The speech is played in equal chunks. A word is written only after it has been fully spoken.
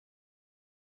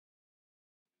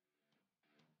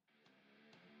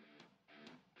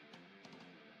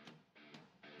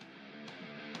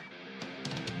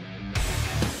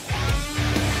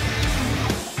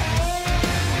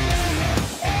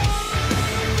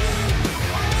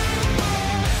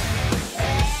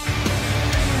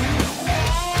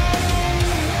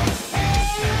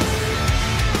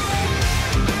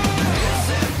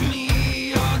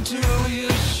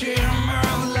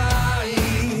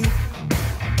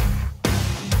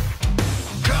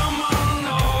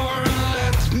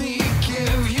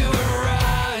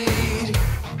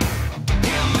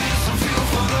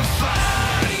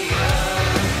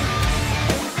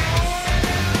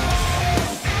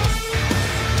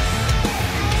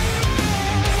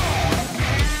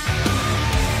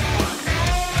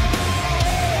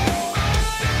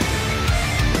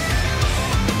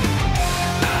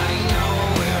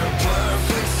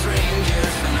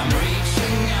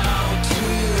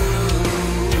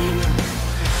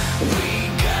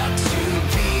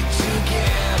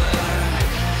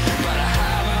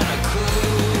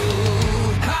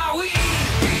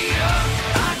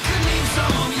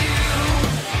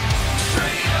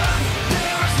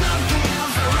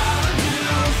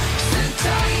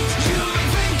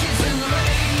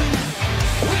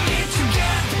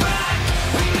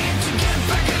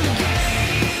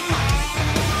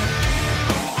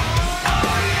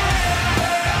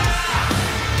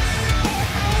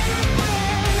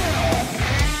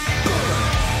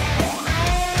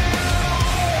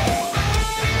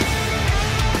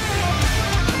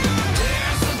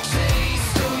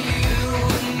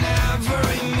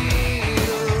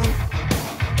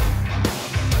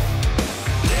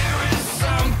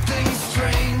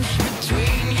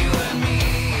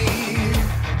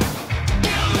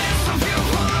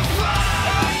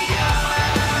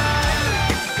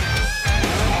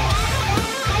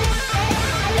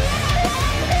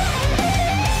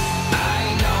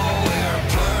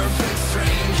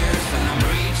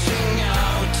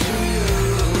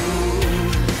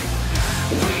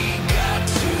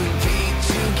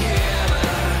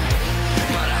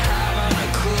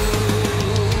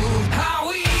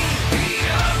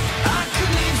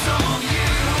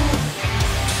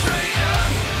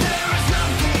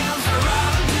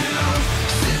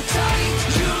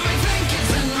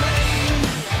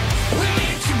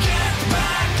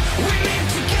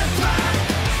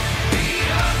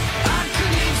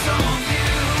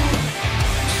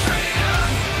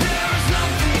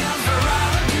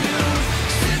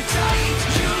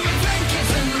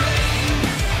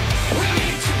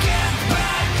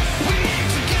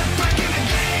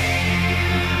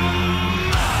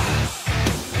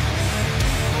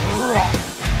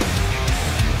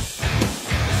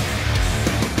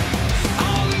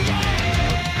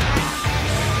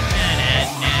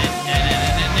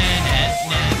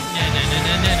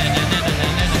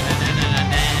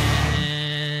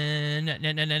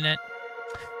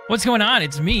What's going on?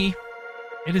 It's me.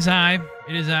 It is I,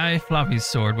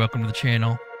 FloppySword. Welcome to the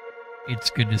channel. It's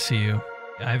good to see you.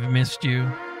 I've missed you.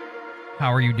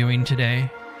 How are you doing today?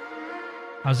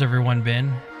 How's everyone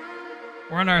been?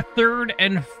 We're on our third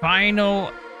and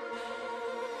final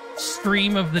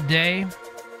stream of the day.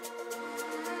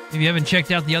 If you haven't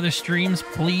checked out the other streams,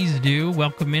 please do.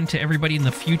 Welcome into everybody in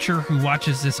the future who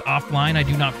watches this offline. I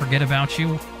do not forget about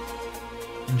you.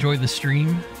 Enjoy the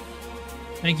stream.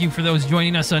 Thank you for those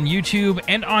joining us on YouTube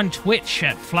and on Twitch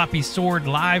at FloppySword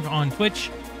Live on Twitch.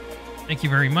 Thank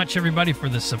you very much, everybody, for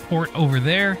the support over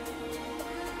there.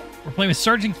 We're playing with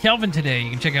Sergeant Kelvin today. You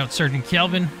can check out Sergeant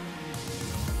Kelvin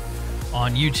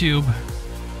on YouTube.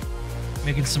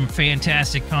 Making some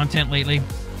fantastic content lately.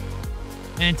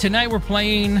 And tonight we're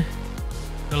playing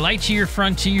the Lightyear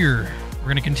Frontier. We're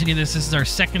going to continue this. This is our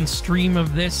second stream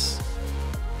of this.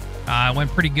 It went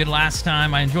pretty good last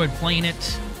time. I enjoyed playing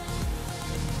it.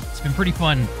 It's been pretty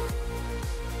fun.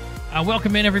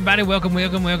 Welcome in, everybody. Welcome.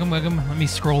 Let me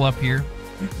scroll up here.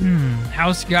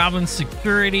 House Goblin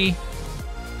Security.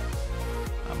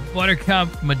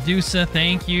 Buttercup, Medusa,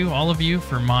 thank you. All of you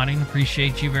for modding.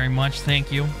 Appreciate you very much.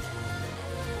 Thank you.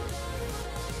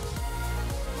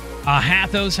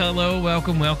 Hathos, hello.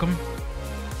 Welcome.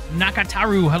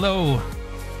 Nakataru, hello.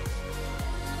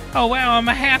 Oh, wow, I'm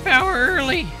a half hour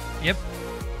early. Yep.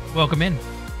 Welcome in.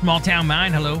 Small Town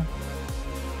Mine, hello.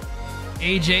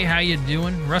 AJ, how you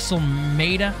doing? Russell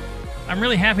Maida. I'm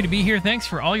really happy to be here. Thanks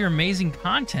for all your amazing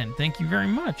content. Thank you very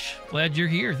much. Glad you're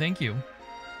here. Thank you.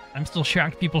 I'm still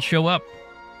shocked people show up.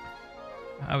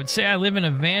 I would say I live in a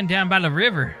van down by the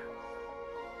river.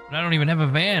 But I don't even have a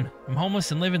van. I'm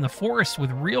homeless and live in the forest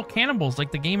with real cannibals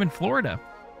like the game in Florida.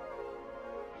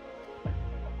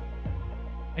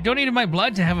 I donated my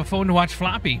blood to have a phone to watch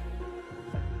Floppy.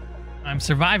 I'm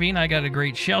surviving, I got a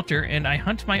great shelter, and I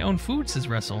hunt my own food, says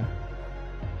Russell.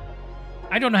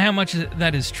 I don't know how much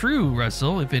that is true,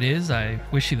 Russell. If it is, I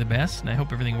wish you the best, and I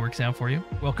hope everything works out for you.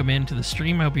 Welcome into the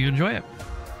stream. I hope you enjoy it.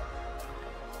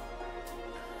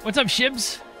 What's up,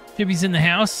 Shibs? Shibby's in the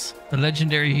house. The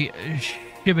legendary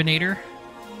Shibinator.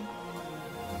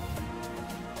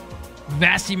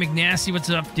 Vasty McNasty, what's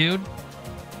up, dude?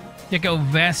 Check out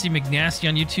Vasty McNasty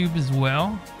on YouTube as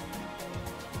well.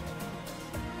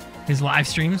 His live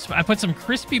streams. I put some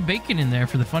crispy bacon in there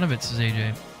for the fun of it, says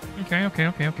AJ. Okay.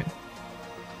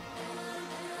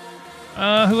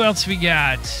 Who else we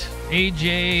got?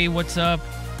 AJ, what's up?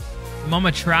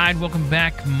 Mama Tried, welcome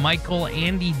back. Michael,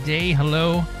 Andy Day,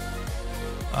 hello.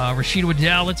 Rashida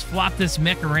Waddell, let's flop this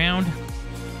mech around.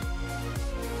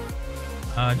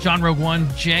 John Rogue 1,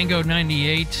 Django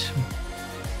 98.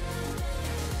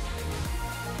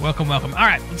 Welcome. All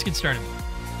right, let's get started.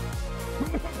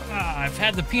 I've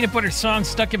had the peanut butter song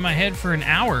stuck in my head for an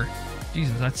hour.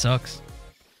 Jesus, that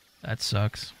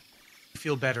sucks.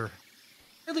 Feel better,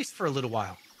 at least for a little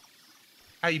while.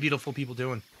 How you beautiful people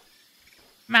doing?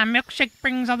 My milkshake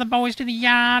brings all the boys to the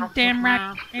yard. Damn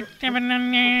right.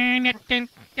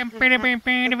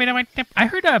 I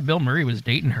heard Bill Murray was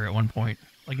dating her at one point,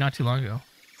 like not too long ago.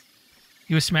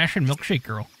 He was smashing Milkshake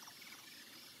Girl.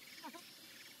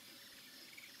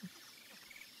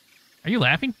 Are you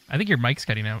laughing? I think your mic's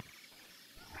cutting out.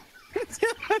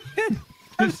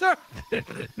 I'm sorry.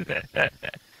 That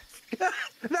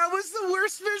was the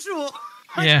worst visual.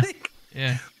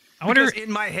 Yeah. I wonder. Because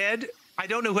in my head, I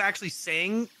don't know who actually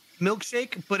sang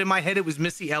Milkshake, but in my head it was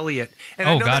Missy Elliott. And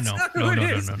oh I know God, that's no. not who No.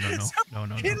 it is. So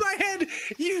in my head,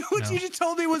 what you just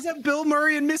told me was that Bill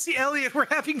Murray and Missy Elliott were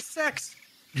having sex.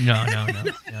 No.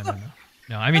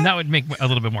 I mean, that would make a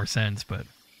little bit more sense, but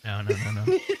no.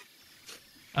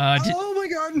 Oh my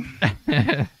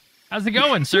God. How's it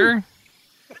going, sir?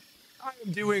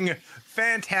 I'm doing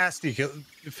fantastic.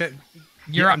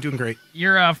 I'm doing great.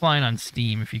 You're offline on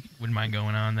Steam, if you wouldn't mind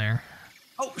going on there.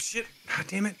 Oh shit! God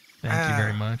damn it! Thank you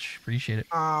very much. Appreciate it.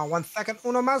 1 second,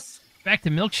 uno más. Back to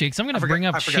milkshakes. I'm going to bring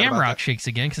up Shamrock Shakes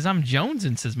again because I'm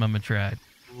jonesing, says Mama Tried.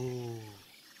 Ooh.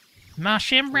 My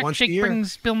Shamrock Shake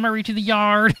brings Bill Murray to the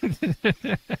yard. All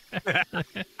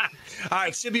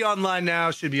right, should be online now.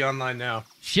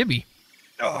 Shibby.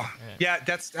 Oh, yeah.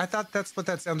 I thought that's what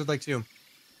that sounded like too.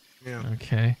 Yeah.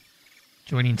 Okay.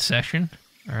 Joining session.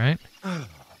 All right.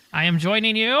 I am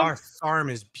joining you. Our farm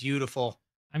is beautiful.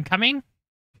 I'm coming.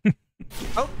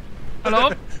 Oh.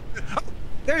 Hello. Oh,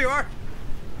 there you are.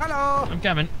 Hello. I'm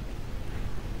coming.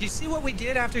 Do you see what we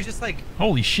did after just like...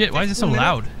 Holy shit, why is it so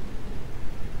loud?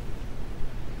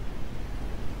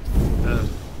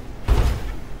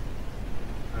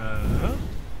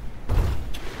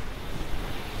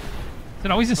 Is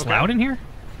it always this loud in here?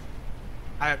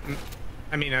 I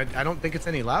mean, I don't think it's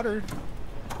any louder.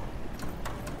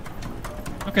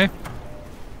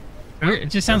 It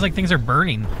just sounds like things are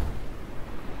burning.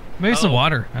 Maybe it's the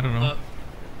water. I don't know.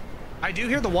 I do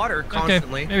hear the water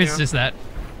constantly. Okay, maybe it's just that.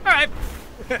 All right.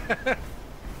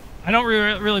 I don't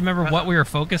really remember what we were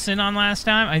focusing on last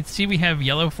time. I see we have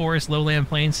Yellow Forest, Lowland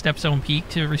Plains, Stepstone Peak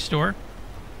to restore.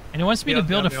 And it wants me to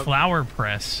build a flower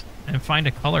press and find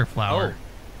a color flower.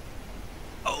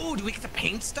 Oh, do we get to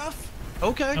paint stuff?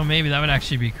 Okay. Oh, maybe that would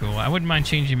actually be cool. I wouldn't mind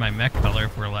changing my mech color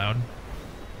if we're allowed.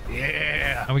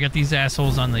 Yeah. Oh, we got these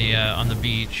assholes on the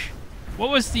beach. What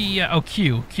was the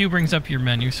Q? Q brings up your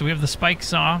menu. So we have the spike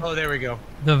saw. Oh, there we go.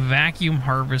 The vacuum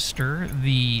harvester,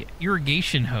 the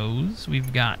irrigation hose.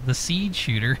 We've got the seed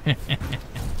shooter,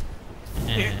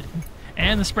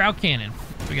 and the sprout cannon.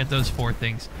 We got those 4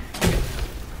 things.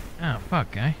 Oh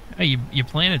fuck, guy! Oh, you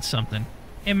planted something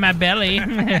in my belly.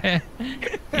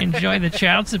 Enjoy the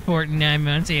child support in 9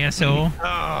 months, asshole.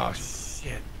 Oh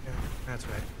shit! Yeah, that's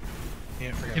right.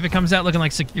 Yeah, forgot. If it comes out looking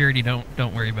like security, don't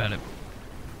worry about it.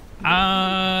 You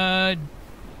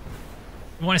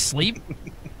want to sleep?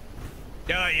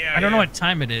 Yeah. I don't know what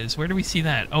time it is. Where do we see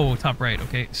that? Oh, top right.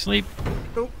 Okay, sleep.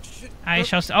 Oh shit! I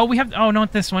shall. Oh, we have. Oh,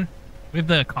 not this one. We have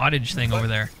the cottage thing over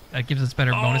there. That gives us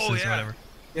better bonuses or whatever.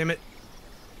 Damn it!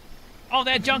 All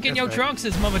that junk in your trunks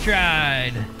is Mama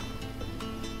tried.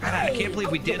 God, I can't believe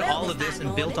we did all of this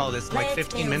and built all this in like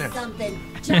 15 minutes. Something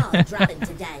jaw-dropping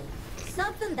today.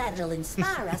 Something that'll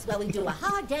inspire us while we do a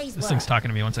hard day's work. This thing's talking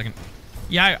to me. 1 second.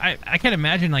 Yeah, I can't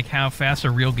imagine like how fast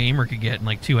a real gamer could get in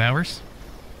like 2 hours.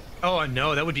 Oh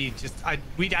no, that would be just.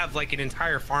 We'd have like an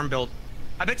entire farm built.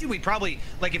 I bet you we'd probably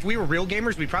like if we were real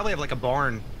gamers, we'd probably have like a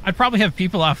barn. I'd probably have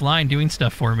people offline doing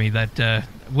stuff for me that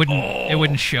wouldn't it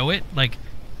wouldn't show it. Like,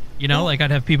 you know, like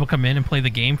I'd have people come in and play the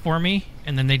game for me,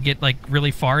 and then they'd get like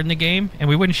really far in the game, and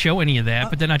we wouldn't show any of that.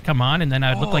 But then I'd come on, and then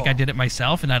I'd look like I did it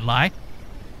myself, and I'd lie.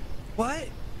 What?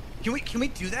 Can we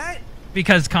do that?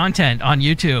 Because content on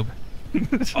YouTube.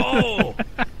 Oh,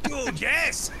 dude,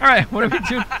 yes. All right, what are we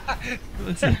doing?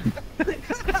 Let's see.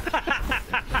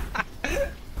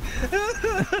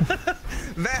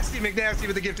 Vasty McNasty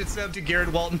with a gifted sub to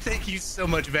Garrett Walton. Thank you so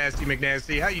much, Vasty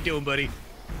McNasty. How you doing, buddy?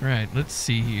 All right, let's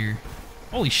see here.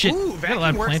 Holy shit! Ooh, got a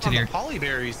lot vacuum works planted on here. the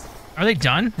polyberries. Are they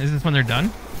done? Is this when they're done?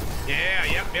 Yeah,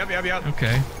 yep.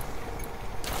 Okay.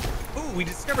 Ooh, we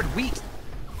discovered wheat.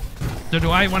 So do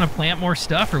I want to plant more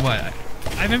stuff or what?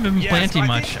 I haven't been planting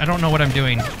much. I don't know what I'm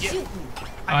doing. Yeah,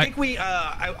 I think we.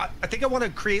 I think I want to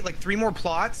create like 3 more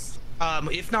plots,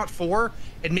 if not 4,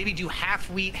 and maybe do half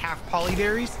wheat, half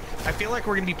polyberries. I feel like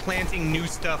we're gonna be planting new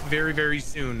stuff very, very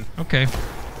soon. Okay.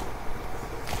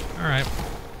 All right.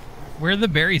 Where are the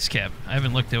berries kept? I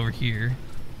haven't looked over here.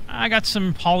 I got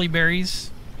some polyberries,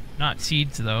 not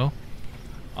seeds though.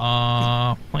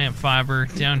 Plant fiber.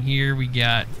 Down here we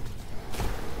got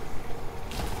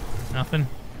nothing.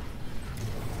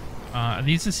 Are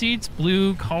these the seeds?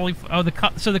 Blue, cauliflower. Oh,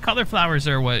 so the color flowers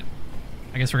are what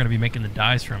I guess we're gonna be making the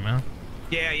dyes from, huh?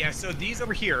 Yeah. So these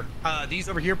over here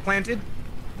planted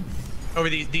over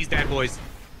these bad boys.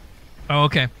 Oh,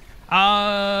 okay.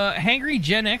 Hangry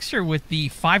Gen Xer with the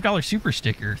 $5 super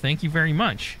sticker. Thank you very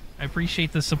much. I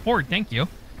appreciate the support. Thank you.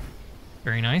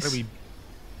 Very nice. What are we?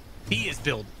 B is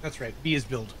build. That's right. B is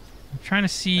build. I'm trying to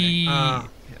see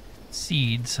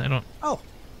seeds. I don't. Oh.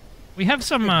 We have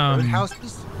some.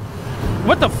 Houses.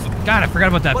 What the? God, I forgot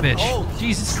about that What? bitch. Oh,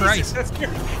 Jesus Christ! That's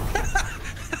scary.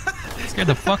 Scared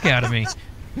the fuck out of me.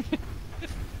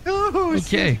 Oh,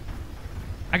 okay.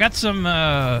 I got some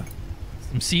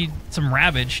seed, some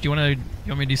ravage. Do you want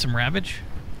me to do some ravage?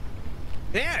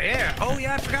 Yeah. Oh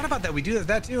yeah, I forgot about that. We do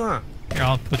that too, huh? Here,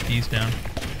 I'll put these down.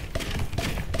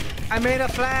 I made a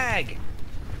flag.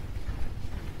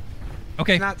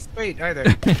 Okay. It's not straight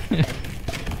either.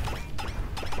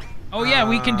 Oh yeah,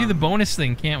 we can do the bonus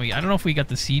thing, can't we? I don't know if we got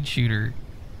the seed shooter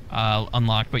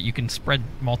unlocked, but you can spread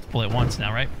multiple at once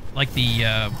now, right? Like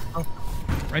the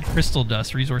red crystal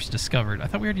dust resource discovered. I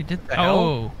thought we already did that.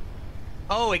 Oh,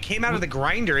 it came out of the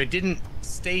grinder. It didn't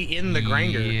stay in the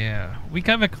grinder. Yeah, we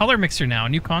have a color mixer now, a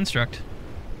new construct,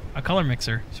 a color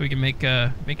mixer, so we can make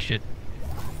shit.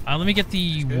 Let me get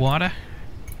the water.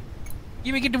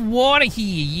 Let me get the water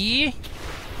here, yeah.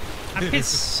 I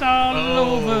piss all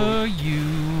over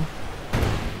you.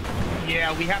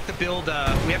 Yeah, we have to build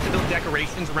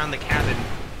decorations around the cabin.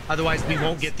 Otherwise, we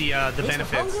won't get the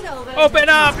benefits. Open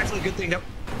up! It's actually a good thing that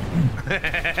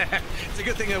it's a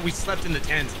good thing that we slept in the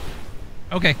tent.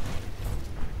 Okay.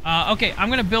 Okay, I'm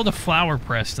gonna build a flower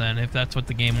press then, if that's what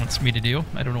the game wants me to do.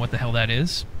 I don't know what the hell that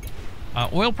is.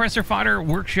 Oil presser fodder,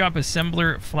 workshop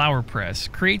assembler, flower press.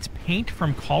 Creates paint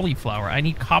from cauliflower. I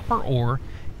need copper ore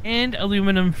and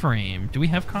aluminum frame. Do we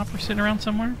have copper sitting around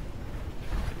somewhere?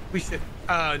 We should.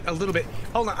 a little bit.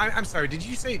 Hold on, I'm sorry. Did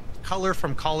you say color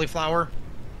from cauliflower?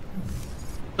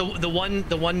 The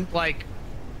one like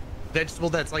vegetable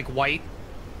that's like white.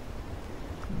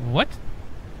 What?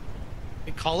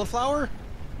 Cauliflower?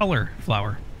 Color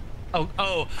flower.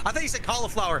 Oh, I thought you said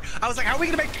cauliflower. I was like, how are we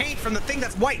gonna make paint from the thing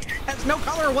that's white? Has no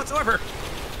color whatsoever.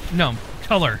 No,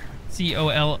 color.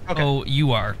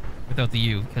 C-O-L-O-U-R. Without the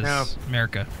U, because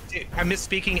America. I'm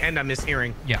misspeaking and I'm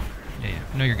mishearing. Yeah.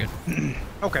 No, you're good.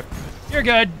 Okay. You're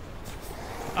good.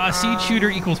 Seed shooter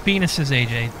equals penis, says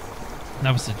AJ.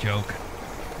 That was a joke.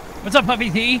 What's up, Puppy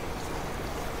T?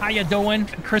 How you doing?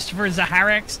 Christopher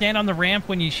Zaharek, stand on the ramp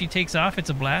when she takes off. It's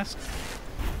a blast.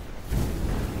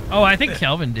 Oh, I think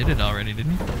Kelvin did it already,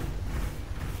 didn't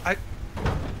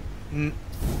he?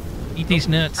 Eat these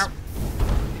nuts.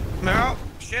 No,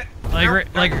 shit. Like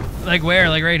where?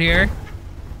 Like right here?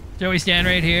 Joey, stand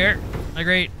right here. Like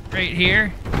right here.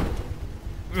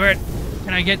 Where?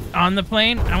 Can I get on the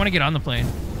plane? I want to get on the plane.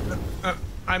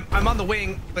 I'm on the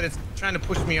wing, but it's trying to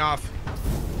push me off.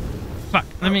 Fuck.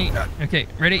 Let me. Okay,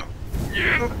 ready?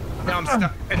 Now I'm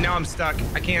stuck. And now I'm stuck.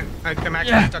 I can't. I'm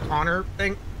actually stuck on her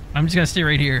thing. I'm just gonna stay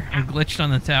right here. I'm glitched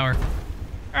on the tower.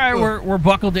 All right, we're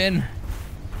buckled in.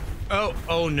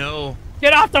 Oh no.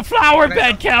 Get off the flower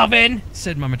bed, Calvin!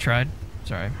 Said Mama tried.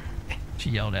 Sorry. She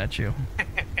yelled at you.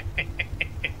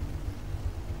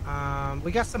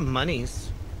 We got some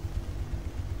monies.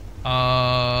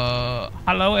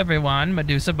 Hello everyone.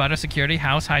 Medusa, Butter, Security,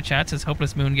 House, High Chat, says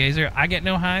Hopeless Moon Gazer. I get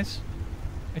no highs.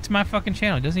 It's my fucking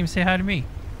channel. It doesn't even say hi to me.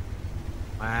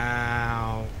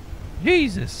 Wow.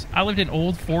 Jesus. I lived in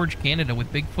Old Forge, Canada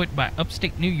with Bigfoot by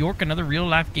upstate New York. Another real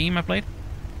life game I played.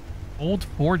 Old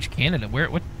Forge, Canada.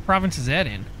 What province is that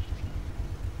in?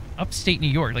 Upstate New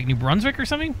York. Like New Brunswick or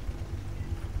something?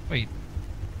 Wait.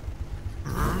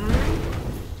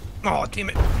 Oh, damn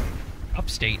it.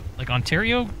 Upstate. Like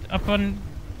Ontario? Up on...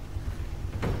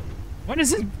 When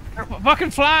does it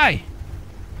fucking fly?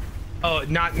 Oh,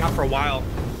 not for a while.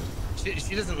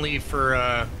 She doesn't leave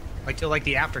for, like, till, like,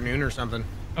 the afternoon or something.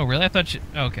 Oh, really? I thought she...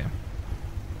 Oh, okay.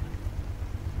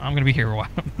 I'm gonna be here a while.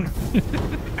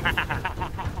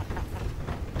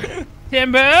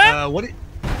 Timber! What did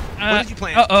you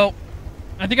plan? Uh-oh.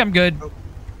 I think I'm good. Oh.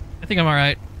 I think I'm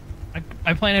alright.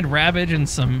 I planted Ravage and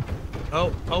some...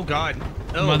 Oh God.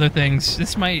 Some other things.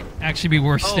 This might actually be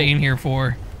worth staying here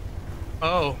for.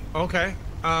 Oh, okay.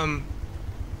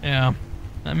 Yeah.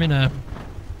 I'm in a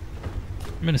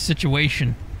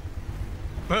situation.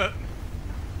 I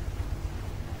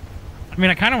mean,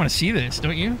 I kind of want to see this,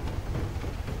 don't you?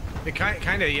 It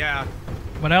kind of, yeah.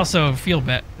 But I also feel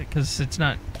bad because it's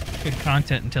not good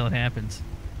content until it happens.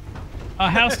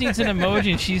 House needs an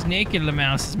emoji and she's naked,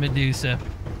 Lamouse, is Medusa.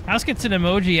 House gets an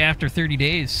emoji after 30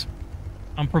 days.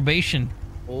 On probation.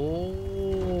 Oh.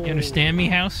 You understand me,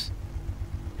 House?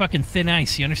 Fucking thin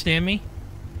ice, you understand me?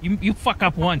 You fuck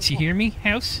up once, you hear me,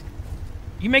 House?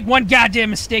 You make one goddamn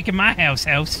mistake in my house,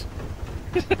 House.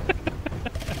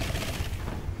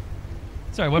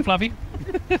 Sorry, what, Fluffy?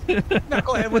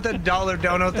 Knucklehead with $1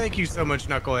 dono. Thank you so much,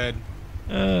 Knucklehead.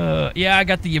 Yeah, I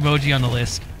got the emoji on the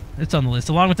list. It's on the list,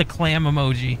 along with the clam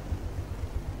emoji.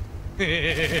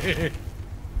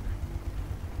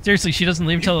 Seriously, she doesn't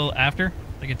leave until after?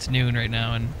 Like, it's noon right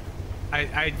now, and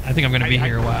I think I'm going to be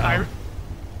here a while.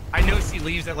 I know she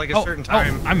leaves at, like, a certain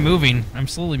time. Oh, I'm moving. I'm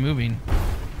slowly moving.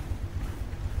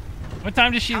 What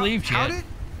time does she leave, Chad?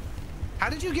 How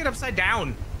did you get upside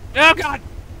down? Oh, God!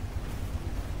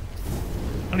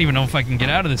 I don't even know if I can get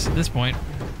out of this at this point.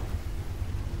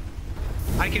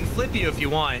 I can flip you if you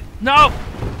want. No!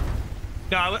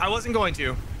 No, I wasn't going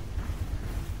to.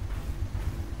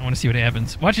 I want to see what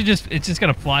happens. Watch it just, it's just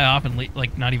going to fly off and,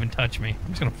 like, not even touch me. I'm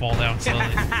just going to fall down slowly.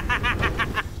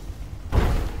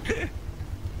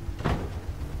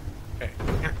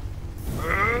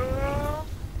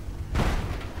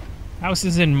 House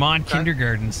is in mod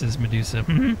kindergarten, says Medusa.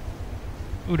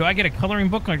 Ooh, do I get a coloring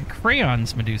book on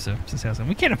crayons, Medusa? Says House.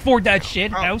 We can't afford that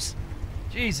shit, House.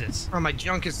 Jesus. Oh, my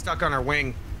junk is stuck on our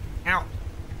wing. Ow.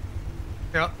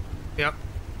 Yep.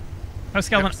 House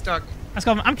Calvin. Yep, stuck. House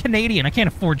Calvin, I'm Canadian. I can't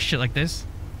afford shit like this.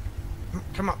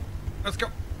 Come on. Let's go.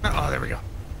 Oh, there we go. All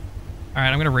right,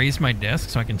 I'm going to raise my desk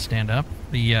so I can stand up.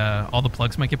 All the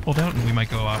plugs might get pulled out, and we might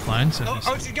go offline. So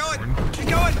she's going. She's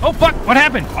going. Oh, fuck. What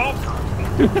happened? Oh.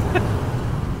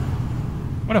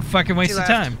 What a fucking waste of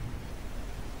time.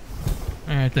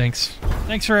 All right, thanks.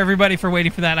 Thanks for everybody for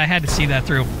waiting for that. I had to see that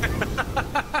through.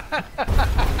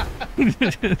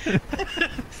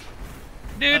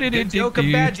 A joke,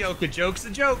 a bad joke. A joke's a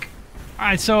joke. All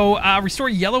right, so restore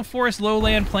Yellow Forest,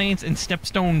 Lowland Plains, and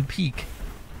Stepstone Peak.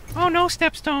 Oh, no,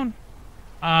 Stepstone.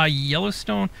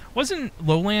 Yellowstone wasn't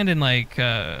Lowland and like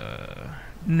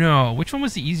no. Which one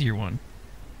was the easier one?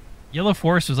 Yellow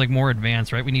Forest was like more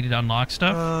advanced, right? We needed to unlock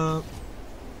stuff.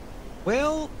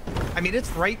 Well, I mean it's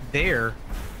right there.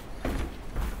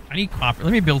 I need copper.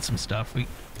 Let me build some stuff. Let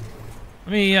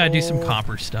me do some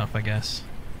copper stuff, I guess.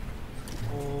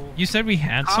 You said we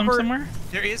had some somewhere?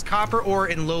 There is copper ore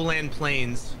in lowland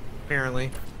plains, apparently.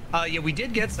 Yeah, we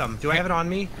did get some. Do I have it on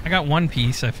me? I got one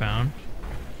piece I found.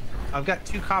 I've got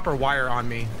 2 copper wire on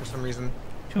me for some reason.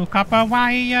 2 copper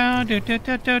wire. Do do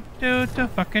do do do do.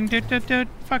 Fucking do do do.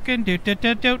 Fucking do do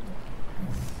do do.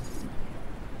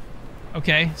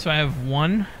 Okay, so I have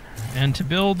 1, and to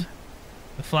build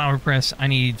the flower press, I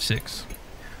need 6.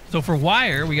 So for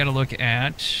wire, we got to look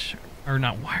at, or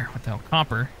not wire, what the hell?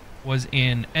 Copper was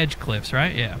in Edge Cliffs,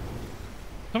 right? Yeah. So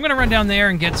I'm gonna run down there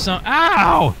and get some.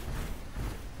 Ow!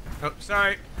 Oh,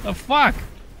 sorry. The fuck?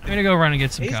 I'm gonna go run and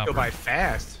get some Days copper. go by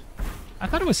fast. I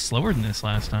thought it was slower than this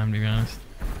last time, to be honest.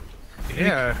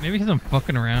 Yeah. Maybe because I'm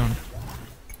fucking around.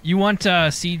 You want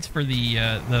seeds for the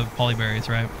polyberries,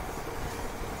 right?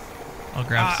 I'll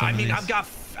grab some. I mean, of these.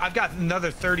 I've got another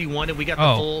 31, and we got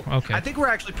the full. Okay. I think we're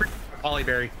actually pretty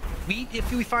polyberry. Wheat,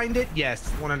 if we find it,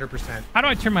 yes, 100%. How do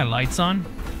I turn my lights on?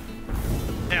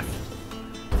 F.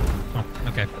 Oh,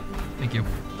 okay. Thank you.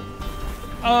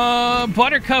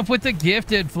 Buttercup with the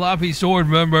gifted FloppySword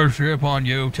membership on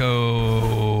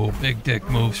YouTube. Big dick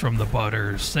moves from the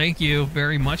butters. Thank you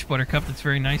very much, Buttercup. That's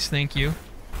very nice. Thank you.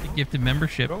 The gifted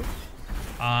membership.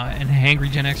 And Hangry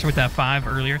Gen Xer with that 5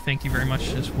 earlier. Thank you very much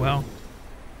as well.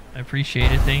 I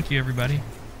appreciate it. Thank you, everybody.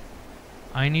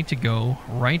 I need to go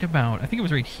right about, I think it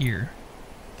was right here.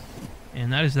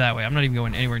 And that is that way. I'm not even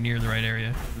going anywhere near the right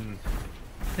area.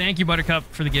 Thank you, Buttercup,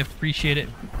 for the gift. Appreciate it.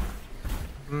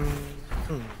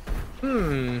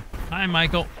 Hi,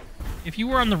 Michael. If you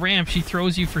were on the ramp, she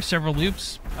throws you for several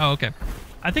loops. Oh, okay.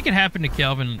 I think it happened to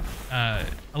Kelvin a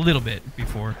little bit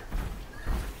before.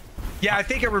 Yeah, I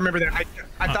think I remember that.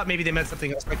 I thought maybe they meant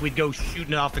something else, like we'd go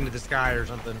shooting off into the sky or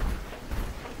something.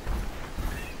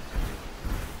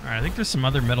 All right, I think there's some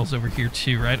other metals over here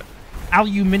too, right?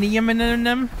 Aluminium in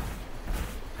them.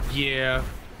 Yeah.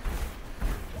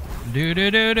 Do do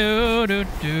do do do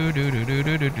do do do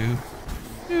do do do.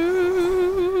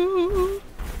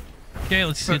 Okay,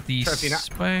 let's hit the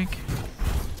spike.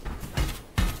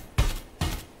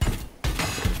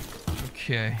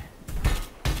 Okay.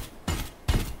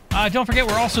 Don't forget,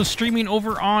 we're also streaming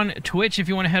over on Twitch. If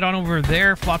you want to head on over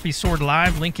there, FloppySword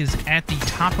Live. Link is at the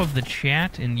top of the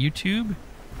chat in YouTube.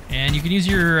 And you can use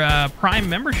your Prime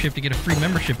membership to get a free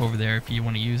membership over there if you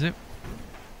want to use it.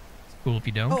 It's cool if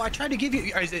you don't. Oh, I tried to give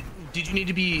you... Did you need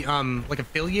to be like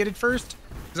affiliated first?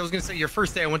 Because I was going to say your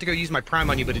first day I went to go use my Prime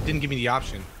on you, but it didn't give me the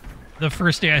option. The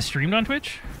first day I streamed on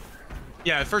Twitch?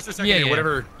 Yeah, the first or second day,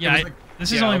 whatever. Yeah,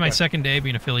 this is only my second day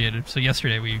being affiliated. So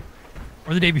yesterday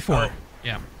or the day before. Oh.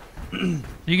 Yeah. You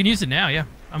can use it now, yeah.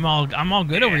 I'm all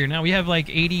good over here now. We have like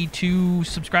 82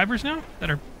 subscribers now that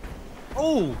are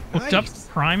hooked up,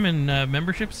 Prime and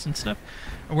memberships and stuff.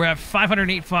 We're at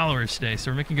 508 followers today,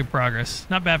 so we're making good progress.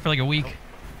 Not bad for like a week.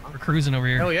 We're cruising over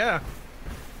here. Hell yeah.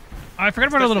 Oh, I forgot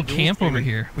about our little camp over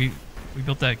here. We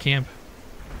built that camp.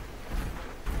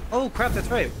 Oh crap, that's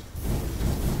right.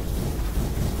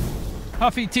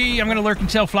 Huffy T, I'm gonna lurk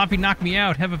until Floppy knock me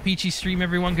out. Have a peachy stream,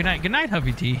 everyone. Good night. Good night,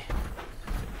 Huffy T.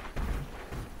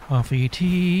 Huffy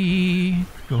T,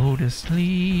 go to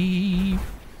sleep.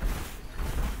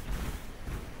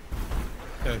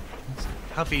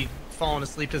 Huffy falling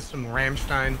asleep to some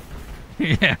Rammstein.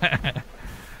 Yeah.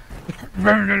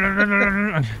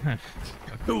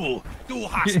 Cool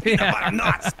Haas, peanut butter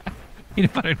nuts.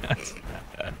 Peanut butter nuts.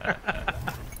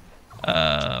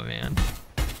 Oh, man.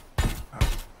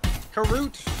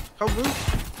 Karut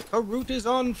is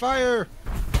on fire.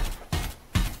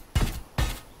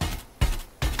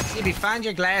 Sibby, find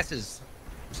your glasses,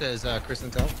 says Chris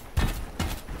and Tell.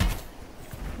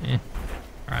 Yeah.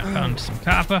 All right, found some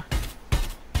copper.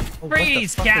 Oh,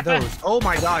 Freeze, Kappa. Oh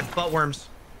my god, buttworms.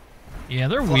 Yeah,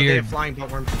 they're weird. Flying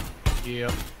buttworms.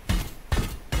 Yep.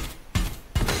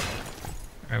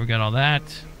 All right, we got all that.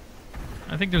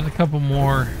 I think there's a couple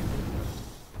more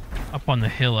up on the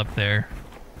hill up there.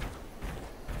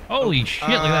 Holy shit,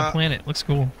 look at that planet. Looks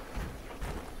cool.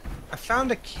 I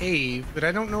found a cave, but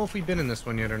I don't know if we've been in this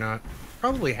one yet or not.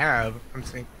 Probably have, I'm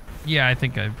thinking. Yeah, I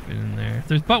think I've been in there.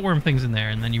 There's buttworm things in there,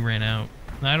 and then you ran out.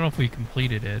 I don't know if we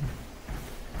completed it.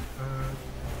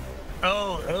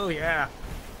 Oh yeah.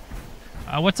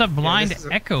 What's up, Blind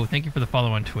Echo? Thank you for the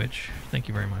follow on Twitch. Thank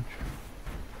you very much.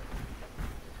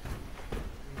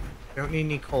 Don't need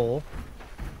any coal.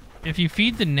 If you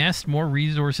feed the nest, more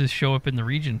resources show up in the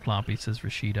region, Floppy, says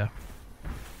Rashida.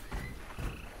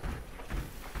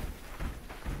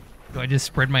 Do I just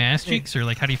spread my ass cheeks, or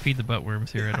like how do you feed the butt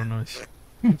worms here? I don't know.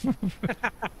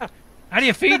 How do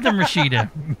you feed them, Rashida?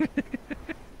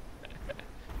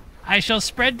 I shall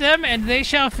spread them, and they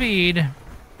shall feed.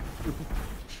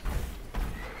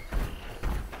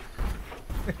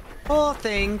 Poor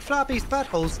thing, Floppy's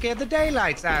butthole scared the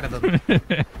daylights out of him.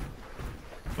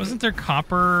 Wasn't there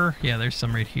copper? Yeah, there's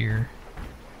some right here.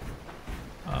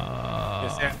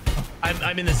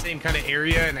 I'm in the same kind of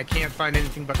area, and I can't find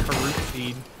anything but root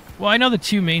seed. Well, I know the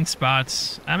two main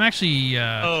spots. I'm actually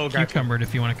gotcha. cucumbered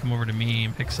if you want to come over to me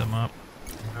and pick some up.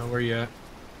 Where you at?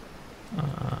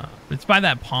 It's by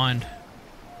that pond.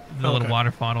 The little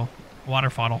water bottle.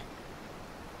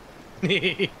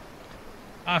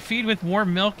 Feed with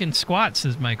warm milk and squat,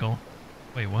 says Michael.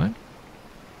 Wait, what?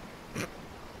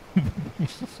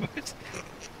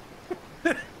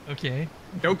 Okay.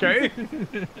 Okay.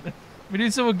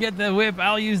 Medusa will get the whip.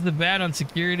 I'll use the bat on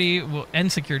security.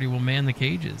 Security will man the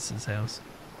cages, his house.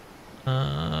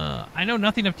 I know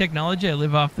nothing of technology. I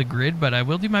live off the grid, but I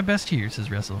will do my best here, says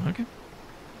Russell. Okay.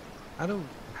 How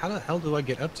the hell do I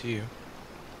get up to you?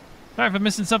 Sorry if I'm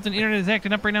missing something. Internet is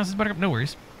acting up right now, says Buttercup. No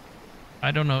worries.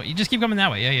 I don't know. You just keep coming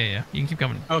that way. Yeah. You can keep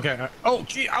coming. Okay. Oh,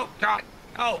 gee. Oh, God.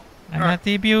 Oh. I'm at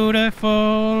the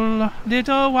beautiful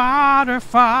little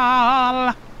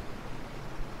waterfall.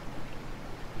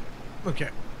 Okay.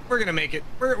 We're going to make it.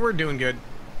 We're doing good.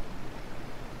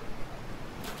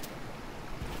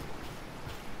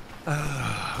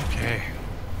 Okay.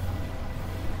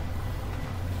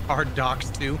 Hard docks,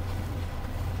 too.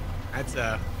 That's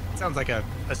sounds like a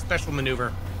special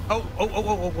maneuver. Oh.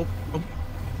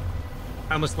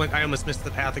 I almost missed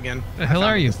the path again. The hell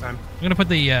are you? This time. I'm gonna put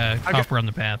the copper on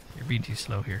the path. You're being too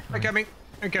slow here. I'm coming.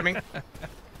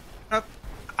 Oh,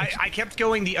 I kept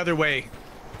going the other way.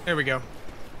 There we go.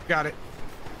 Got it.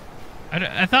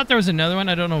 I thought there was another one.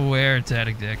 I don't know where it's at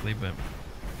exactly, but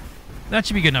that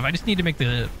should be good enough. I just need to make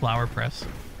the flower press.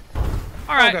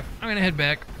 All right, okay. I'm gonna head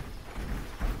back.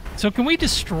 So can we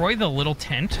destroy the little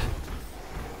tent?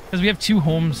 Because we have two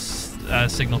home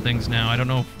signal things now. I don't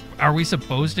know. Are we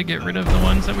supposed to get rid of the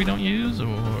ones that we don't use,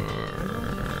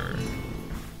 or?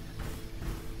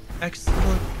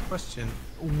 Excellent question.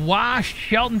 Wow,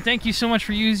 Shelton, thank you so much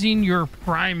for using your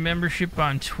Prime membership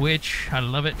on Twitch. I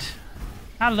love it.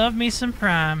 I love me some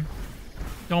Prime.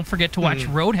 Don't forget to watch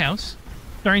Roadhouse,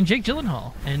 starring Jake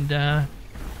Gyllenhaal and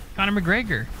Conor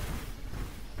McGregor.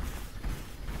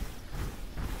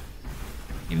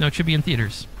 Even though it should be in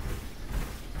theaters.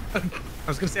 I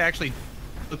was gonna say, actually,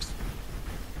 looks.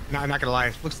 No, I'm not gonna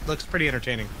lie. Looks pretty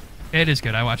entertaining. It is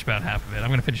good. I watched about half of it. I'm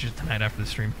gonna finish it tonight after the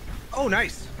stream. Oh,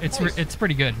 nice. It's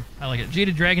pretty good. I like it.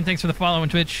 Jaded Dragon, thanks for the follow on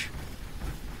Twitch.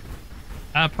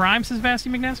 Prime, says Vasty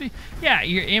McNasty. Yeah,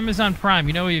 your Amazon Prime.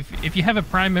 You know, if you have a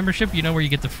Prime membership, you know where you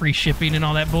get the free shipping and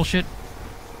all that bullshit.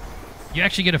 You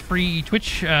actually get a free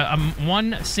Twitch,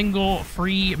 one single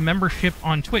free membership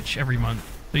on Twitch every month,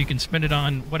 so you can spend it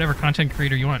on whatever content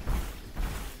creator you want.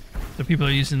 So people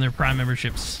are using their Prime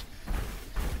memberships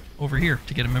over here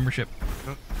to get a membership.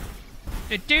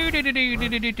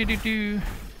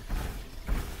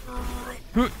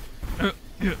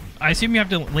 I assume you have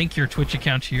to link your Twitch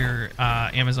account to your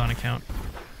Amazon account.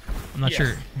 I'm not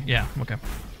sure. Yeah, okay.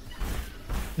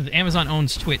 Amazon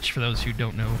owns Twitch, for those who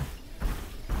don't know.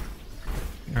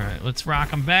 All right, let's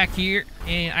rock. I'm back here,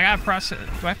 and I gotta process.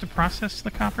 Do I have to process the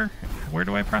copper? Where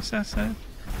do I process that?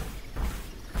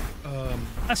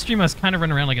 Last stream I was kind of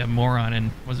running around like a moron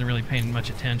and wasn't really paying much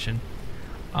attention.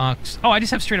 Oh, I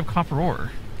just have straight up copper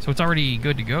ore, so it's already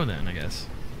good to go then, I guess.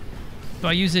 So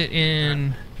I use it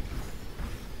in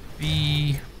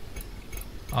the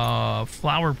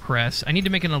flower press. I need to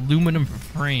make an aluminum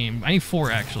frame. I need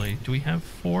 4 actually. Do we have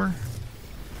 4?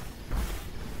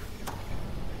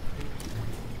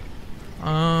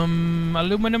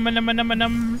 Aluminum.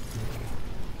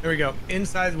 There we go.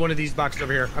 Inside one of these boxes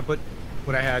over here, I put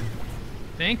what I had.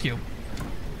 Thank you.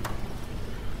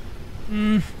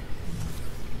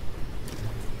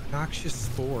 Noxious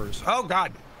spores. Oh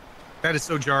God, that is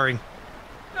so jarring.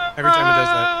 Every time it does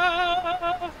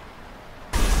that.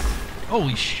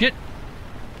 Holy shit.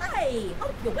 Hey,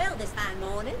 hope you're well this fine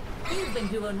morning. You've been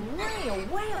doing real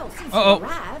well since you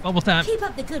arrived. Bubble time. Keep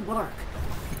up the good work.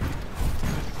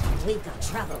 We've got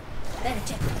trouble. Better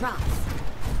check the crops.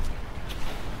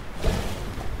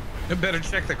 You better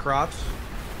check the crops.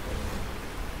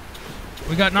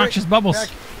 We got noxious bubbles. Back.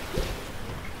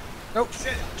 Oh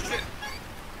shit!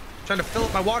 Trying to fill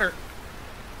up my water.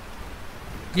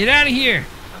 Get out of here.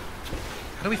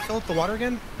 How do we fill up the water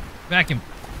again? Vacuum.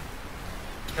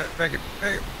 Vacuum.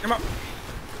 Hey, come on.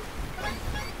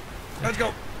 Let's go.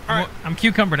 All right. I'm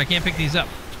cucumbered. I can't pick these up.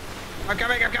 I'm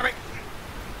coming.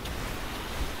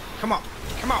 Come on.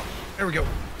 Come on. There we go.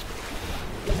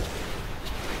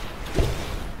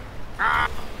 Ah!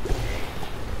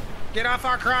 Get off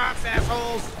our crops,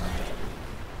 assholes.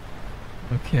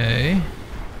 Okay.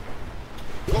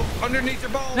 Oh, underneath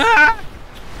your balls. Ah!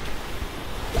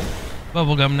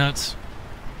 Bubblegum nuts.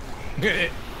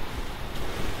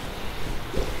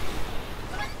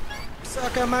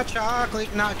 Suck on my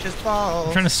chocolate, not just balls.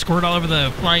 I'm trying to squirt all over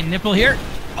the flying nipple here.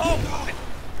 Oh, God.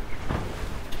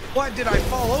 What did I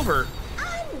fall over?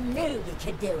 I knew you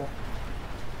could do it.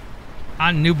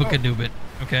 I knew we could do it.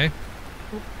 Okay.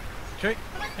 Okay.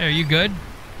 Hey, are you good?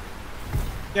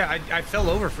 Yeah, I fell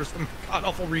over for some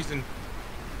god-awful reason.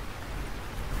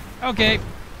 Okay.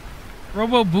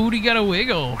 Robo Booty got a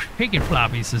wiggle. Taking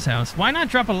Floppy's his house. Why not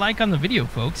drop a like on the video,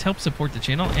 folks? Help support the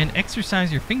channel and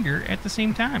exercise your finger at the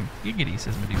same time. Giggity,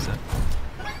 says Medusa.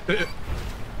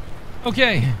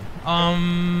 Okay.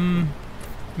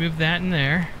 Move that in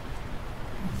there.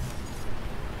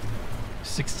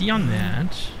 60 on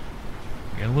that.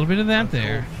 Got a little bit of that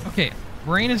there. Okay.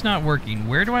 Brain is not working.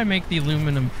 Where do I make the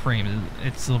aluminum frame?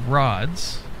 It's the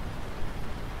rods.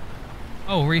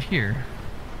 Oh, right here.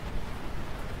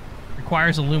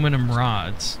 Requires aluminum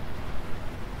rods.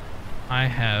 I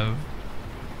have...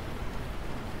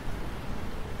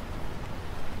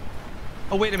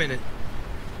 Oh, wait a minute.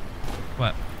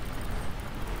 What?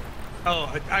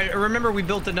 Oh, I remember we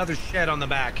built another shed on the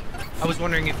back. I was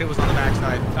wondering if it was on the back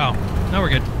side. Oh, no, we're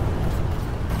good.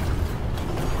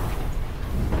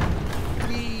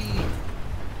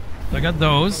 So I got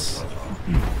those.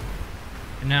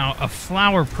 And now a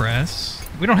flower press.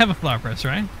 We don't have a flower press,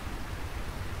 right?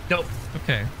 Nope.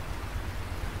 Okay.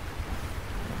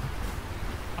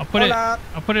 I'll put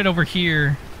it over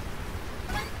here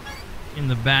in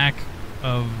the back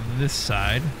of this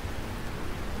side.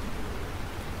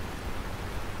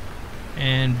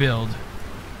 And build.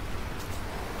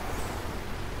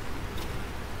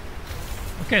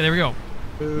 Okay, there we go.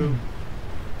 Boom.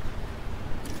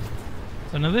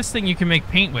 So now this thing you can make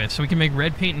paint with. So we can make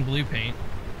red paint and blue paint.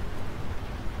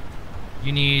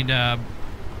 You need, so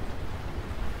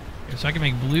I can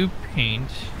make blue paint.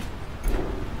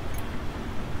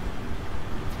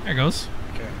 There it goes.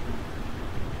 Okay.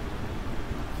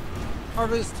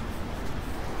 Harvest.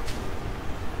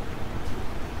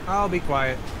 I'll be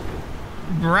quiet.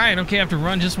 Brian, okay, I have to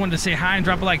run. Just wanted to say hi and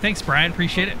drop a like. Thanks, Brian.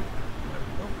 Appreciate it.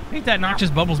 I hate that Noxious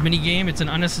Bubbles minigame. It's an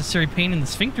unnecessary pain in the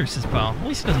sphincter, says Paul. At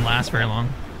least it doesn't last very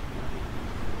long.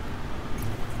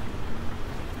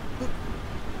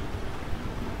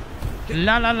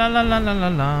 La la la la la la la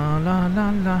la la la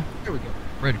la. There we go.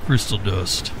 Red crystal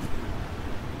dust.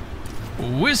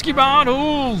 Whiskey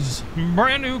bottles.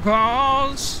 Brand new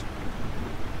cars.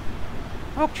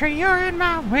 Oak tree, you're in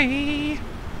my way.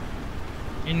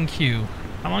 In queue.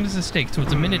 How long does this take? So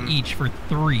it's a minute each for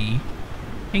 3.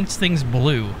 Paints things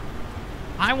blue.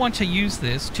 I want to use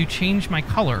this to change my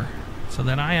color so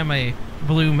that I am a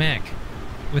blue mech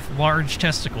with large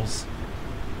testicles.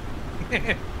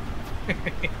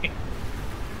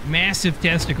 Massive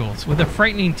testicles with a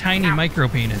frightening tiny micro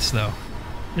penis, though,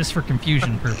 just for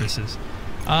confusion purposes.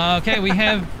 Okay, we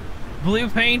have blue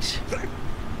paint.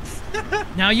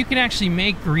 Now you can actually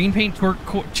make green paint,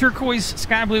 turquoise,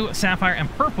 sky blue, sapphire,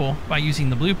 and purple by using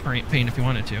the blue paint if you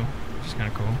wanted to, which is kind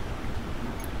of cool.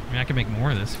 I mean, I can make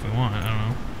more of this if we want. I don't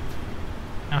know.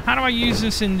 Now, how do I use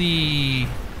this in the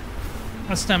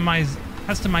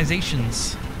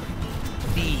customizations?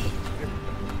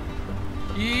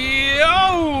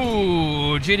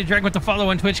 Yo! Jaded Dragon with the follow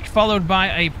on Twitch, followed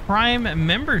by a Prime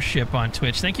membership on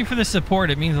Twitch. Thank you for the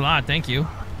support. It means a lot. Thank you.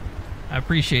 I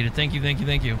appreciate it. Thank you, thank you,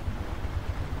 thank you.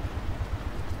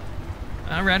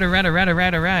 All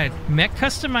right. Mech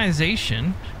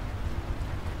customization.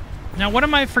 Now, what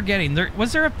am I forgetting?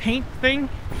 Was there a paint thing?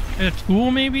 A tool,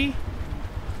 maybe?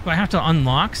 Do I have to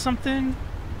unlock something?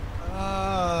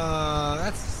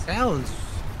 That sounds...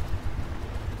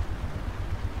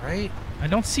 Right? I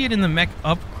don't see it in the mech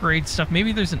upgrade stuff.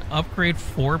 Maybe there's an upgrade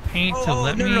for paint to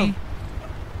let me... No.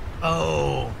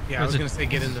 Oh, yeah, I was going to say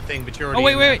get in the thing, but you're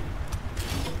already wait.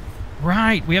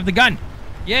 Right, we have the gun.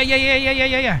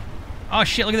 Yeah. Oh,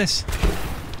 shit, look at this.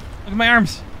 Look at my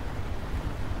arms.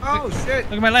 Oh, shit.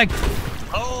 Look at my leg.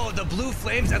 Oh, the blue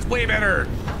flames, that's way better.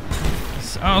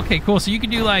 Oh, okay, cool. So you can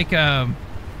do like a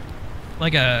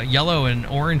yellow and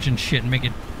orange and shit and make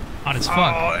it hot as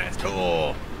fuck. Oh, that's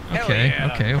cool. Okay,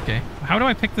 Hell yeah. okay. How do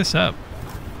I pick this up?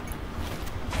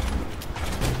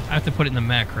 I have to put it in the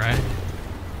mech, right?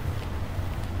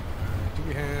 Do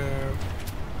we have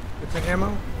different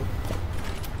ammo?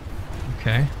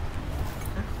 Okay.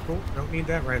 Cool. Don't need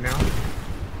that right now.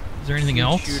 Is there anything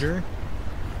else? Shooter.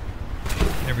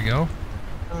 There we go.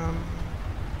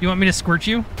 You want me to squirt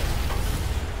you?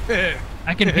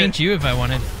 I can paint you if I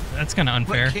wanted. That's kind of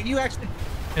unfair. Wait, can you actually?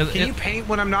 Can you paint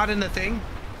when I'm not in the thing?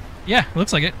 Yeah,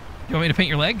 looks like it. You want me to paint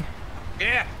your leg?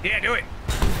 Yeah, do it.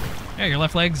 Yeah, your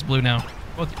left leg's blue now.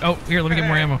 Oh, here, let me get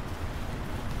more ammo.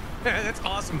 That's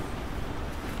awesome.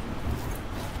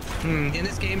 In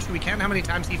this game, should we count how many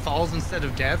times he falls instead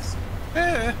of deaths?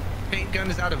 Paint gun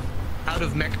is out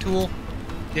of mech tool.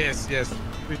 Yes.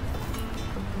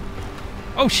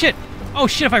 Oh shit! Oh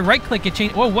shit! If I right click, it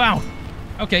changes. Oh wow.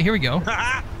 Okay, here we go.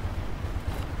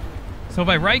 So if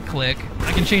I right click,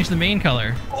 I can change the main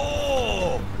color.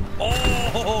 Oh!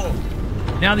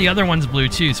 Now the other one's blue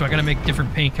too, so I gotta make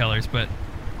different paint colors. But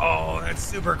oh, that's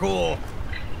super cool.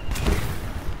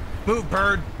 Move,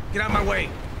 bird. Get out of my way.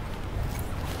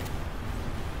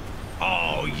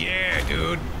 Oh yeah,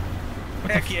 dude.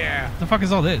 Heck yeah. What the fuck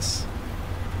is all this?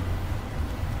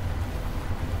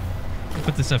 I'll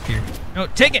put this up here. No,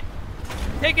 take it!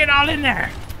 Take it all in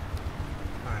there!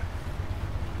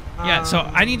 Yeah, so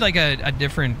I need like a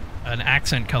different, an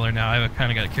accent color now. I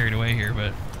kind of got carried away here,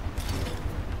 but...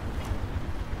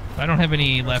 I don't have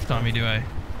any left on me, do I?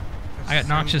 I got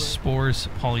noxious spores,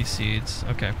 poly seeds.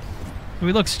 Okay.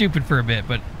 We look stupid for a bit,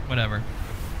 but whatever.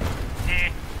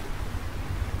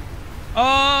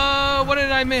 Oh, what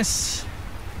did I miss?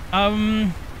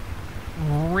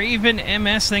 Raven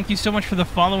MS, thank you so much for the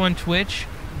follow on Twitch.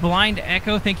 Blind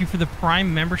Echo, thank you for the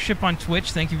Prime membership on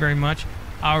Twitch. Thank you very much.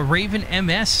 Raven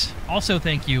MS, also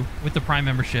thank you with the Prime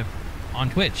membership on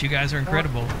Twitch. You guys are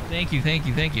incredible. Thank you.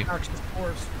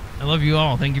 I love you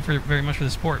all. Thank you very much for the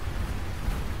support.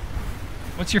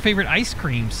 What's your favorite ice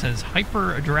cream? Says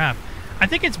Hyper Giraffe. I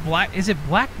think it's black. Is it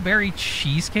blackberry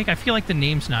cheesecake? I feel like the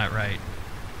name's not right.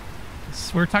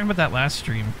 We were talking about that last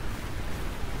stream.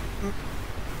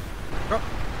 Oh.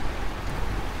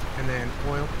 And then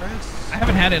oil press. I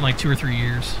haven't had it in like 2 or 3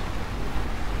 years.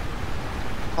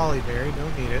 Polyberry,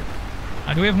 don't need it.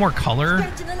 Do we have more color?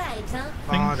 Stretching the legs, huh?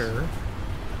 Fodder.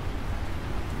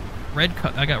 Red.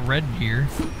 I got red here.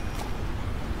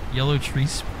 Yellow tree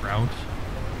sprout.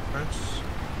 Press.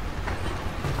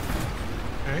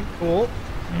 Okay, cool.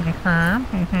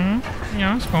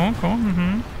 Yeah, it's cool.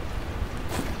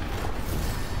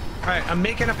 Alright, I'm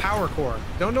making a power core.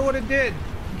 Don't know what it did.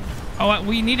 Oh,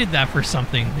 we needed that for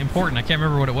something important. I can't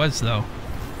remember what it was, though.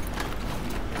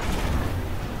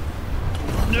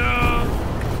 No!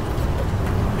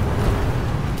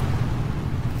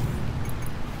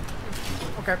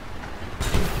 Okay.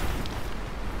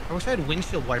 I wish I had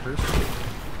windshield wipers.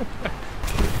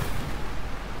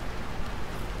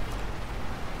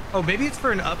 Oh, maybe it's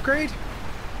for an upgrade?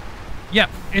 Yeah,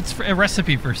 it's a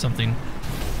recipe for something.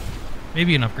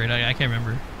 Maybe an upgrade. I can't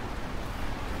remember.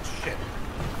 Shit.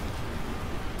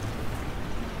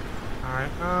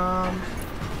 Alright,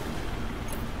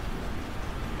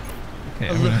 Okay,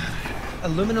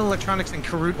 aluminum electronics and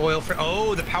Karut oil for...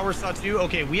 Oh, the power saw too?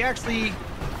 Okay, we actually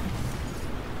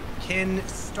can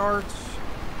start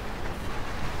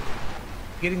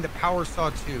getting the power saw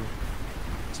too.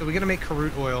 So we're gonna make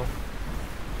Karut oil.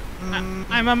 I'm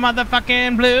a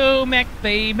motherfucking blue mech,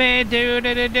 baby. Do.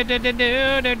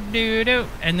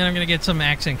 And then I'm gonna get some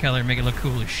accent color and make it look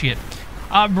cool as shit.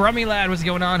 Brummy lad, what's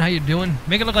going on? How you doing?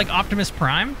 Make it look like Optimus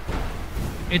Prime.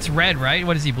 It's red, right?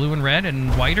 What is he? Blue and red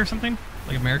and white or something?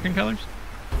 Like American colors?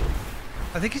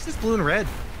 I think it's just blue and red.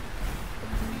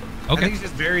 Okay. I think it's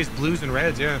just various blues and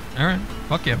reds, yeah. All right.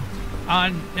 Fuck yeah.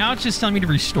 Now it's just telling me to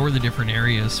restore the different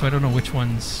areas, so I don't know which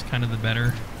one's kind of the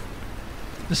better.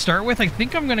 To start with, I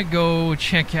think I'm going to go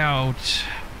check out...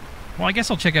 Well, I guess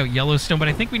I'll check out Yellowstone, but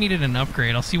I think we needed an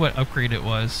upgrade. I'll see what upgrade it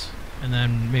was, and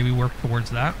then maybe work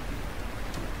towards that.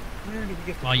 Where did we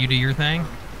get While you do your thing?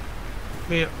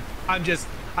 Yeah, I'm just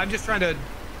trying to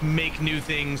make new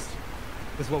things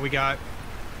with what we got.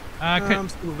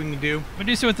 See what we can do.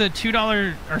 Medusa with a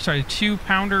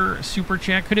 $2 super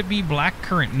chat. Could it be black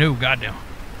currant? No, God no.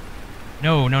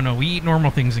 No. We eat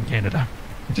normal things in Canada.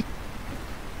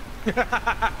 I'm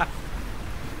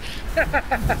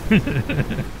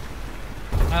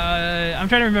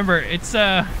trying to remember. It's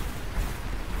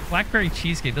blackberry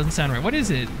cheesecake. Doesn't sound right. What is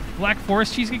it? Black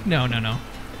forest cheesecake? No. No,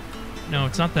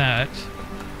 it's not that.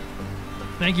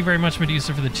 Thank you very much,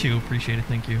 Medusa, for the 2. Appreciate it.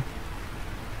 Thank you.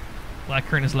 Black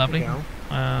currant is lovely.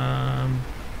 I'm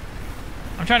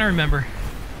trying to remember.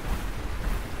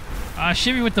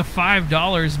 Shivy with the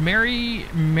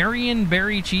 $5. Marion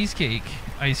berry cheesecake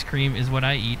ice cream is what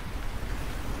I eat.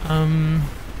 Kind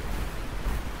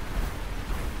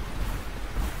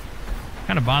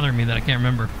of bothering me that I can't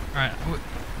remember. All right,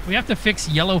 we have to fix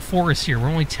yellow forest here. We're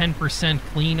only 10%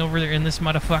 clean over there in this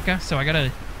motherfucker, so I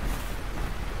gotta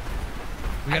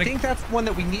I think that's one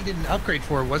that we needed an upgrade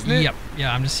for, wasn't it? Yep.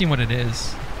 Yeah, I'm just seeing what it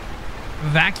is.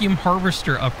 Vacuum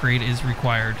harvester upgrade is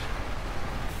required.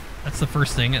 That's the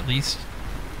first thing, at least.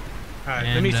 All right,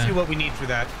 let me see what we need for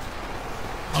that.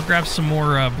 I'll grab some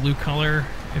more blue color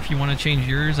if you want to change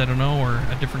yours. I don't know, or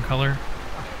a different color.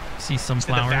 See some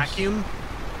flowers. The vacuum?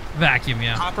 Vacuum,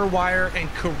 yeah. Copper wire and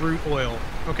karut oil.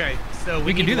 Okay, so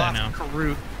we can need do that lots now. of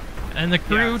karut. And the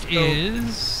karut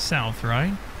is south,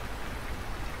 right?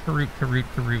 Karut.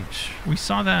 We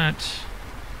saw that.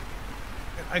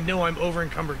 I know I'm over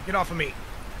encumbered. Get off of me.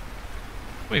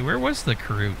 Wait, where was the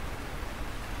karut?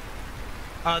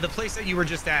 The place that you were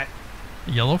just at.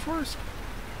 Yellow Forest?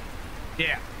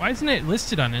 Yeah. Why isn't it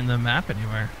listed in the map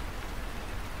anywhere?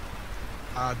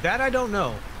 That I don't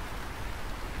know.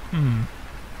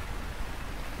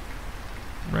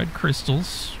 Red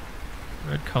crystals.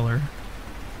 Red color.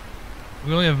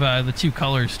 We only have the two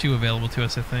colors, too, available to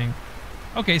us, I think.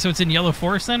 Okay, so it's in Yellow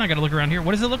Forest, then? I gotta look around here.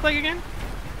 What does it look like again?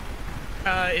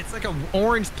 It's like an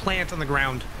orange plant on the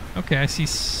ground. Okay, I see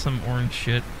some orange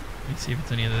shit. Let me see if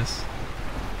it's any of this.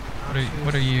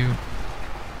 What are you?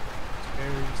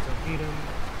 Berries, don't need them.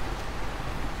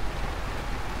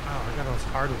 Oh, I got all this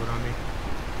hardwood on me.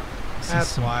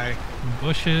 That's why.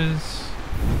 Bushes.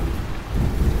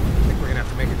 I think we're gonna have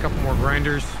to make a couple more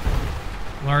grinders.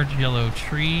 Large yellow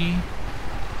tree.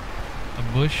 A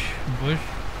bush.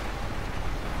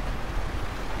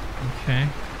 Okay.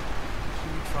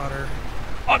 Food fodder.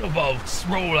 Autobots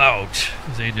roll out,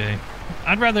 says AJ.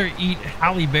 I'd rather eat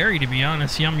Halle Berry, to be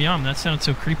honest. Yum yum. That sounds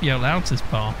so creepy out loud, says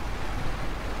Paul.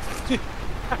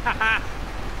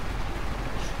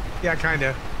 Yeah,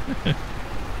 kinda.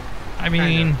 I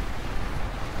mean,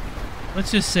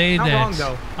 let's just say How that long,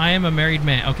 though? I am a married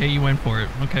man. Okay, you went for it.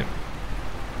 Okay.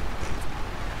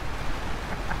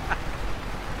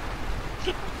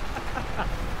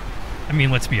 I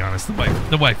mean, let's be honest.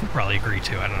 The wife would probably agree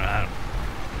too. I don't know.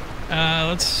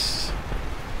 Let's.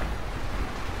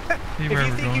 If you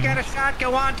think you got a shot,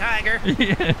 go on, Tiger.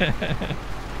 Yeah.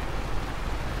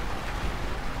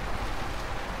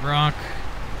 Rock.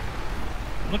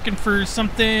 Looking for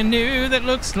something new that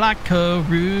looks like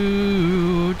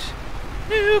karut.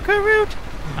 New karut.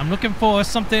 I'm looking for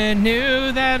something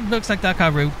new that looks like the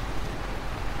karut.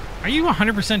 Are you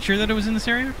 100% sure that it was in this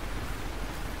area?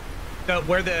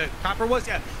 Where the copper was?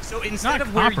 Yeah. So instead Not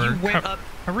of copper, where you went up...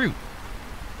 karut.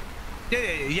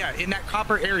 Yeah, in that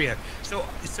copper area. So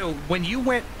when you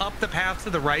went up the path to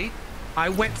the right, I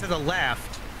went to the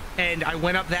left, and I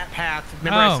went up that path.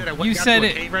 Remember I said I went to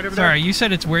a cave right over there? Sorry, you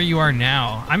said it's where you are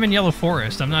now. I'm in Yellow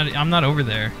Forest. I'm not over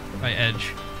there by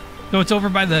Edge. So it's over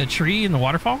by the tree and the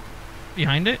waterfall?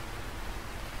 Behind it?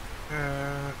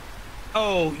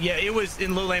 Oh, yeah, it was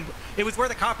in Lowland. It was where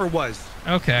the copper was.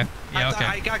 Okay. Yeah, okay.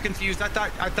 I got confused. I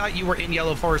thought you were in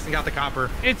Yellow Forest and got the copper.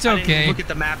 It's I okay. didn't look at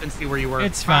the map and see where you were.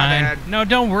 It's My fine. bad. No,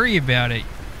 don't worry about it.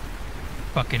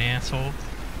 Fucking asshole.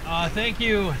 Thank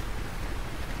you.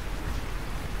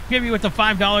 Give you with the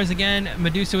 $5 again.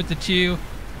 Medusa with the 2.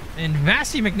 And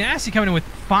Vassy McNasty coming in with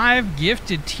 5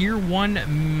 gifted tier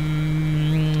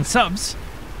 1 subs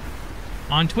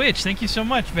on Twitch. Thank you so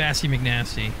much, Vassy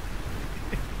McNasty.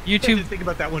 YouTube. Just think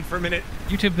about that one for a minute.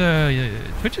 YouTube,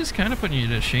 Twitch is kind of putting you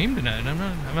to shame tonight. I'm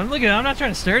not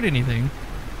trying to start anything.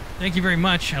 Thank you very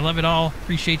much. I love it all.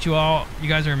 Appreciate you all. You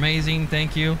guys are amazing.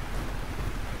 Thank you.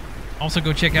 Also,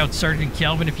 go check out Sergeant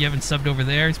Kelvin if you haven't subbed over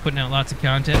there. He's putting out lots of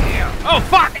content. Yeah. Oh,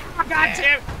 fuck! Oh, God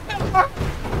damn!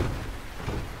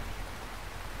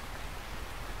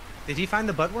 Did he find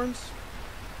the buttworms?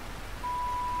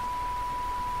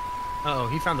 Uh-oh,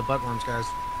 he found the buttworms, guys.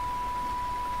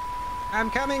 I'm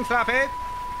coming, Floppy.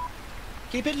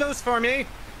 Keep it loose for me.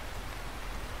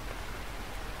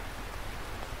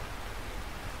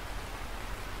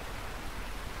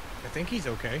 I think he's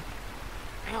okay.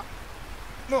 Ow.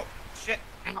 No, shit.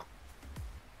 Ow.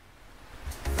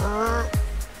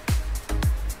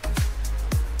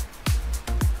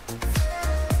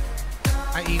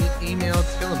 I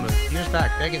emailed Tillamook years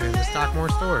back begging him to stock more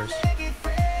stores.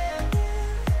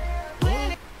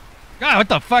 God, what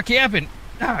the fuck happened?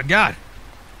 Oh, God.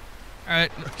 All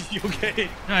right. You okay?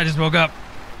 I just woke up.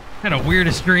 Had a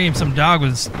weirdest dream. Some dog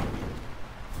was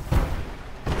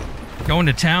going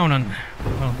to town on...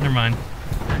 Well, never mind.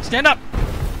 Stand up!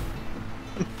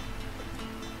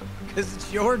 Because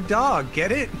it's your dog,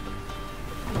 get it?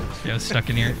 Yeah, I was stuck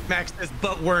in here. Max says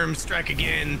buttworm strike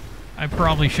again. I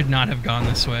probably should not have gone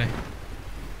this way.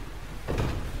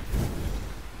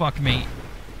 Fuck me.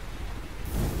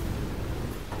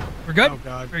 We're good? Oh,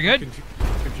 God. We're good?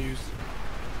 Confused.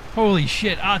 Holy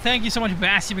shit. Thank you so much,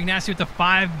 Vassy McNasty, with the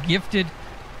 5 gifted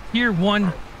tier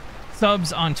 1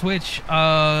 subs on Twitch.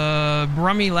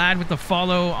 Brummy Lad with the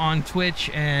follow on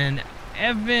Twitch, and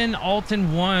Evan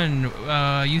Alton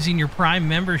 1 using your Prime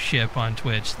membership on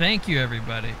Twitch. Thank you,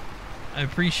 everybody. I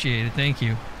appreciate it. Thank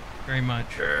you very much.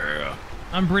 Yeah.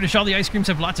 I'm British. All the ice creams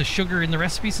have lots of sugar in the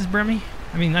recipes, says Brummy.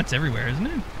 I mean, that's everywhere,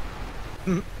 isn't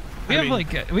it?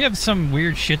 We have some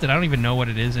weird shit that I don't even know what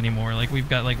it is anymore. Like, we've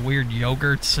got like weird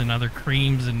yogurts and other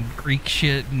creams and Greek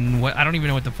shit and what I don't even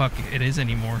know what the fuck it is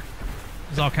anymore.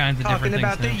 There's all kinds of different things.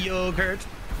 Talking about the yogurt.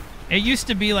 It used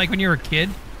to be like when you were a kid,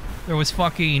 there was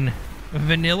fucking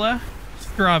vanilla,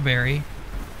 strawberry,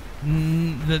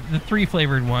 the 3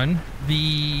 flavored one,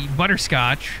 the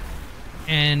butterscotch,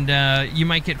 and you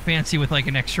might get fancy with like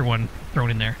an extra one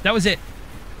thrown in there. That was it.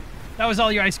 That was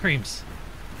all your ice creams.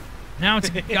 Now it's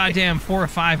goddamn 4 or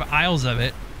 5 aisles of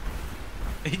it.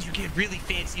 You get really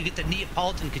fancy. You get the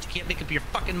Neapolitan because you can't make up your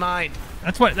fucking mind.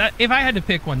 That's what. If I had to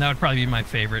pick one, that would probably be my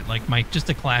favorite. Like just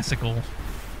a classical,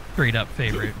 straight up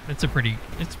favorite. It's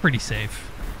pretty safe.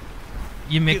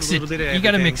 You mix it. You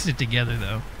got to mix it together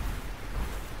though.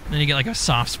 Then you get like a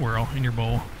soft swirl in your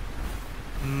bowl.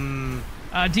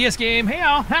 DS Game. Hey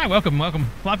all. Hi. Welcome.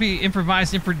 Floppy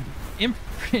improvised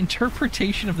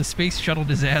interpretation of the space shuttle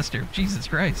disaster. Jesus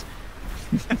Christ.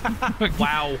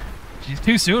 Wow. Jeez,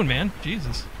 too soon, man.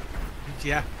 Jesus.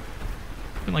 Yeah.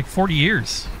 It's been like 40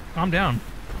 years. Calm down.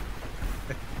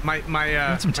 My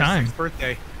some time. 6th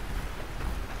birthday.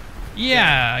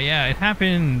 Yeah, it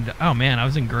happened. Oh man, I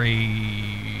was in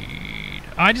grade.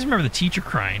 I just remember the teacher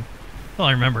crying. That's all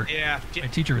I remember. Yeah. My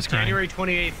teacher was crying. January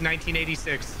 28th,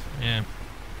 1986. Yeah.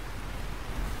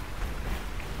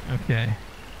 Okay.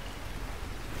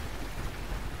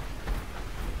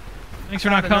 Thanks for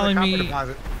not calling me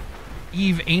deposit.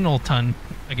 Eve Analton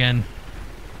again.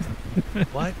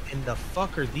 What in the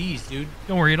fuck are these, dude?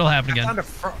 Don't worry, it'll happen again. I found a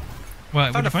frog. What?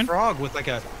 I found What'd you a find? frog with like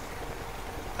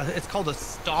it's called a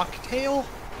stalk tail.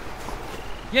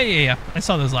 Yeah. I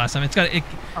saw those last time. It's got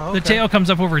Oh, the okay. tail comes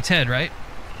up over its head, right?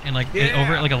 And like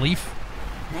over it like a leaf.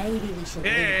 Maybe we should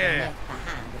leave the mech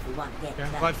behind if we want to get Yeah.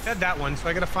 close. Well, I fed that one, so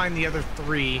I gotta find the other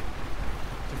 3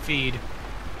 to feed.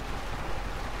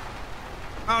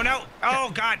 Oh no!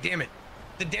 Oh god damn it!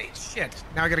 Shit!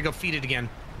 Now I gotta go feed it again.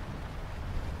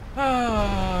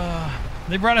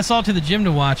 They brought us all to the gym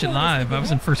to watch it live. I was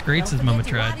in first grade, says Mama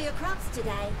Don't forget to tried. water your crops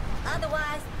today.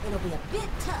 Otherwise, it'll be a bit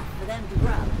tough for them to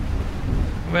grow.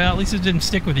 Well, at least it didn't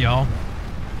stick with y'all.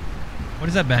 What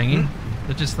is that banging? Is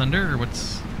that just thunder or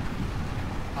what's?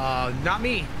 Not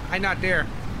me. I not dare.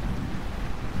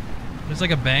 There's like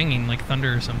a banging, like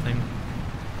thunder or something.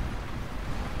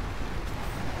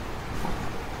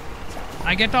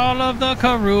 I get all of the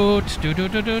carrots. I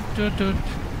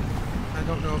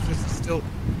don't know if this is still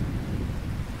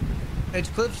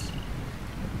Edge Cliffs.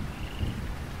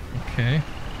 Okay.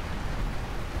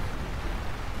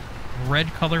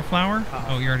 Red color flower?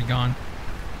 Oh, you're already gone.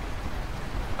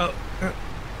 Oh,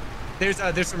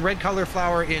 there's some red color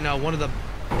flower in one of the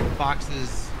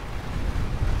boxes.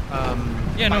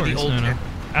 Yeah, no by the worries. old No. tent.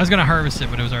 I was gonna harvest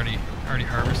it, but it was already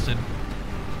harvested.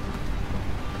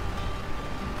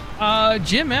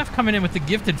 Jim F coming in with the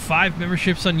gifted 5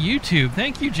 memberships on YouTube.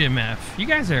 Thank you, Jim F. You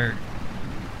guys are.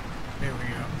 There we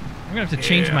go. I'm gonna have to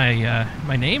change my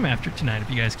my name after tonight if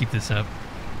you guys keep this up.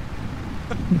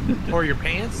 Or your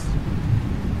pants.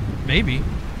 Maybe.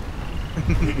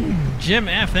 Jim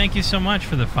F, thank you so much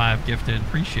for the 5 gifted.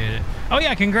 Appreciate it. Oh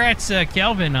yeah, congrats,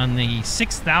 Kelvin, on the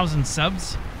 6,000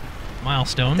 subs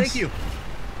milestones. Thank you.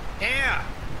 Yeah.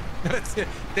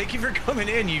 Thank you for coming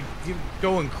in. You're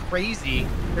going crazy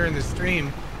during the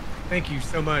stream. Thank you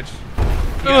so much. You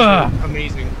guys are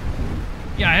amazing.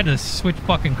 Yeah, I had to switch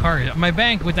fucking card. My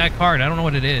bank with that card, I don't know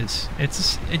what it is.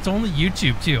 It's only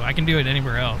YouTube too. I can do it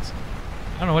anywhere else.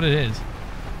 I don't know what it is.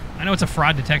 I know it's a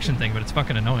fraud detection thing, but it's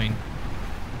fucking annoying.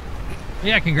 But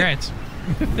yeah, congrats.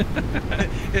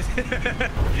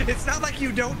 It's not like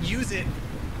you don't use it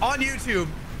on YouTube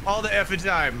all the effing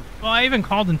time. Well, I even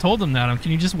called and told them that.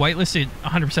 Can you just whitelist it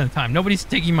 100% of the time? Nobody's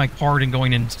taking my card and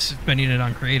going and spending it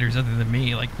on creators other than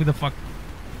me. Like, who the fuck?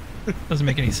 Doesn't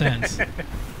make any sense.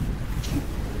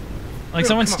 Like,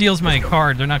 someone steals my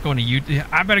card, they're not going to YouTube.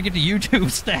 I better get to YouTube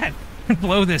stat and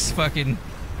blow this fucking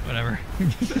whatever.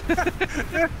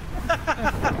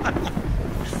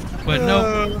 But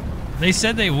no, they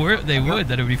said they would,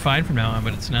 that it would be fine from now on,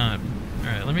 but it's not. All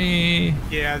right, let me.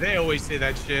 Yeah, they always say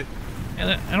that shit.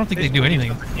 I don't think they do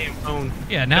anything.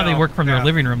 Yeah, now they work from their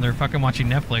living room. They're fucking watching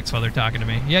Netflix while they're talking to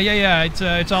me. Yeah. It's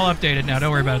all updated now.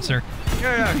 Don't worry about it, sir.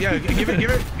 Yeah. Give it. It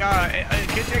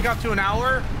can take up to an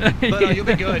hour, but you'll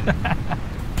be good.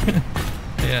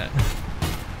 Yeah.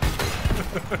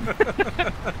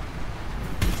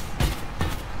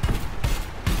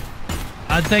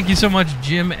 Thank you so much,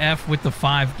 Jim F. with the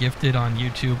 5 gifted on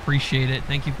YouTube. Appreciate it.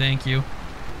 Thank you, thank you.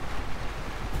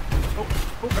 Oh,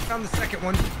 I found the second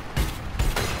one.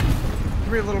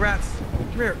 Come here, little rats.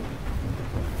 Come here.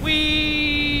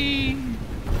 Wee!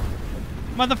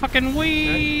 Motherfucking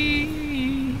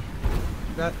wee!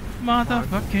 That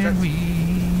motherfucking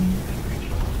wee!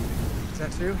 Is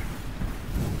that two?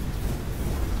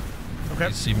 Okay.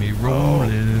 You see me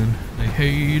rolling, they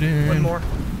hate it. One more.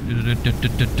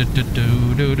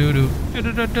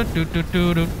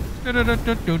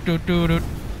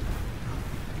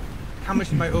 How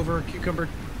much am I over cucumber?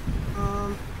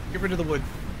 Get rid of the wood.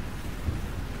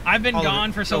 I've been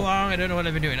gone for so long, I don't know what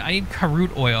I've been doing. I need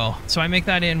carrot oil. So I make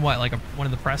that in what, like one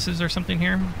of the presses or something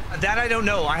here? That I don't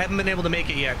know. I haven't been able to make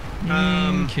it yet.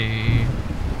 Okay.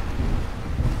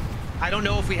 I don't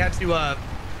know if we had to,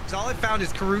 because all I found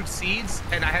is carrot seeds,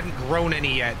 and I hadn't grown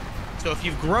any yet. So if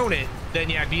you've grown it, then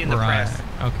yeah, it'd be in the press.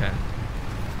 Okay.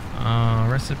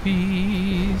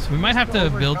 Recipes. We might have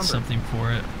to build something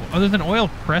for it. Other than oil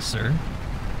presser.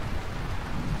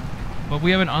 But we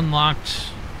haven't unlocked...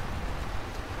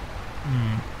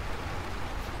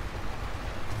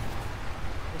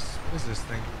 What is this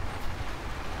thing?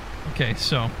 Okay,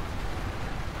 so...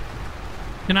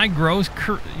 Can I grow...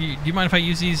 Do you mind if I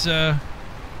use these, You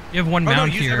have one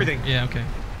mount use here. Everything. Yeah, okay.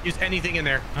 Use anything in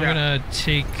there. I'm gonna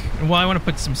take... Well, I want to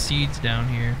put some seeds down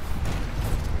here.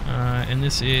 And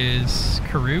this is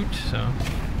carrot, so...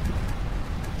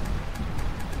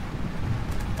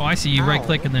 Oh, I see. You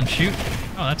right-click and then shoot.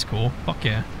 Oh, that's cool. Fuck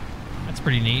yeah. That's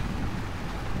pretty neat.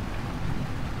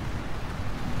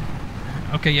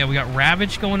 Okay, yeah, we got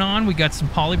Ravage going on. We got some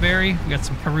Polyberry. We got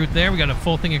some carrot there. We got a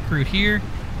full thing of carrot here.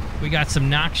 We got some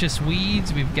noxious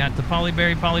weeds. We've got the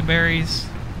polyberries.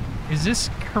 Is this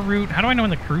carrot? How do I know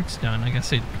when the carrot's done? I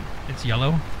guess it's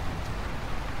yellow.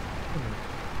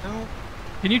 No.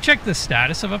 Can you check the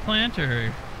status of a plant,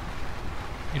 or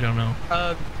you don't know?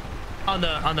 On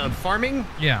the farming?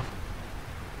 Yeah.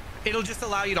 It'll just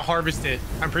allow you to harvest it.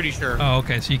 I'm pretty sure. Oh,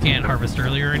 okay. So you can't harvest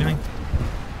earlier or anything?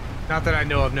 Not that I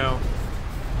know of. No.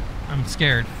 I'm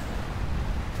scared.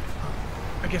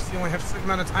 I guess you only have a certain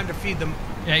amount of time to feed them.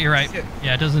 Yeah, you're right. Shit.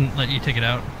 Yeah, it doesn't let you take it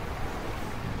out.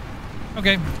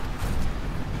 Okay.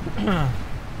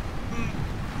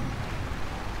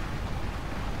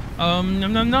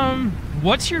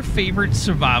 What's your favorite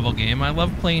survival game? I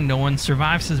love playing No One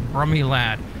Survives, says Brummy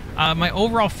Lad. My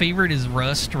overall favorite is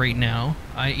Rust right now.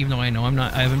 Even though I know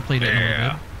I haven't played it in a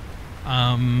little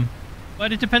bit.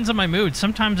 But it depends on my mood.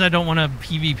 Sometimes I don't want to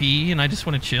PvP and I just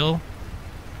want to chill.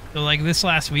 So like this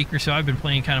last week or so, I've been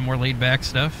playing kind of more laid back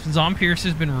stuff. Zompierce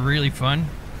has been really fun.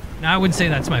 Now I wouldn't say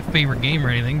that's my favorite game or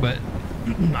anything, but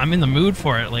I'm in the mood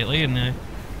for it lately, and I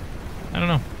don't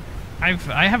know. I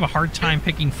have a hard time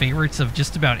picking favorites of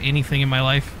just about anything in my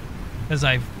life because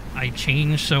I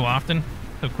change so often,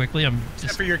 so quickly. I'm just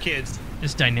except for your kids.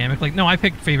 Just dynamic. Like no, I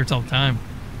pick favorites all the time.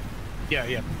 Yeah.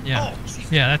 Yeah. Oh,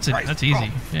 yeah, that's it. Christ. That's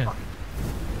easy. Oh, yeah.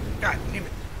 God damn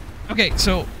it. Okay,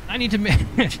 so I need to make.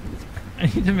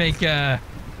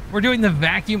 We're doing the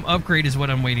vacuum upgrade is what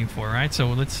I'm waiting for, right? So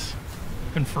let's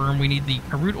confirm we need the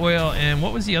carrot oil and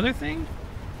what was the other thing?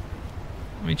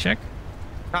 Let me check.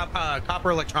 Copper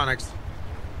electronics.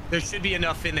 There should be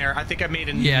enough in there. I think I made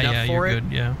enough for it. You're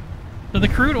good, yeah. So the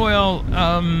carrot oil,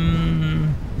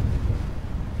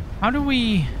 how do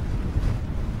we...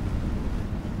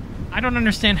 I don't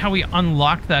understand how we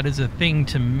unlock that as a thing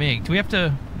to make. Do we have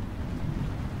to...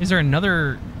 Is there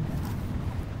another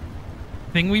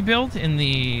thing we built in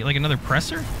the... Like another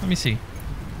presser? Let me see.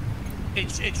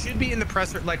 It should be in the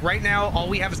presser. Like right now, all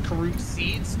we have is carrot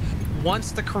seeds.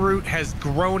 Once the carrot has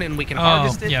grown and we can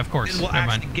harvest it, yeah, of course. then we'll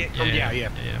actually get...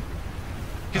 Yeah.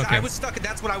 Because okay. I was stuck.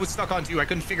 That's what I was stuck on too. I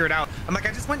couldn't figure it out. I'm like,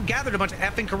 I just went and gathered a bunch of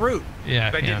effing carrot.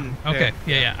 Yeah, but I didn't. Okay,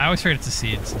 yeah. I always figured it's the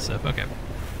seeds and stuff. Okay.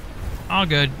 All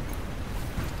good.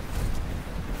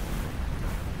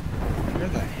 Where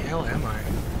the hell am I?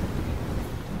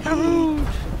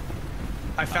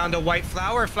 I found a white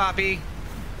flower, Floppy.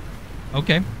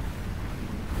 Okay.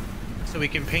 So we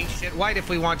can paint shit white if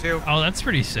we want to. Oh, that's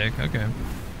pretty sick. Okay.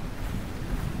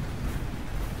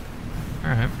 All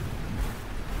right.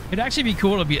 It'd actually be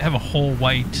cool to have a whole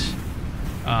white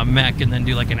mech and then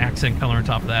do like an accent color on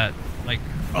top of that, like.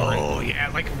 Yeah,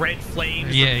 like red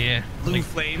flames. Yeah. Blue like,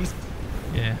 flames.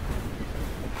 Yeah.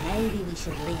 Maybe we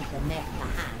should leave the mech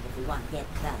behind if we want to get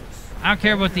close. I don't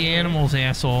care about the animals,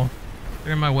 asshole.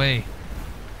 They're in my way.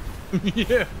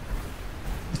 Yeah.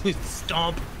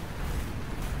 Stomp.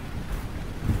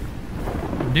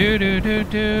 Do.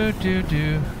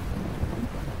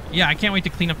 Yeah, I can't wait to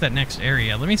clean up that next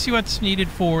area. Let me see what's needed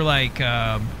for like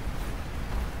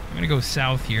I'm gonna go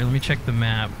south here. Let me check the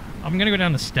map. I'm gonna go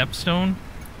down to Stepstone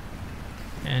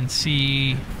and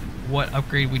see what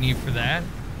upgrade we need for that.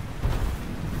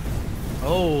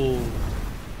 Oh.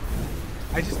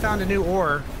 I just found a new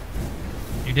ore.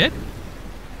 You did?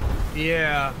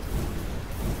 Yeah.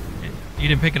 You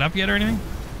didn't pick it up yet or anything?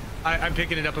 I'm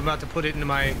picking it up. I'm about to put it into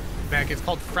my bag. It's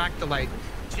called Fractalite.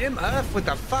 Jim F with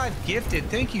the 5 gifted.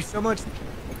 Thank you so much.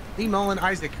 Lee Mullen,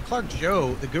 Isaac, Clark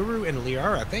Joe, the Guru, and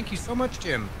Liara. Thank you so much,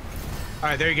 Jim. All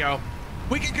right, there you go.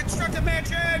 We can construct a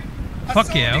mansion.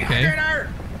 Fuck yeah, okay.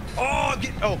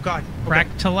 Oh, God. Okay.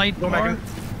 Fractalite bar?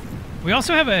 We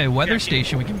also have a weather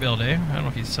station we can build, eh? I don't know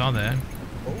if you saw that.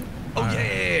 Oh,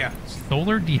 yeah.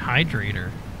 Solar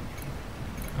dehydrator.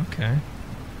 Okay.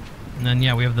 And then,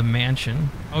 yeah, we have the mansion.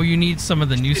 Oh, you need some of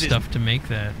the new stuff to make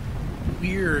that.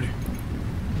 Weird.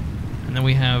 And then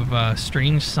we have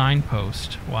strange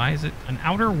signpost. Why is it an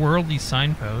outer worldly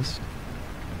signpost?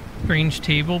 Strange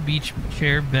table, beach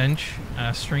chair, bench,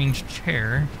 strange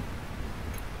chair.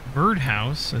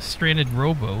 Birdhouse, a stranded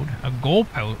rowboat, a goal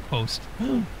post.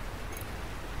 We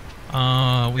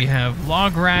have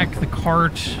log rack, the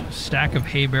cart, stack of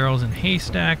hay barrels and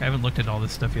haystack. I haven't looked at all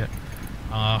this stuff yet.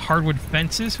 Hardwood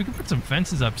fences. We can put some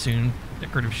fences up soon.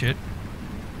 Decorative shit.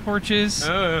 Torches.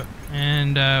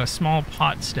 And a small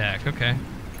pot stack. Okay.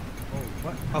 Oh,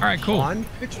 what? All right, cool. Pawn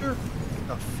picture? What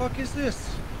the fuck is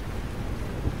this?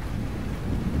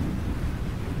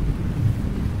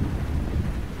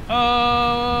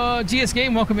 GS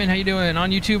Game, welcome in. How you doing?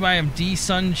 On YouTube, I am D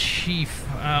Sun Chief.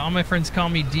 All my friends call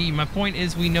me D. My point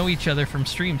is, we know each other from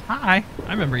streams. Hi,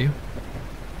 I remember you.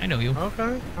 I know you.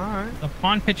 Okay, all right. The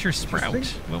pawn pitcher sprout.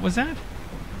 What was that?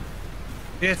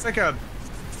 Yeah, it's like a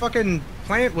fucking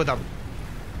plant with a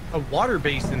water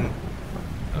basin.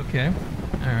 Okay, all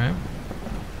right.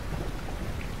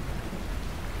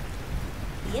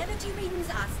 The energy readings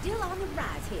are still on the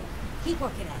rise here. Keep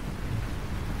working at it.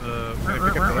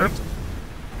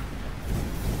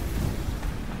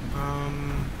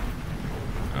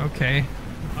 Okay.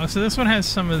 Oh, so this one has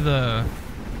some of the...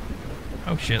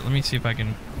 Oh, shit. Let me see if I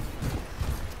can...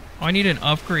 Oh, I need an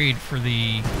upgrade for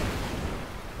the...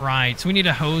 Right. So we need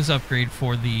a hose upgrade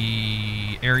for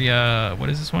the area... What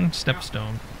is this one?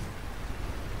 Stepstone.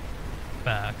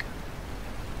 Back.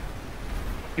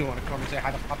 You want to come and say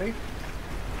hi to Floppy?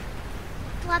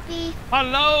 Floppy.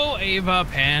 Hello, Ava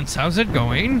Pants. How's it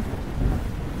going?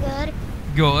 Good.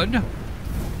 Good.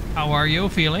 How are you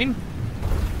feeling?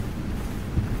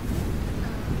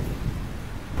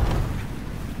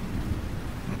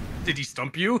 Did he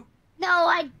stump you?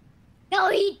 No,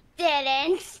 he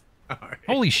didn't. Right.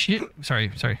 Holy shit.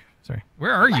 Sorry.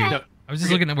 Where are you? What? I was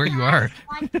just looking at where you are.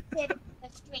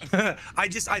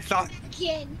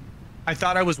 I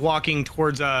thought I was walking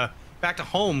towards back to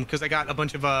home because I got a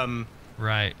bunch of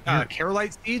Right.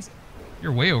 Carolite seeds.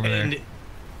 You're way over there.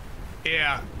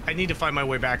 Yeah, I need to find my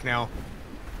way back now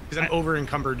because I'm over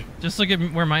encumbered. Just look at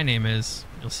where my name is.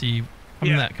 You'll see.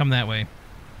 Come that way.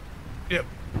 Yep.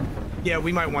 Yeah,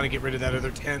 we might want to get rid of that other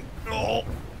tent. Oh,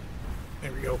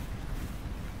 there we go.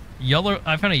 Yellow.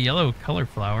 I found a yellow color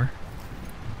flower.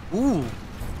 Ooh.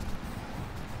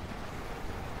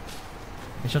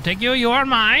 I shall take you. You are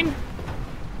mine.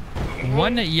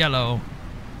 One yellow.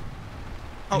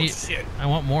 Oh shit! I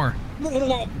want more.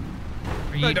 Are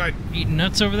you eating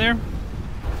nuts over there?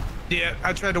 Yeah,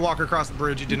 I tried to walk across the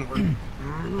bridge. It didn't work.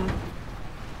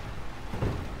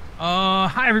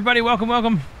 Hi everybody.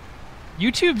 Welcome.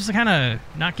 YouTube's kind of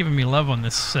not giving me love on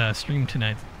this stream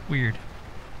tonight. Weird.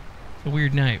 It's a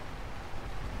weird night.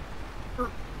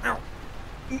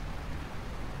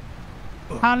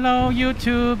 Hello,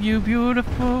 YouTube, you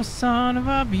beautiful son of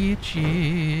a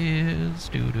bitches.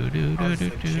 That's a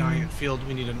giant field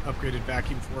we need an upgraded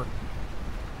vacuum for.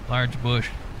 Large bush.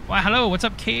 Why, hello, what's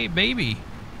up, K-Baby?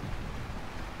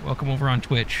 Welcome over on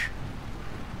Twitch.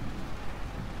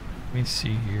 Let me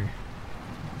see here.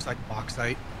 Looks like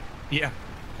bauxite. Yeah,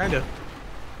 kind of.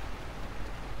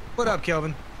 What up,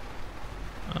 Kelvin?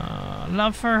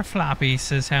 Love for Floppy,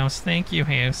 says House. Thank you,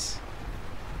 House.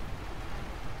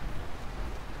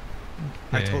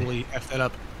 I totally effed that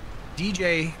up.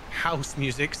 DJ House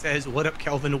Music says, "What up,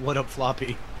 Kelvin? What up,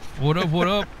 Floppy?" What up? What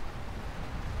up?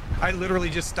 I literally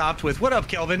just stopped with "What up,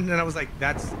 Kelvin?" and I was like,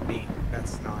 "That's me.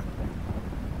 That's not."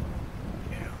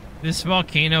 Yeah. This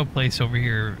volcano place over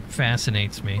here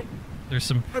fascinates me. There's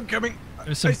some. I'm coming.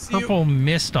 There's some purple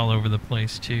mist all over the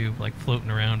place too, like floating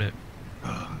around it.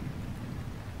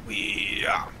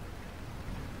 Yeah.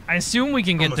 I assume we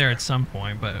can get there at some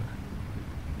point, but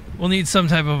we'll need some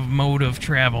type of mode of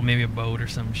travel, maybe a boat or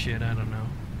some shit. I don't know.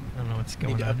 I don't know what's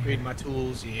going on. Need to upgrade here. my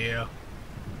tools. Yeah.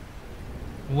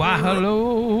 Wow,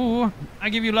 hello. I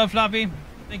give you love, Floppy.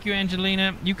 Thank you,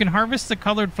 Angelina. You can harvest the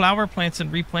colored flower plants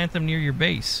and replant them near your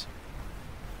base.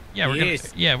 Yeah,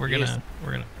 we're gonna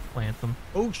plant them.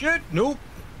 Oh shit! Nope.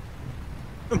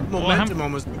 Momentum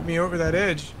almost took me over that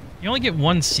edge. You only get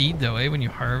one seed though, eh? When you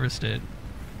harvest it.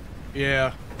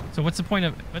 Yeah. So what's the point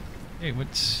of what? Hey,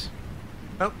 what's?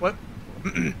 Oh, what?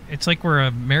 It's like we're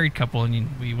a married couple and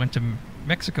we went to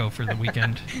Mexico for the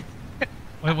weekend.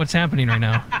 What's happening right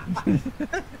now?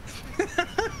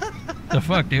 The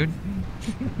fuck, dude?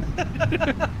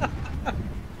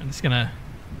 I'm just gonna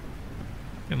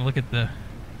look at the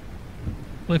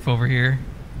cliff over here.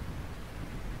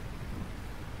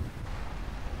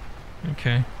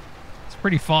 Okay, it's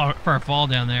pretty far fall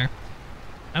down there.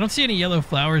 I don't see any yellow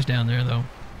flowers down there though.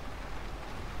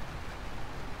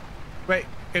 Wait,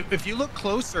 if you look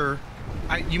closer,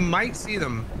 you might see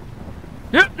them.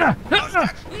 No! No!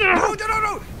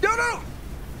 Oh!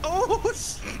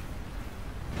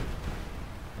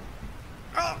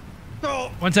 Oh!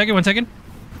 No! 1 second, 1 second.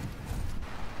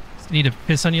 Just need to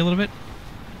piss on you a little bit.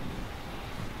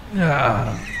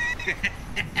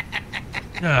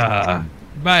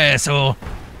 Bye, asshole.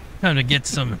 Time to get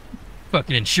some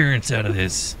fucking insurance out of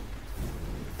this.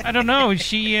 I don't know.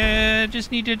 She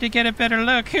just needed to get a better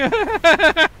look.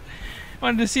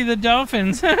 Wanted to see the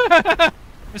dolphins.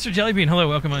 Mr. Jellybean, hello,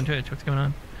 welcome on Twitch. What's going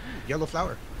on? Yellow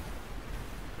flower.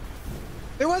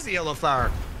 There was a yellow flower.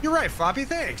 You're right, Floppy.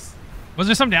 Thanks. Was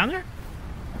there some down there?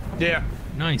 Yeah.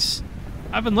 Nice.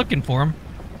 I've been looking for them.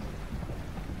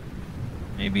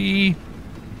 Maybe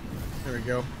There we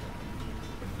go.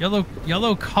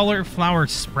 yellow color flower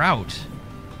sprout.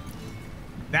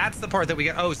 That's the part that we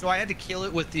got. Oh, so I had to kill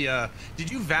it with the. Did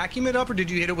you vacuum it up or did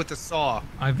you hit it with the saw?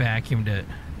 I vacuumed it.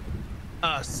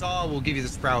 Saw will give you the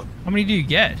sprout. How many do you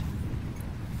get?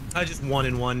 Just 1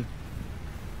 and 1.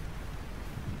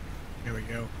 There we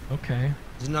go. Okay.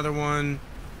 There's another one.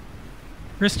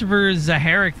 Christopher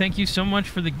Zaharik, thank you so much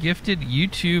for the gifted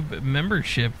YouTube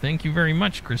membership. Thank you very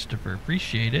much, Christopher.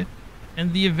 Appreciate it.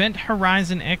 And the Event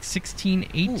Horizon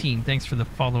X1618, Ooh. thanks for the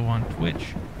follow on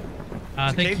Twitch.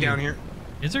 There's a Thank cave you. down here.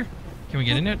 Is there? Can we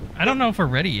get in it? I don't know if we're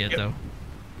ready yet, though.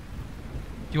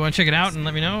 Do you want to check it out and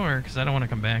let me know, or because I don't want to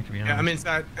come back, to be honest? Yeah, I'm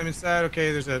inside. I'm inside.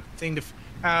 Okay, there's a thing to.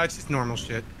 It's just normal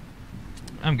shit.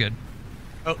 I'm good.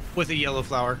 Oh, with a yellow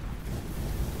flower.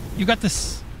 You got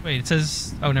this. Wait, it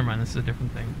says. Oh, never mind. This is a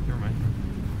different thing. Never mind.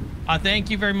 Thank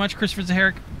you very much, Christopher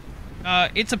Zaharik.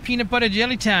 It's a peanut butter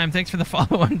jelly time. Thanks for the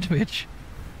follow on Twitch.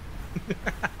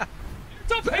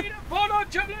 It's a peanut butter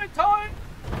jelly time.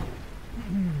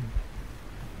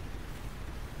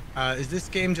 Is this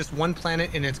game just one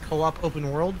planet in its co-op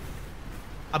open world?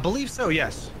 I believe so.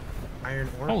 Yes. Iron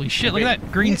ore. Holy shit! Look at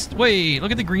that green. Wait,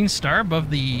 look at the green star above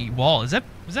the wall. Is that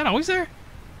always there?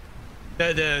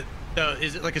 The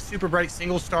is it like a super bright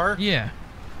single star? Yeah.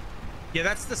 Yeah,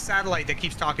 that's the satellite that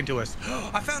keeps talking to us.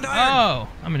 I found iron. Oh,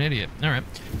 I'm an idiot. All right.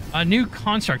 A new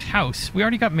construct house. We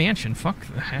already got mansion. Fuck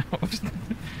the house.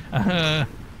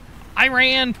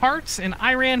 Iran parts and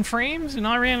Iran frames and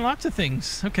Iran lots of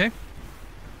things. Okay.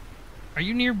 Are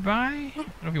you nearby? I don't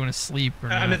know if you want to sleep or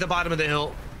not. I'm at the bottom of the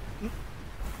hill.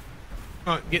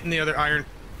 Oh, getting the other iron.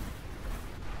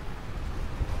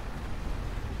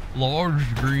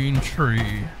 Large green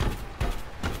tree.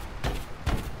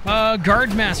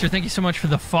 Guardmaster, thank you so much for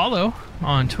the follow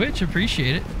on Twitch.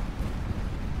 Appreciate it.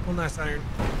 Oh, nice iron.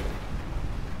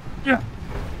 Yeah.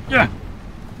 Yeah.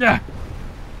 Yeah.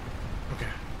 Okay.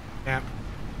 Yep.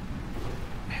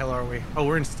 The hell are we? Oh,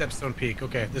 we're in Stepstone Peak.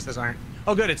 Okay, this is iron.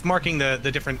 Oh, good. It's marking the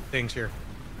different things here.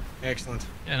 Excellent.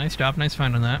 Yeah, nice job. Nice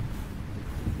find on that.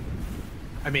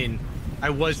 I mean,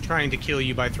 I was trying to kill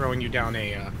you by throwing you down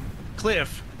a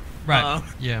cliff. Right.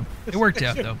 Yeah. It worked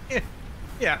out, though.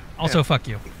 Yeah. Also, yeah. fuck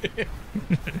you.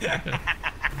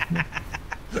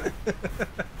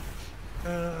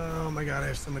 Oh my god, I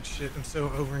have so much shit. I'm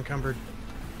so over encumbered.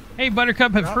 Hey,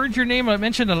 Buttercup, I've heard your name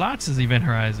mentioned a lot since Event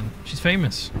Horizon. She's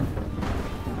famous.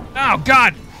 Oh,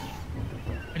 God!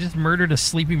 I just murdered a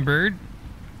sleeping bird.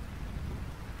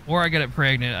 Or I got it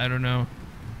pregnant. I don't know.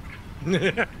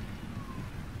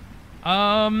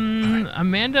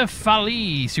 Amanda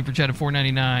Fali, super chat of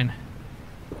 $4.99.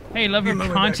 Hey, love your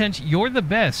content. You're the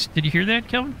best. Did you hear that,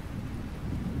 Kelvin?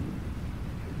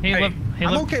 Hey,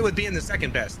 I'm okay with being the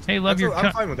second best. Hey, love your.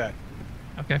 I'm fine with that.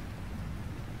 Okay.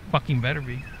 Fucking better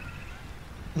be.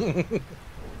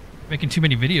 Making too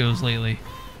many videos lately,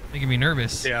 making me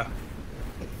nervous. Yeah.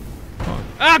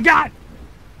 Oh God!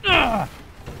 Ugh.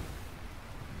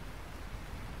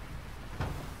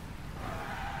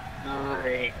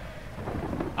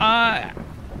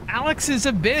 Alex's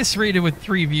Abyss rated with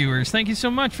 3 viewers. Thank you so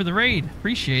much for the raid.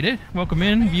 Appreciate it. Welcome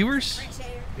in, viewers.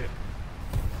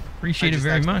 Appreciate it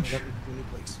very much.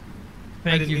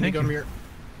 Thank you. Thank you.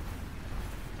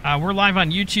 We're live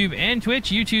on YouTube and Twitch.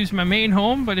 YouTube's my main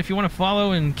home, but if you want to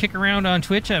follow and kick around on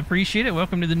Twitch, I appreciate it.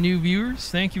 Welcome to the new viewers.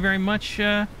 Thank you very much,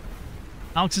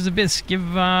 Alex's Abyss.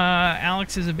 Give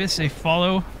Alex's Abyss a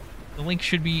follow. The link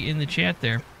should be in the chat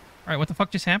there. All right, what the fuck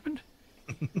just happened?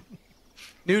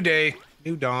 New day,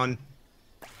 new dawn.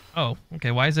 Oh, okay.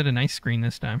 Why is it a nice screen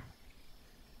this time?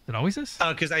 Is it always this?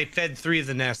 Because I fed 3 of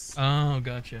the nests. Oh,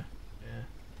 gotcha.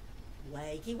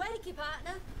 Wakey, wakey,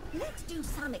 partner. Let's do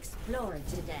some exploring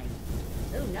today.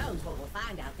 Who knows what we'll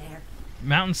find out there?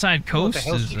 Mountainside Coast what the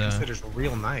hell is. He considers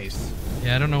real nice.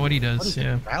 Yeah, I don't know what he does. What is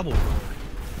yeah. Gravel.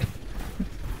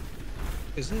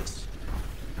 Is this?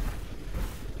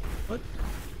 What?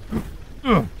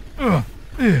 Oh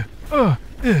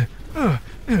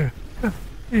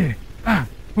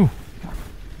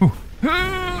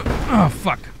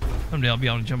fuck! Someday I'll be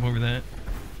able to jump over that.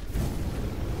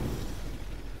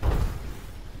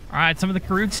 All right, some of the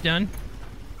Karut's done.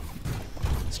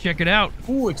 Let's check it out.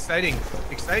 Ooh, exciting!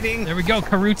 Exciting! There we go.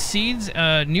 Karut seeds.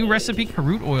 New recipe,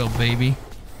 Karut oil, baby.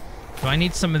 So I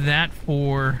need some of that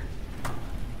for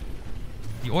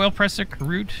the oil presser,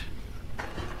 Karut.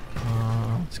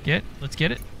 Let's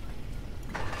get it.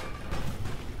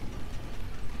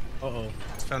 Uh-oh.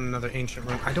 Just found another ancient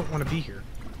room. I don't want to be here.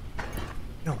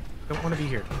 No, don't want to be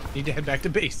here. Need to head back to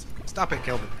base. Stop it,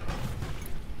 Kelvin.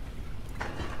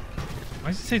 Why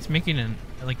does it say it's making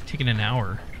taking an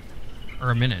hour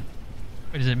or a minute?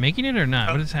 Wait, is it making it or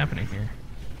not? What is happening here?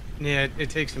 Yeah,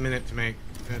 it takes a minute to make.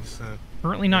 It's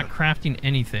currently not crafting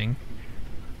anything.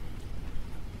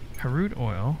 Karut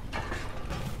oil.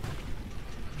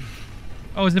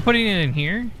 Oh, is it putting it in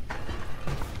here?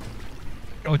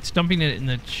 Oh, it's dumping it in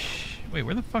the... Wait,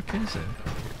 where the fuck is it?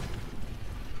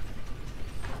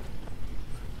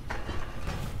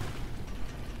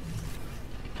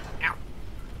 Ow.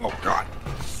 Oh, God.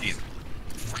 Jeez.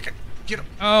 Fucking get him.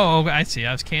 Oh, I see.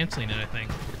 I was canceling it, I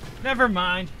think. Never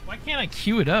mind. Why can't I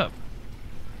queue it up?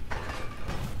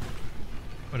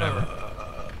 Whatever.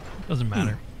 Doesn't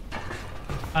matter.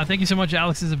 Thank you so much,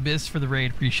 Alex's Abyss, for the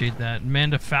raid. Appreciate that.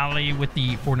 Amanda Fowley with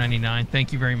the $4.99.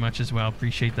 Thank you very much as well.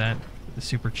 Appreciate that. The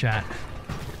super chat.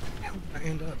 How did I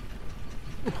end up?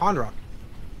 Oh, Pond Rock.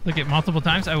 Look at multiple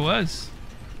times. I was.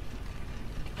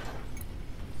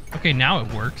 Okay, now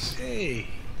it works. Hey.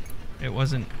 It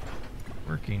wasn't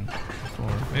working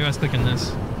before. Maybe I was clicking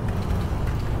this.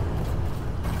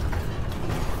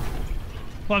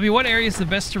 Floppy, what area is the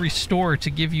best to restore to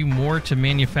give you more to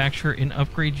manufacture and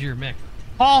upgrade your mech?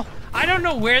 Paul, I don't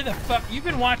know where the fuck... You've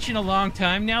been watching a long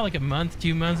time now, like a month,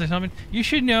 2 months or something. You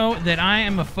should know that I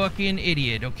am a fucking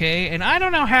idiot, okay? And I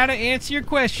don't know how to answer your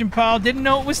question, Paul. Didn't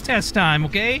know it was test time,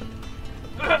 okay?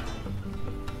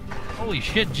 Holy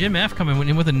shit, Jim F. coming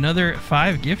in with another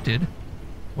 5 gifted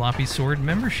FloppySword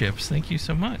memberships. Thank you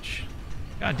so much.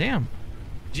 God damn.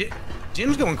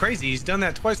 Jim's going crazy. He's done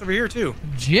that twice over here, too.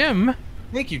 Jim...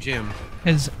 Thank you, Jim.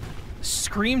 Has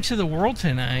screamed to the world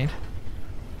tonight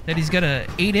that he's got a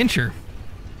 8-incher.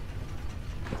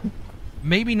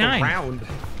 Maybe 9. Round.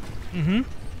 Mm-hmm.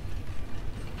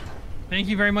 Thank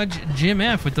you very much, Jim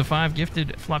F, with the 5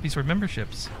 gifted FloppySword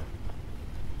memberships.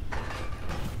 What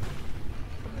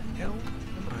the hell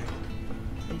am I?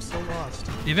 I'm so lost.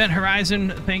 The Event Horizon,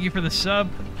 thank you for the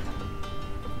sub.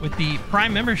 With the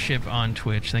Prime membership on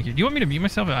Twitch, thank you. Do you want me to mute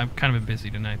myself? I'm kind of busy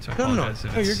tonight, so I apologize.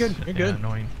 No, you're good. You're good.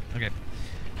 Annoying. Okay.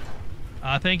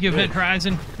 Thank you, Event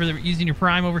Horizon, for using your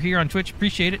Prime over here on Twitch.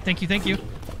 Appreciate it. Thank you. Thank you.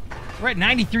 We're at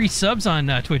 93 subs on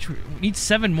Twitch. We need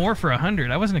 7 more for 100.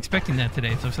 I wasn't expecting that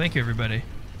today, so thank you, everybody.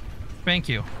 Thank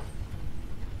you.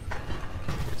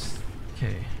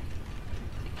 Okay.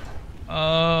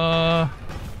 I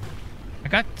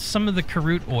got some of the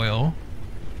Karut oil,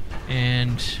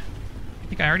 and I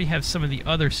think I already have some of the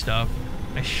other stuff.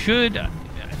 I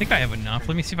think I have enough.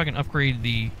 Let me see if I can upgrade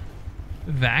the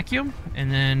vacuum,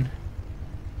 and then...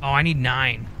 Oh, I need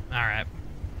 9. All right.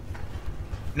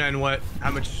 9 what? How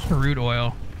much? Karut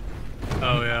oil.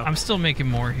 Oh, yeah. I'm still making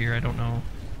more here. I don't know.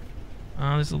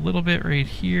 There's a little bit right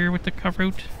here with the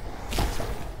Karut.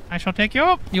 I shall take you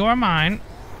up. You are mine.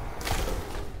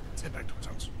 Let's head back towards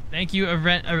house. Thank you,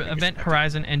 Event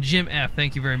Horizon, and Jim F.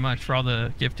 Thank you very much for all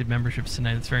the gifted memberships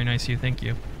tonight. It's very nice of you. Thank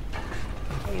you.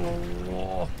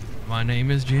 Oh. My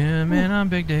name is Jim, and I'm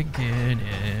big digging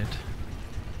it.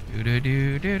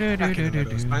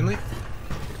 Finally.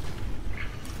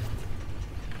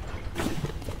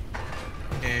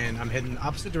 And I'm heading the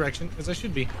opposite direction, as I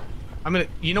should be.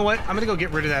 You know what? I'm gonna go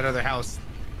get rid of that other house.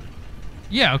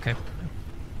 Yeah, okay.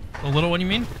 The little one, you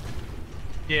mean?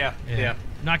 Yeah.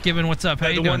 Not giving what's up. How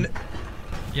you doing?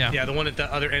 Yeah. Yeah, the one at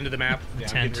the other end of the map. The Yeah,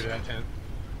 I'm tent. getting rid of that tent.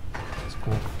 That's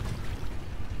cool.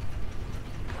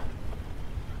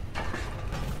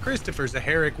 Christopher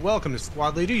Zaharic, welcome to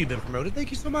Squad Leader. You've been promoted.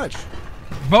 Thank you so much.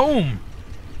 Boom.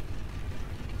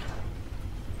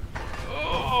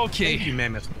 Okay. Thank you,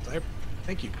 Mammoth.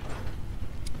 Thank you.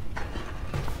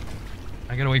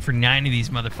 I gotta wait for 9 of these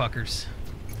motherfuckers.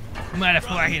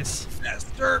 Motherfuckers.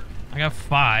 Faster. I got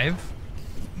 5,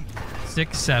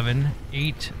 6, 7,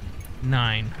 8,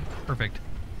 9. Perfect.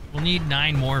 We'll need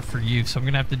 9 more for you, so I'm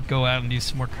gonna have to go out and do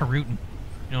some more karootin'. You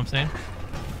know what I'm saying?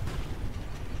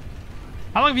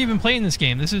 How long have you been playing this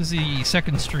game? This is the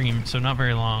second stream, so not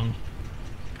very long.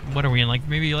 What are we in? Like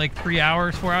maybe like 3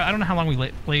 hours, 4 hours? I don't know how long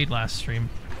we played last stream.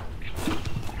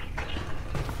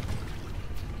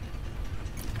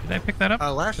 Did I pick that up?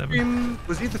 Last 7. stream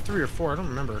was either 3 or 4. I don't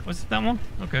remember. Was it that one?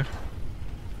 Okay.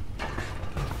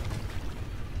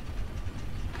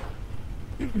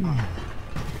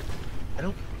 I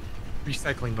don't.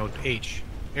 Recycling mode H.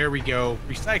 There we go.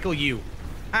 Recycle you.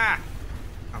 Ah.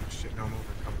 Oh shit! No, I'm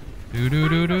overcoming.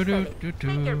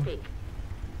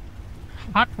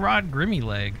 Hot Rod Grimmy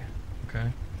Leg.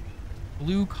 Okay.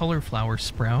 Blue cauliflower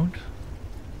sprout.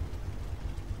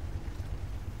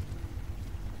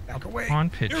 Back away. Prawn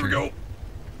pitcher. Here we go.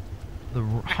 The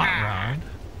hot rod.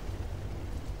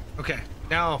 Okay.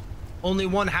 Now, only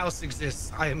one house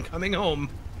exists. I am coming home.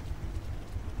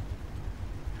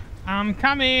 I'm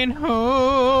coming home.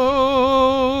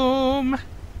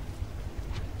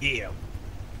 Yeah.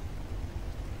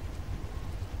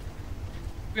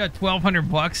 We got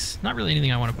 $1,200. Not really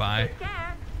anything I want to buy.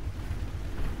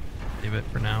 Save it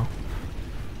for now.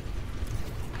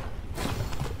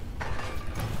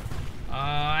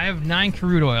 I have 9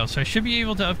 crude oil, so I should be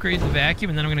able to upgrade the vacuum,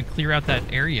 and then I'm going to clear out that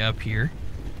area up here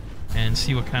and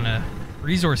see what kind of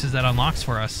resources that unlocks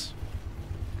for us.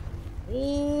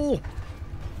 Oh.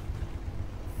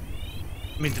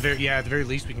 I mean, at the very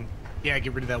least, we can,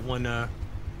 get rid of that one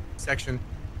section.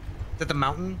 Is that the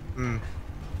mountain? Hmm.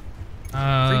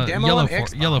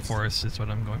 Yellow forest is what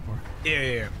I'm going for.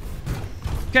 Yeah.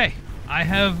 Okay, I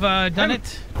have done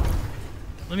it.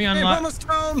 Let me unlock. I'm almost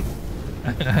home.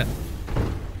 Let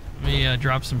me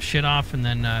drop some shit off, and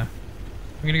then I'm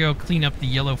gonna go clean up the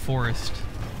yellow forest.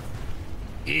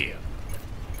 Yeah.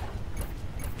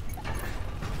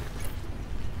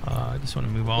 I just want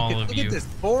to move all of Look you. at this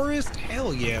forest.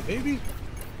 Hell yeah, baby.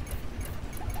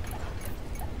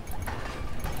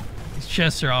 These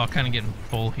chests are all kind of getting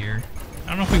full here. I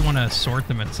don't know if we want to sort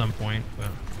them at some point, but...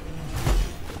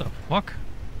 What the fuck?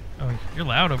 Oh, you're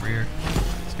loud over here.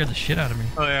 Scared the shit out of me.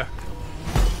 Oh, yeah.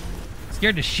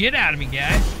 Scared the shit out of me,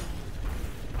 guys.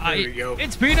 There we go.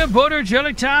 It's peanut butter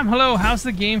jelly time. Hello, how's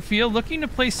the game feel? Looking to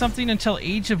play something until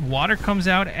Age of Water comes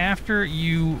out after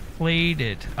you played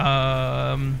it.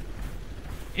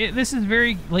 This is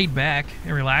very laid back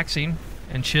and relaxing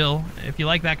and chill. If you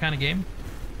like that kind of game,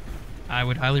 I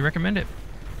would highly recommend it.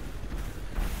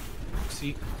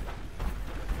 See,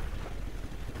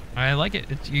 I like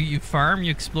it. You farm,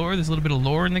 you explore. There's a little bit of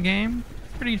lore in the game.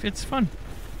 It's fun.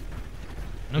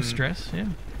 No stress. Yeah.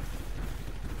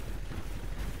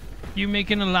 You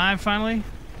making a live finally?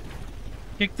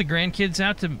 Kick the grandkids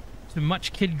out to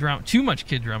much kid drama. Too much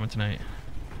kid drama tonight.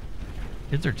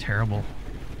 Kids are terrible.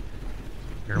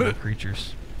 Terrible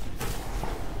creatures.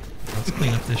 Let's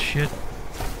clean up this shit.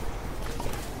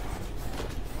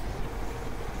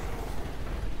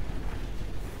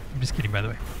 I'm just kidding, by the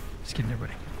way. Just kidding,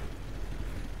 everybody.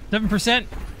 7%.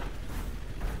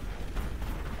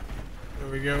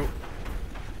 there we go.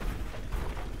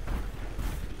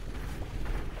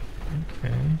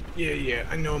 Okay. Yeah.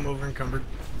 I know I'm over encumbered.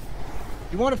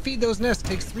 You want to feed those nests? It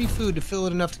takes 3 food to fill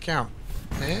it enough to count.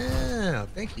 Yeah,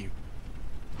 thank you.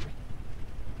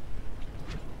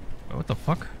 Oh, what the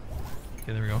fuck?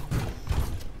 Okay, there we go.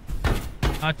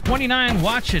 29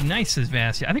 watching. Nice, says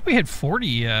Vassia. I think we had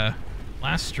 40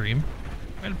 last stream.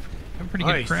 We had a pretty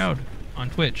good crowd on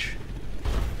Twitch.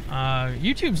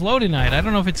 YouTube's low tonight. I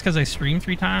don't know if it's because I streamed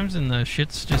 3 times and the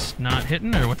shit's just not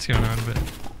hitting or what's going on, but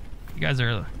you guys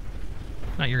are...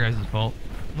 Not your guys' fault.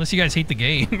 Unless you guys hate the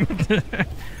game.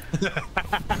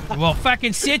 Well,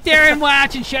 fucking sit there and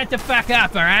watch and shut the fuck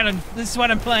up, alright? This is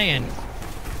what I'm playing.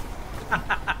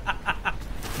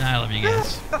 I love you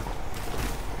guys.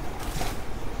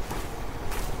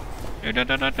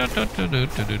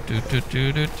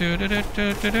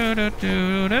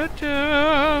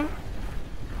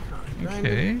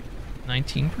 Okay.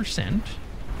 19%.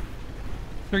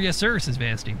 Sir, yes, sir, says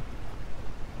Vasty.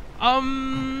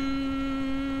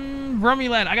 Brummy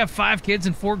Lad? I got 5 kids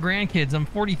and 4 grandkids. I'm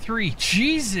 43.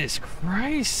 Jesus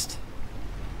Christ.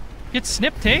 Get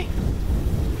snipped, eh?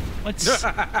 Let's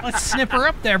snip her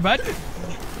up there, bud.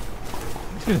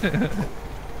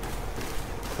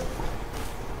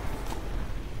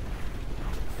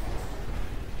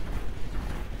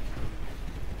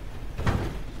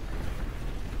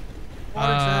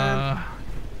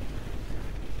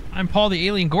 I'm Paul the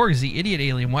Alien Gorgs, the idiot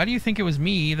alien. Why do you think it was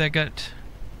me that got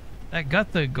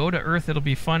the go to Earth? It'll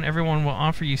be fun. Everyone will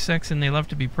offer you sex and they love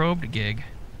to be probed gig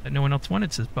that no one else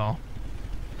wanted, says Paul.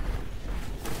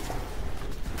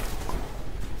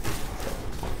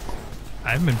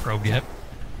 I haven't been probed yet,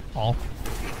 Paul.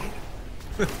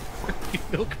 You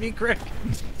milk me, Greg.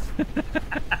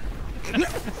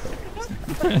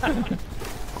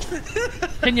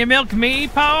 Can you milk me,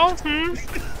 Paul? Hmm?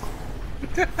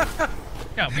 Look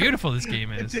how beautiful this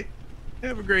game is.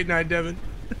 Have a great night, Devin.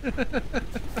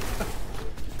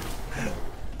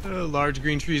 Oh, large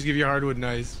green trees give you hardwood.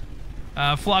 Nice.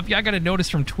 Floppy, I got a notice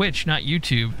from Twitch, not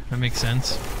YouTube. That makes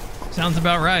sense. Sounds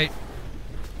about right.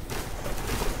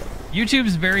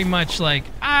 YouTube's very much like,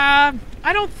 I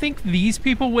don't think these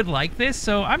people would like this,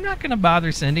 so I'm not going to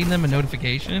bother sending them a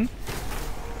notification.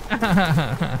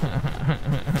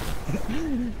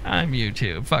 I'm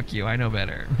YouTube. Fuck you. I know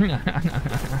better.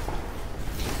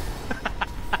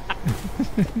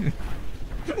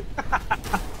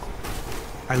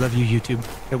 I love you, YouTube.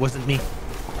 It wasn't me.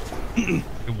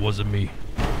 It wasn't me.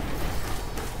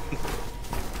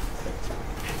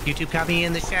 YouTube caught me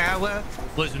in the shower.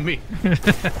 Wasn't me.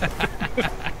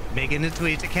 Making a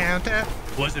Twitch account.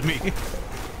 Wasn't me.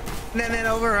 Then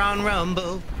over on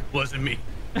Rumble. Wasn't me.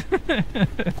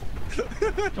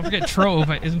 Don't forget Trove.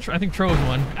 I think Trove's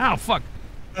one. Ow, fuck.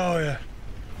 Oh, yeah.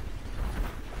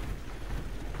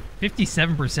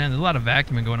 57%. There's a lot of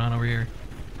vacuuming going on over here.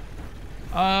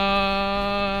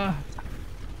 I've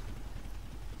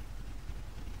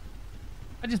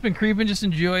just been creeping. Just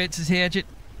enjoy it, says Hatchet.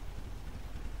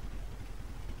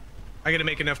 I gotta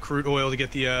make enough crude oil to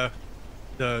get the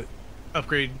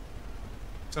upgrade.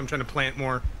 So I'm trying to plant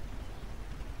more.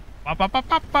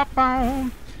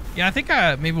 Yeah, I think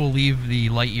maybe we'll leave the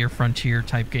Lightyear Frontier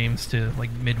type games to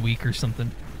like midweek or something.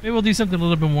 Maybe we'll do something a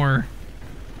little bit more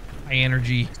high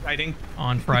energy Exciting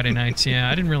on Friday nights.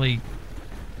 Yeah, I didn't really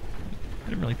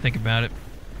think about it.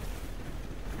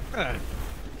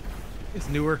 It's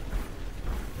newer.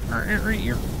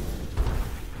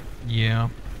 Yeah.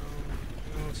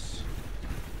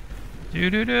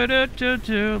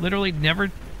 Literally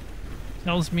never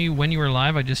tells me when you were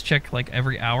live. I just check like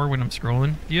every hour when I'm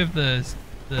scrolling. Do you have the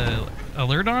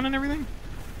alert on and everything?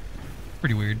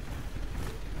 Pretty weird.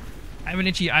 I have an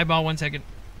itchy eyeball. 1 second.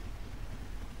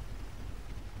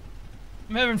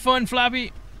 I'm having fun,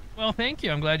 Floppy. Well, thank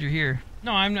you. I'm glad you're here.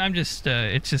 No, I'm just,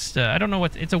 it's just, I don't know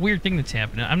what, it's a weird thing that's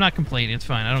happening. I'm not complaining. It's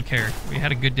fine. I don't care. We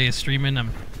had a good day of streaming.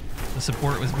 The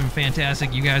support has been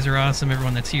fantastic. You guys are awesome.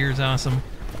 Everyone that's here is awesome.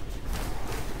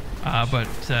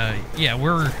 Yeah,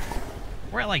 we're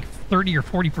at like 30 or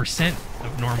 40%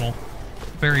 of normal.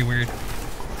 Very weird.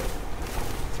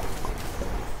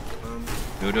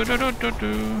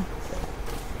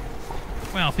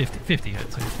 Well, 50,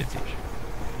 I'd say 50-ish.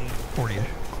 40-ish.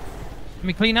 Let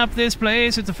me clean up this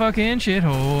place. It's a fucking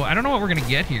shithole. I don't know what we're gonna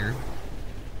get here.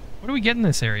 What do we get in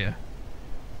this area?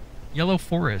 Yellow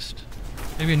forest.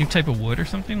 Maybe a new type of wood or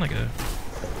something? Like a...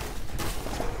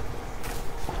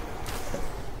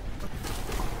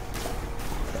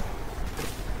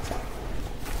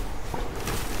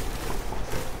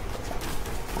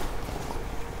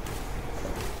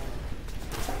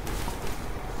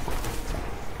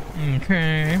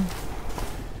 Okay.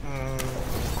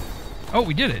 Oh,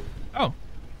 we did it. Oh.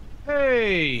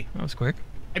 Hey. That was quick.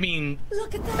 I mean,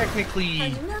 Look at that. technically,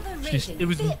 Another vision it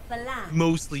was fit for life.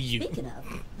 mostly you. Speaking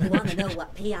of, you want to know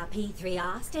what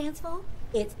PRP-3R stands for?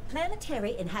 It's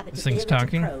Planetary This thing's Inhabitability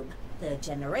talking? Probe, Third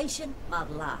Generation,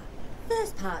 Model R.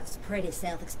 First part's pretty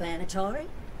self-explanatory.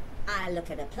 I look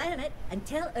at a planet and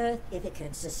tell Earth if it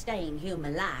can sustain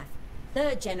human life.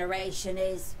 Third generation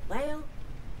is, well,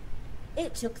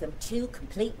 it took them 2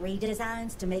 complete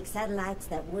redesigns to make satellites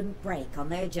that wouldn't break on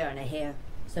their journey here.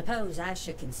 Suppose I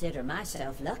should consider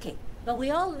myself lucky. But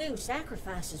we all knew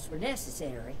sacrifices were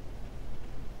necessary.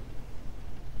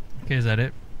 Okay, is that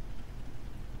it?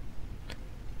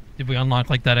 Did we unlock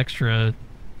like that extra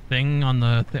thing on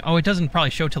the... Oh, it doesn't probably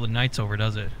show till the night's over,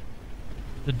 does it?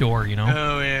 The door, you know?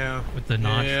 Oh, yeah. With the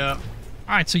notch. Yeah.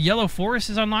 Alright, so yellow forest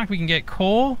is unlocked. We can get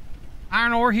coal,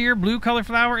 iron ore here, blue color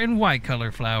flower, and white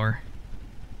color flower.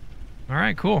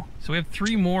 Alright, cool. So we have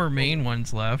 3 more main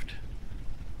ones left.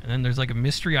 And then there's like a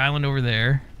mystery island over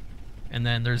there. And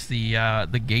then there's the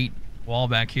gate wall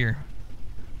back here.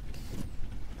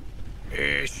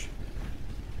 Ish.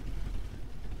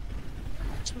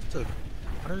 Supposed to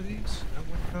water these?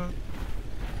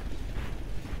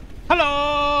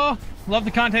 Hello! Love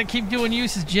the content. Keep doing you.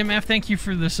 This is Jim F. Thank you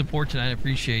for the support tonight. I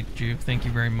appreciate you. Thank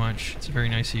you very much. It's very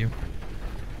nice of you.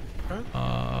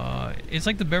 It's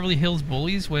like the Beverly Hills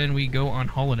Bullies when we go on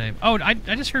holiday. Oh, I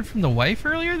just heard from the wife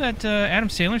earlier that Adam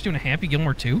Sandler's doing a Happy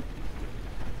Gilmore 2.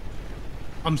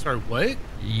 I'm sorry, what?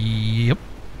 Yep.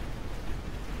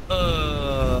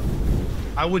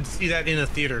 I would see that in a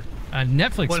theater.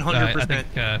 Netflix, 100%. I think,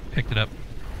 picked it up.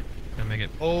 Gonna make it.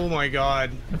 Oh my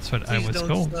god. That's what Please I was don't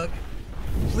told. suck.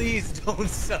 Please don't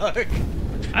suck.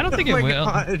 I don't think Oh it my will.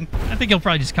 God. I think he'll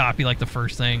probably just copy like the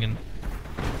first thing and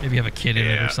maybe have a kid in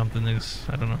it or something.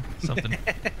 I don't know, something.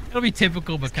 It'll be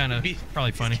typical, but kind of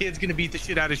probably funny. His kid's gonna beat the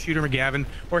shit out of Shooter McGavin,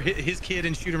 or his kid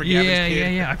and Shooter McGavin's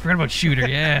kid. Yeah. I forgot about Shooter.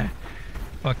 Yeah.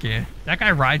 Fuck yeah. That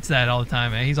guy rides that all the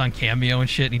time, man. He's on Cameo and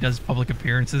shit, and he does public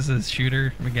appearances as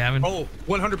Shooter McGavin. Oh,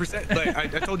 100%. Like I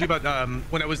told you about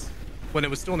when I was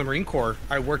still in the Marine Corps,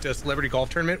 I worked a celebrity golf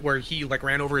tournament where he like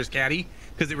ran over his caddy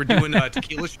because they were doing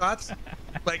tequila shots,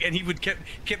 like, and he would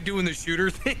kept doing the Shooter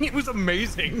thing. It was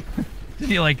amazing. Did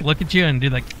he like look at you and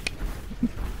do like?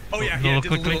 Oh yeah,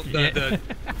 yeah.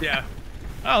 Yeah.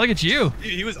 Oh, look at you.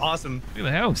 He was awesome. Look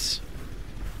at the house.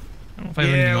 I don't know if I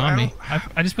have anything on me.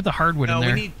 I just put the hardwood in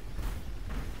there.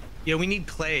 We need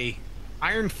clay,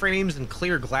 iron frames, and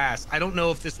clear glass. I don't know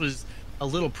if this was a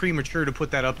little premature to put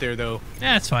that up there though.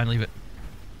 Yeah, it's fine. Leave it.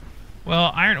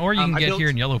 Well, iron ore you can get here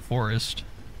in Yellow Forest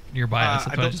nearby us.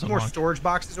 I built some more storage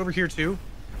boxes over here too.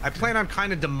 I plan on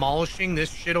kind of demolishing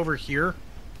this shit over here.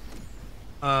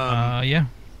 Yeah,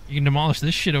 you can demolish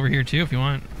this shit over here too if you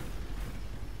want.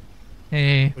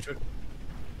 Hey. Which one?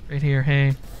 Right here.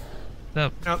 Hey. What's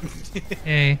up? No.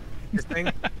 Hey. This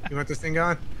thing? You want this thing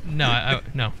gone? No,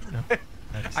 no.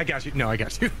 I got you. No, I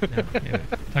got you. No, yeah.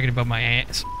 Talking about my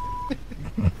ass.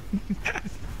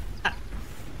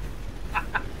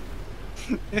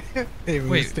 Hey, we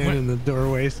were standing in the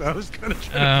doorway, so I was gonna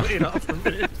try to play it off for a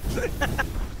minute.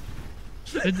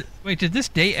 Wait, did this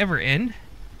day ever end?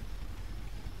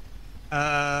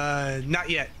 Not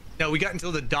yet. No, we got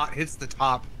until the dot hits the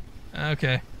top.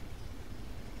 Okay.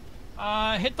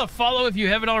 Hit the follow if you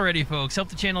haven't already, folks. Help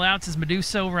the channel out. It says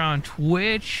Medusa over on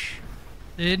Twitch.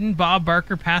 Didn't Bob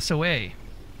Barker pass away?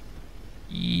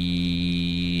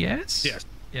 Yes. Yes.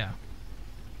 Yeah.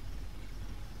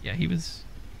 Yeah, he was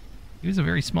a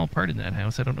very small part in that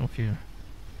house. I don't know if you.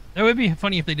 That would be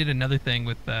funny if they did another thing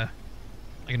with like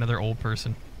another old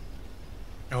person.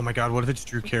 Oh my God! What if it's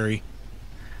Drew Carey?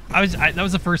 That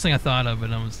was the first thing I thought of,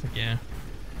 and I was like, yeah,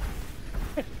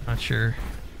 not sure.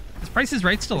 Is Price is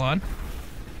Right still on?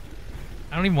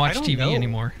 I don't even watch TV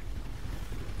anymore.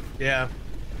 Yeah.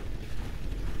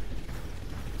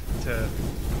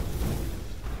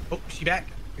 Oh, she back.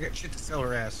 I got shit to sell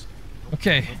her ass.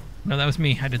 Okay. No, that was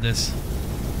me. I did this.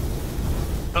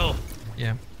 Oh.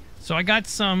 Yeah. So I got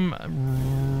some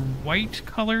white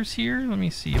colors here. Let me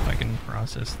see if I can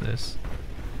process this.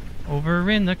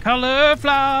 Over in the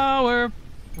cauliflower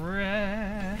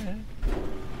bread.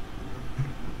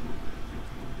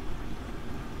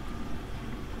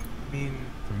 I mean,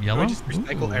 from yellow? I just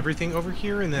recycle everything over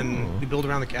here and then we build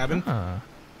around the cabin.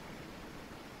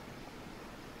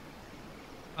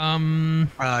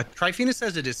 Trifina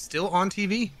says it is still on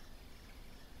TV.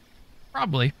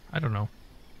 Probably. I don't know.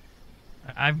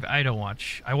 I don't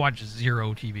watch. I watch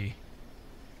zero TV.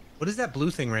 What is that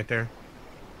blue thing right there?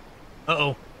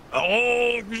 Uh-oh.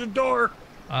 Oh, there's a door.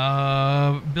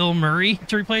 Bill Murray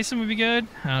to replace him would be good.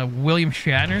 William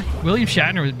Shatner. William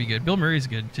Shatner would be good. Bill Murray's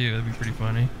good too. That'd be pretty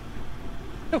funny.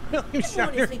 William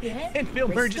Shatner and Bill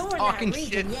Murray just talking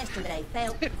shit. Yesterday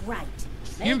felt great.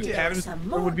 Give to Adams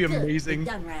would be amazing.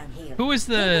 Who was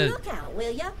the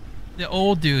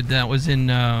old dude that was in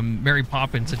Mary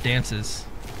Poppins that dances?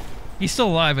 He's still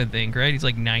alive, I think, right? He's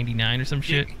like 99 or some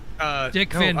shit.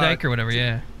 Dick Van Dyke or whatever,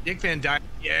 yeah. Dick Van Dyke,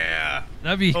 yeah.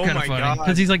 That'd be kind of funny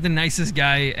because he's like the nicest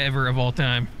guy ever of all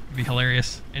time. It'd be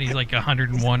hilarious, and he's like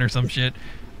 101 or some shit.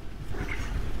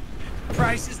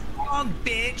 Price is wrong,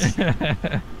 bitch. All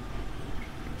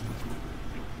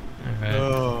right.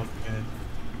 Oh man.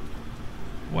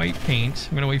 White paint.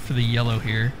 I'm gonna wait for the yellow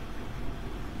here.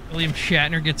 William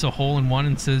Shatner gets a hole in one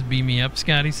and says, "Beam me up,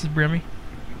 Scotty," says Bremy.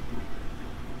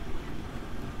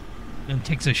 And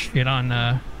takes a shit on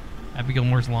Happy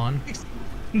Gilmore's lawn.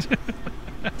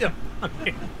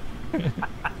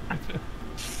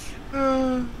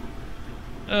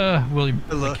 William.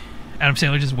 Adam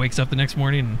Sandler just wakes up the next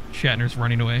morning and Shatner's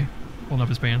running away, pulling up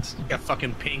his pants. Got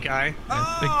fucking pink eye.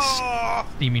 Yeah, big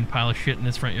steaming pile of shit in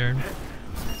his front yard.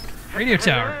 Radio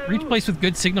tower. Reach place with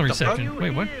good signal reception.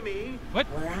 Wait, what? What?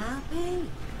 Well, I'll be.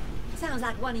 Sounds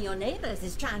like one of your neighbors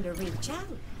is trying to reach out.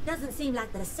 Doesn't seem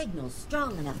like the signal's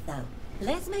strong enough, though.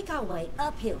 Let's make our way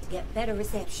uphill to get better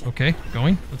reception. Okay,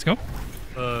 going. Let's go.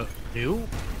 New?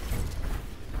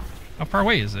 How far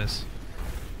away is this?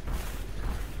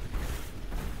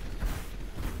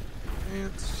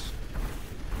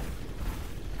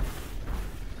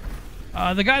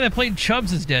 The guy that played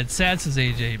Chubbs is dead. Sad, says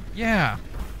AJ. Yeah.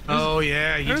 Oh,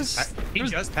 yeah. He there's-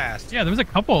 just passed. Yeah, there was a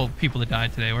couple people that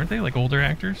died today, weren't they? Like older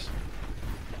actors.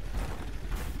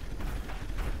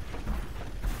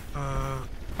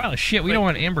 Wow, shit. We don't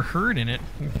want Amber Heard in it.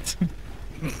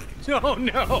 Oh,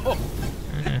 no.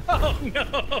 Oh,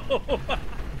 no.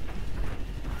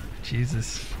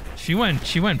 Jesus. She went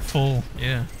full.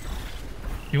 Yeah.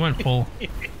 She went full. You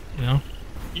know?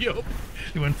 Yup.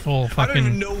 She went full I fucking. don't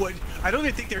even know what. I don't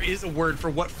even think there is a word for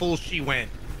what full she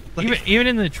went. Like, Even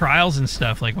in the trials and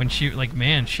stuff, like when she, like,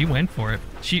 man, she went for it.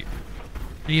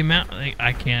 The amount, like,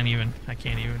 I can't even.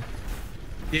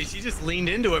 yeah, she just leaned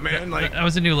into it, man. Like, That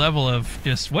was a new level of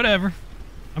just whatever.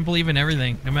 I'm believing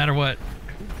everything, no matter what.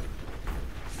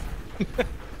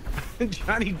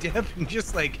 Johnny Depp,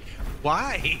 just like,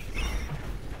 why?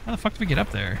 How the fuck did we get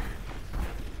up there?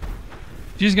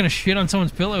 She's gonna shit on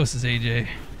someone's pillow, says AJ.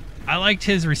 I liked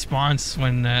his response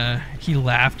when he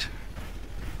laughed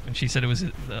when she said it was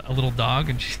a little dog,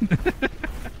 and she.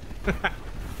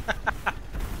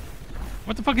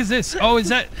 What the fuck is this? Oh, is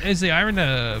the iron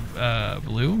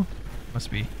blue?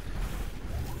 Must be.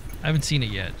 I haven't seen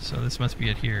it yet, so this must be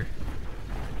it here.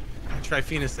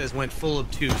 Trifina says went full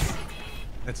obtuse.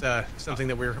 That's something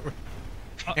that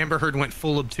Amber Heard went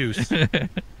full obtuse.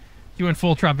 He went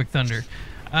full Tropic Thunder.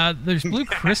 There's blue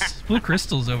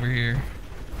crystals over here.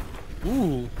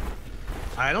 Ooh.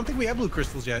 I don't think we have blue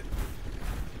crystals yet.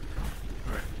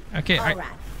 Okay. All right.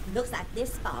 Looks like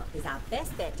this spot is our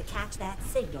best bet to catch that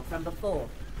signal from before.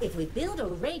 If we build a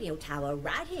radio tower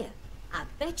right here, I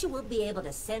bet you we'll be able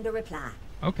to send a reply.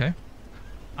 Okay.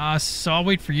 So I'll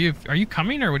wait for you. Are you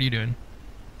coming or what are you doing?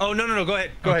 Oh, no. Go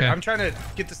ahead. Go Okay. ahead. I'm trying to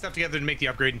get the stuff together to make the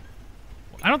upgrade.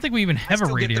 I don't think we even have I a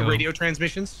still radio. get the radio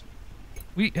transmissions.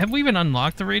 Have we even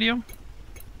unlocked the radio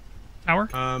tower?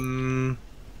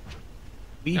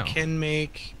 We No. can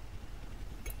make...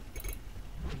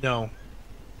 No.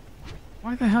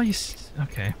 Why the hell you...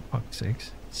 Okay, fuck's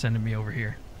sakes. Sending me over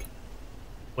here.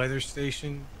 Weather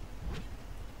station.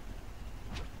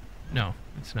 No,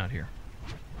 it's not here.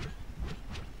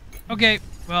 Okay,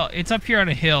 well, it's up here on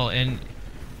a hill, and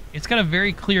it's got a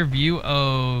very clear view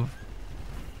of...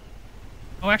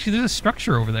 Oh, actually, there's a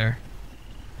structure over there.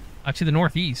 To the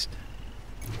northeast.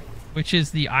 Which is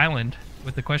the island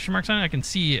with the question marks on it. I can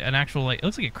see an actual, like, it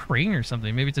looks like a crane or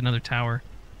something. Maybe it's another tower.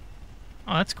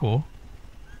 Oh, that's cool.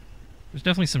 There's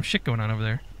definitely some shit going on over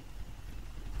there.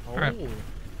 Oh.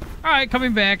 All right,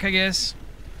 coming back, I guess.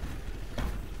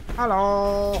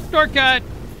 Hello. Shortcut.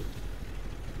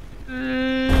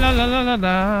 La la la la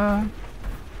la.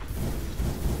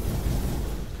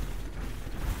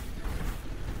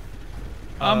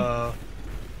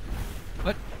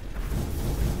 What?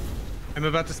 I'm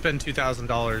about to spend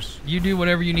 $2,000. You do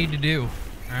whatever you need to do.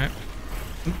 All right.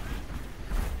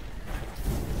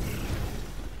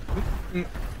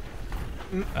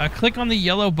 Click on the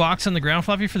yellow box on the ground,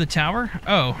 Floppy, for the tower.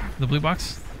 Oh, the blue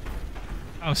box.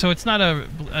 Oh, so it's not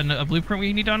a blueprint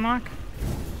we need to unlock?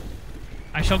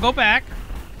 I shall go back.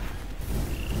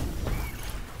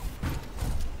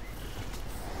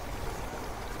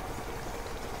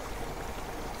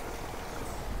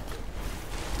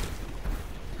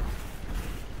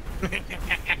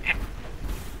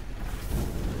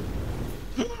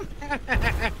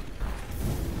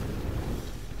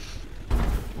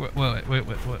 Wait,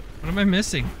 what am I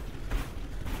missing?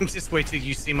 Just wait till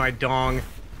you see my dong.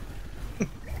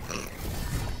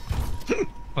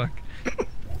 Fuck.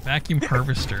 Vacuum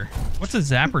harvester. What's a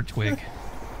zapper twig?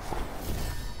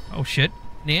 Oh shit.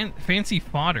 Fancy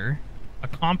fodder, a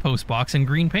compost box, and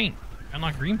green paint.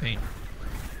 Unlock green paint.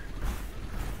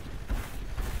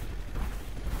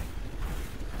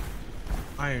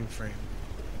 Iron frame.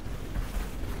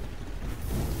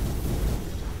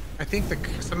 I think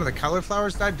some of the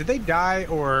cauliflowers died. Did they die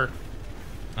or?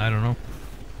 I don't know.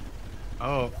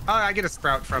 Oh, I get a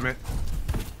sprout from it.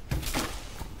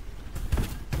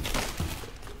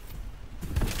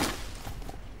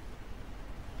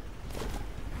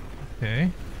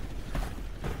 Okay.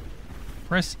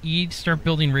 Press E to start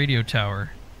building radio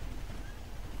tower.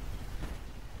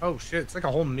 Oh shit, it's like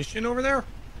a whole mission over there?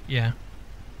 Yeah.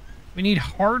 We need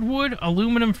hardwood,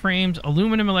 aluminum frames,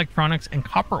 aluminum electronics, and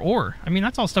copper ore. I mean,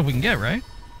 that's all stuff we can get, right?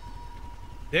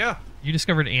 Yeah. You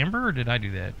discovered amber, or did I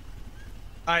do that?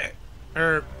 I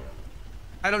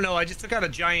don't know. I just took out a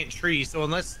giant tree, so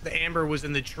unless the amber was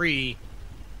in the tree.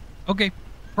 Okay,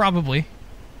 probably.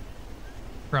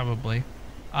 Probably.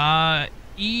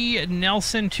 E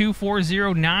Nelson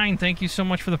 2409. Thank you so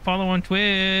much for the follow on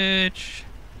Twitch.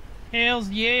 Hells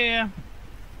yeah.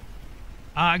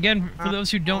 Again, for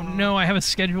those who don't know, I have a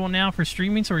schedule now for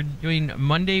streaming. So we're doing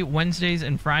Monday, Wednesdays,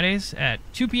 and Fridays at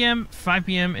 2 p.m., 5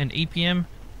 p.m., and 8 p.m.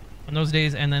 on those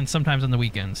days, and then sometimes on the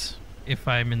weekends if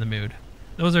I'm in the mood.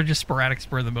 Those are just sporadic,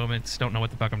 spur of the moments, don't know what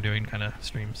the fuck I'm doing kind of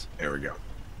streams. There we go.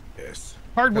 Yes.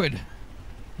 Hardwood.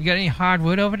 You got any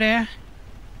hardwood over there?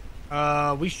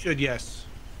 We should, yes.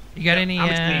 You got any? How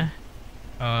much do you need?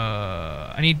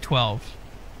 I need 12.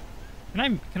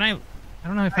 Can I? I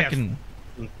don't know if I can.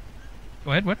 Go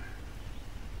ahead. What?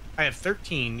 I have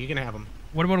 13. You can have them.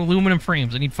 What about aluminum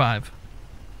frames? I need 5.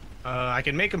 I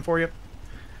can make them for you.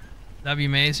 That'd be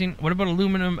amazing. What about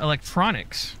aluminum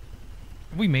electronics?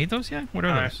 Have we made those yet? What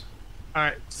are those? All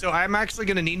right. So I'm actually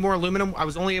going to need more aluminum. I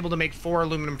was only able to make 4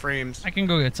 aluminum frames. I can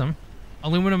go get some.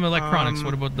 Aluminum electronics.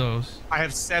 What about those? I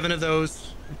have 7 of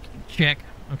those. Check.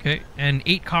 Okay. And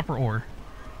 8 copper ore.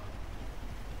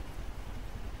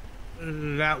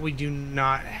 That we do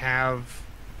not have.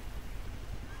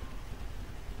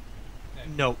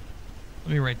 Nope.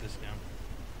 Let me write this down.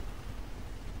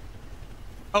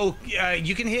 Oh,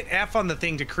 you can hit F on the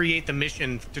thing to create the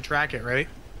mission to track it, right?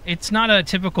 It's not a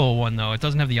typical one though. It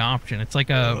doesn't have the option. It's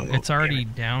like a it's already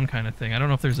down kind of thing. I don't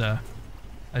know if there's a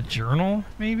journal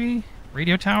maybe,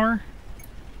 radio tower,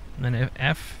 and then if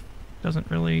F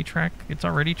doesn't really track. It's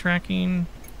already tracking.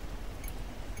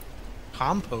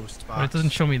 Compost box. But it doesn't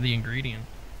show me the ingredient.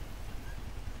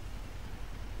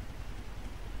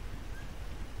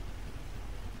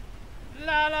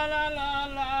 La la la la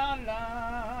la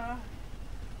la.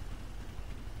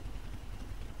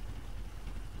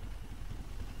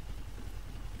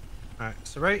 Alright,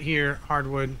 so right here,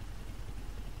 hardwood,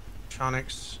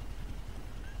 electronics.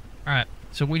 Alright,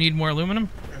 so we need more aluminum?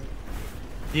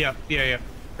 Yeah. We're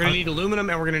gonna need aluminum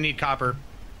and we're gonna need copper.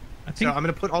 So I'm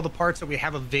gonna put all the parts that we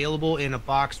have available in a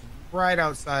box right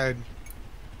outside.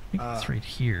 I think it's right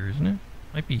here, isn't it?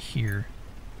 Might be here.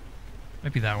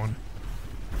 Might be that one.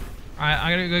 Alright, I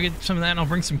gotta go get some of that and I'll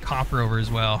bring some copper over as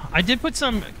well. I did put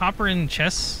some copper in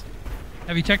chests.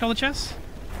 Have you checked all the chests?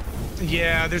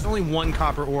 Yeah, there's only 1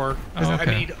 copper ore. Oh, okay.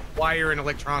 I need wire and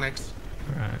electronics.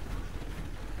 Alright.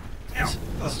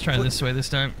 Let's try this way this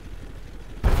time.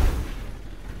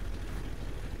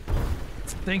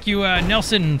 Thank you,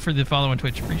 Nelson, for the follow on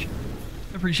Twitch.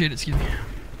 Appreciate it, excuse me.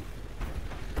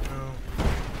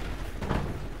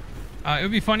 It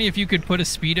would be funny if you could put a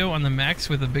Speedo on the Mechs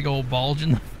with a big old bulge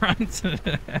in the front.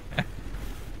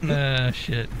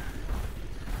 Shit.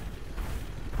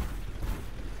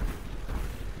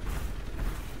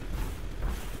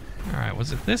 Alright,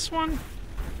 was it this one?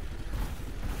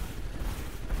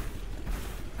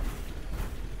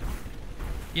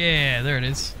 Yeah, there it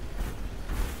is.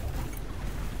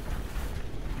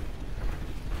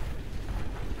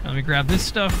 Let me grab this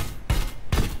stuff.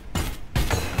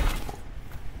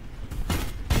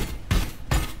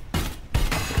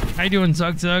 How you doing,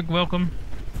 Zug Zug? Welcome.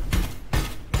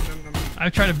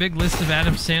 I've tried a big list of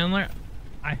Adam Sandler.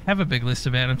 I have a big list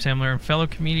of Adam Sandler and fellow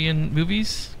comedian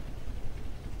movies.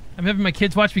 I'm having my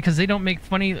kids watch because they don't make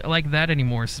funny like that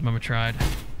anymore, says Mama Tried.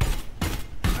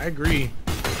 I agree.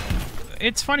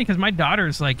 It's funny because my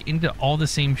daughter's like into all the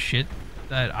same shit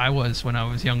that I was when I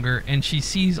was younger, and she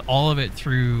sees all of it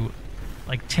through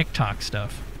like TikTok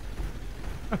stuff.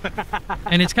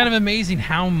 And it's kind of amazing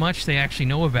how much they actually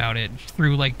know about it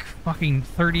through like fucking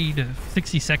 30 to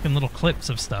 60 second little clips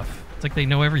of stuff. It's like they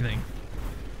know everything.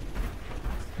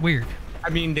 Weird. I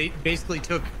mean, they basically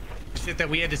took shit that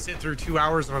we had to sit through 2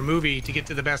 hours of a movie to get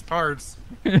to the best parts,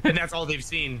 and that's all they've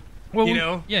seen. Well, you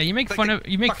know? Yeah, you make It's fun like of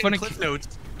you make fun of Cliff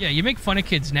Notes. Yeah, you make fun of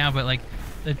kids now, but like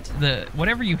the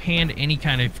whatever you hand any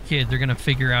kind of kid, they're gonna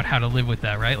figure out how to live with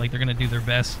that, right? Like they're gonna do their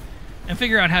best and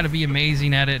figure out how to be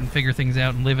amazing at it and figure things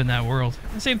out and live in that world.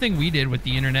 The same thing we did with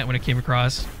the internet when it came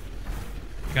across.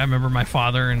 Like, I remember my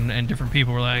father and different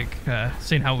people were like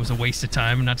saying how it was a waste of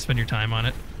time and not to spend your time on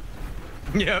it.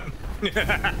 Yep.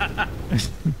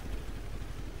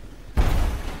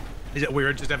 We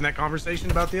were just having that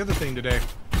conversation about the other thing today.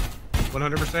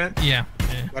 100%. Yeah.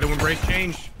 Got to embrace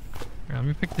change. Here, let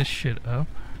me pick this shit up.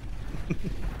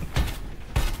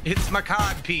 It's my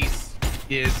cod piece.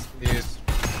 Yes.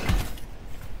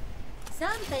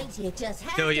 Some things you just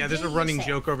have So yeah, to there's a do running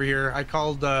yourself. joke over here. I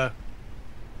called. I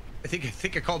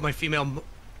think I called my female.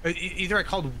 Either I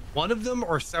called one of them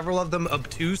or several of them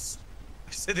obtuse.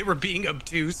 said they were being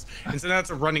obtuse, and so that's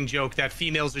a running joke that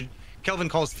females are. Kelvin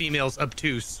calls females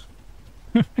obtuse.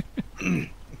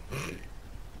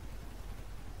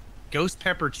 Ghost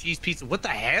pepper cheese pizza. What the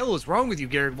hell is wrong with you,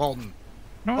 Garrett Walton?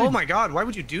 Oh my God! Why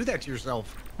would you do that to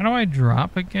yourself? How do I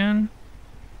drop again?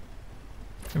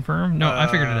 Confirm? No, I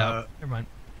figured it out. Never mind.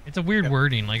 It's a weird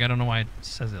wording. Like I don't know why it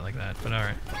says it like that, but all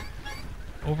right.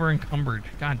 Over encumbered.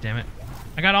 God damn it!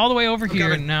 I got all the way over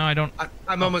here, and now I don't.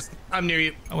 I'm almost. I'm near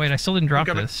you. Oh wait, I still didn't drop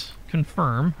this.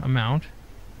 Confirm amount.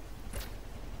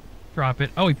 Drop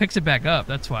it. Oh, he picks it back up.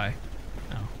 That's why.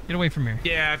 Oh, get away from here.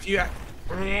 Yeah, if you.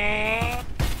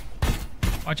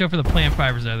 Watch out for the plant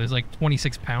fibers though. There's like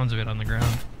 26 pounds of it on the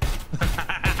ground.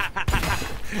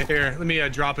 Here, let me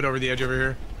drop it over the edge over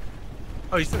here.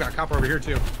 Oh, you still got copper over here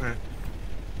too. All right.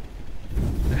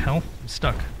 The hell? I'm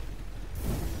stuck.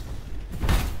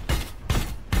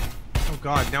 Oh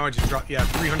God! Now I just dropped. Yeah,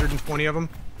 320 of them.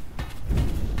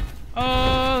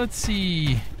 Let's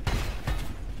see.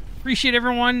 Appreciate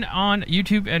everyone on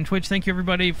YouTube and Twitch. Thank you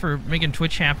everybody for making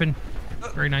Twitch happen.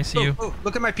 Very nice of you. Oh,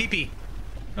 look at my pee-pee.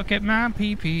 Look at my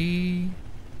pee-pee.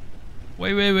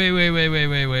 Wait.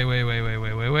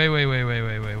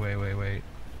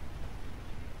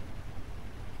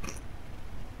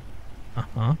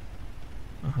 Uh-huh.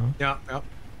 Yeah. Can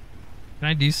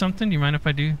I do something? Do you mind if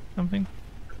I do something?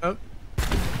 Oh,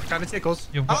 kind of tickles.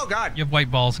 Oh God. You have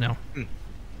white balls now.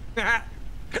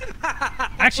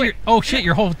 Actually, Actually, oh shit,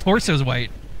 your whole torso's white.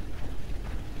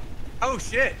 Oh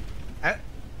shit.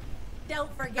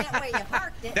 Don't forget where you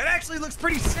parked it. That actually looks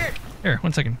pretty sick. Here,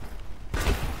 1 second.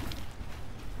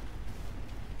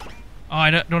 Oh,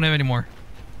 I don't have any more.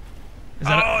 Is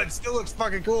that it still looks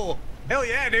fucking cool. Hell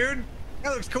yeah, dude.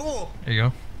 That looks cool. There you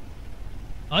go.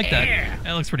 I like that.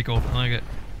 That looks pretty cool. I like it.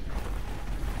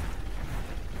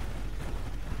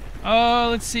 Oh,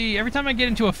 let's see. Every time I get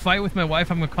into a fight with my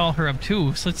wife, I'm going to call her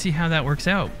obtuse. Let's see how that works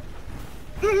out.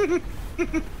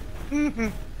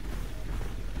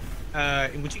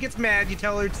 When she gets mad, you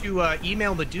tell her to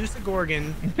email Medusa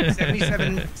Gorgon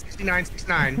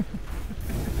 776969.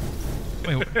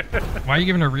 Wait, why are you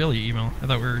giving her a real email? I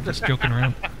thought we were just joking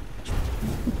around.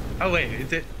 Oh, wait.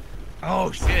 Is it?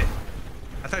 Oh, shit.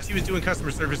 I thought she was doing customer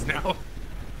service now.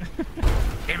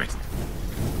 Damn it.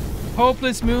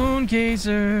 Hopeless moon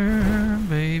gazer,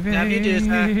 baby. Love you,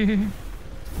 Medusa.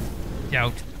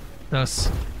 Doubt.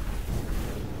 Thus.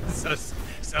 Sus.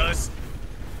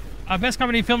 Best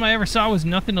comedy film I ever saw was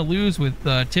Nothing to Lose with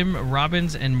Tim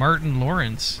Robbins and Martin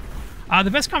Lawrence. The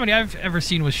best comedy I've ever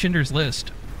seen was Schindler's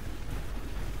List.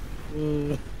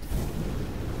 I'm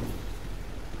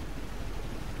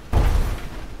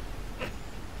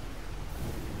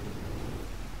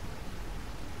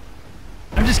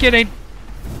just kidding.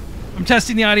 I'm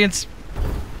testing the audience.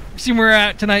 See where we're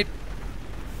at tonight.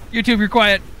 YouTube, you're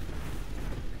quiet.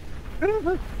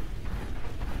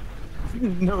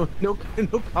 No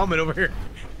comment over here.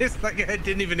 It's like it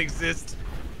didn't even exist.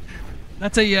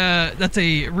 That's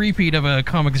a repeat of a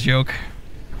comics joke.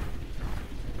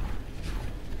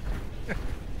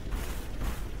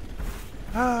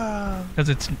 Because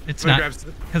it's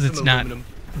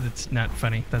not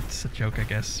funny. That's a joke, I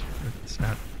guess. It's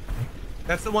not funny.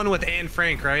 That's the one with Anne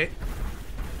Frank, right?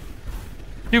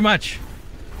 Too much.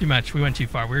 We went too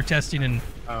far. We were testing and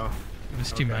it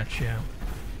was too much. Yeah.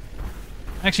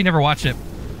 I actually never watched it.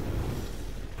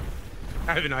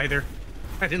 I haven't either.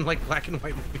 I didn't like black and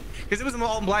white movies because it was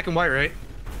all in black and white, right?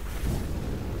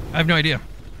 I have no idea.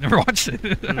 Never watched it.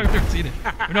 I've never seen it. I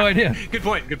have no idea. Good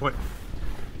point.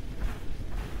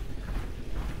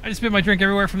 I just spit my drink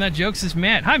everywhere from that joke, says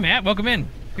Matt. Hi, Matt. Welcome in.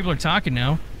 People are talking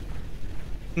now.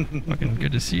 Fucking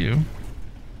good to see you.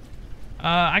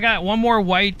 I got one more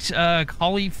white fuck,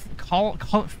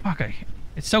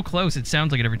 it's so close. It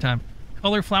sounds like it every time.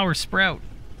 Cauliflower sprout.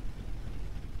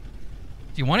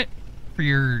 Do you want it for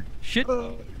your shit?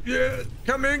 Yeah,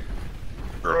 coming.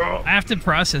 I have to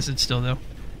process it still, though.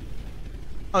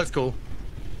 Oh, that's cool.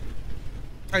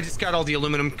 I just got all the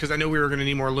aluminum because I know we were going to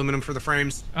need more aluminum for the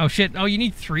frames. Oh shit! Oh, you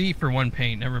need 3 for 1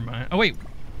 paint. Never mind. Oh wait.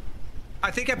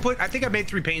 I think I made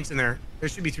 3 paints in there. There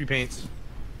should be 3 paints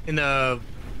in the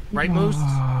rightmost.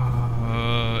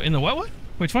 In the what?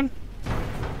 Which one?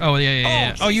 Oh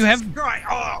yeah. Oh, you have. God.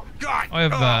 Oh God. I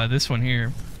have this one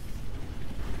here.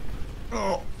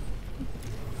 Oh.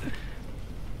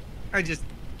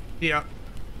 Yeah.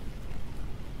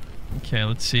 Okay,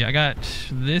 let's see. I got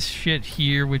this shit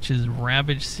here, which is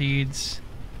rabbit seeds.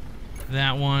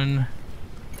 That one.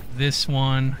 This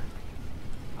one.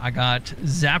 I got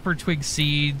zapper twig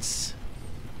seeds.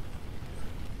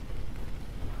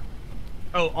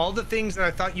 Oh, all the things that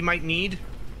I thought you might need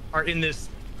are in this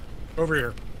over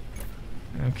here.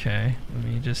 Okay, let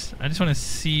me just... I just want to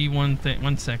see one thing.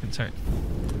 1 second, sorry.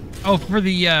 Oh, for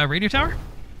the radio tower?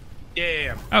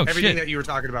 Yeah. Oh, everything shit. that you were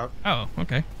talking about. Oh,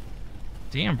 okay.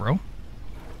 Damn, bro.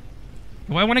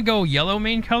 Do I want to go yellow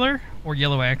main color or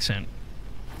yellow accent?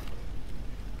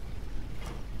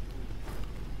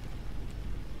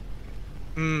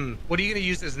 What are you going to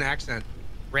use as an accent?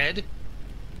 Red?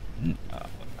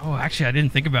 Oh, actually, I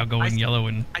didn't think about going yellow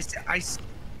and...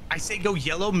 I say go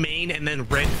yellow main and then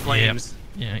red flames.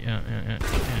 Yeah.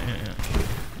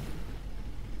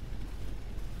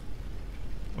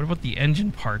 What about the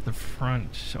engine part, the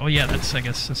front? Oh yeah, that's, I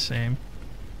guess, the same.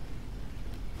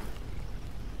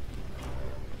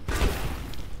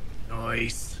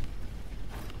 Nice.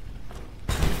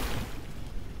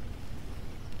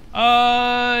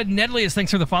 Nedlius,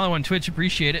 thanks for the follow on Twitch.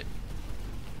 Appreciate it.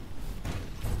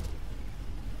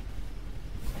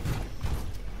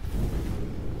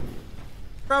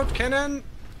 Sprout cannon.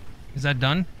 Is that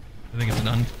done? I think it's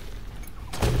done.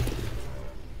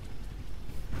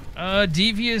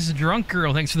 Devious Drunk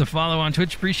Girl, thanks for the follow on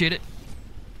Twitch. Appreciate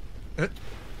it.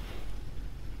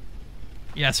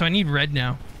 Yeah, so I need red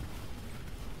now.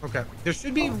 Okay. There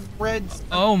should be red.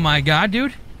 Oh my god,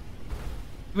 dude.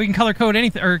 We can color code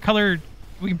anything, or color...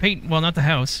 We can paint... Well, not the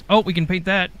house. Oh, we can paint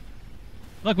that.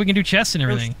 Look, we can do chests and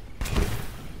everything.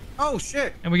 Oh,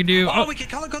 shit. And we can do... Oh, we can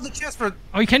color code the chest for...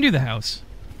 Oh, you can do the house.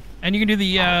 And you can do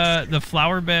the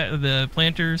flower bed, the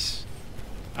planters.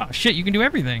 Oh, shit, you can do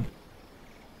everything.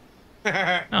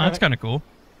 Oh, that's kind of cool.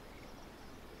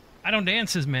 I don't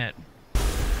dance, says Matt.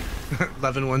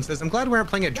 11-1 says, I'm glad we aren't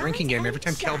playing a drinking game every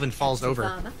time Kelvin falls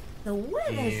over. The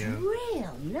weather's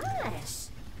real nice.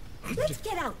 Let's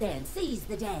get out there and seize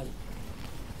the day.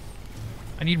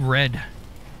 I need red.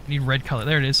 I need red color.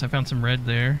 There it is. I found some red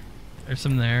there. There's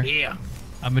some there. Yeah.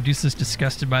 Medusa's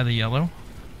disgusted by the yellow.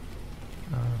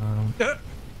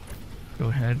 Go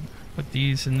ahead. Put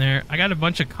these in there. I got a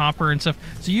bunch of copper and stuff.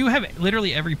 So you have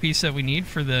literally every piece that we need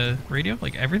for the radio?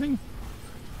 Like everything?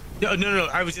 No.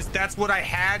 I was just... That's what I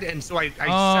had, and so I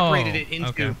separated it into...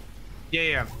 Okay.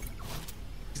 Yeah.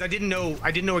 Because I didn't know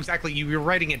exactly... You were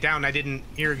writing it down. I didn't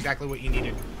hear exactly what you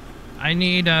needed. I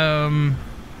need 12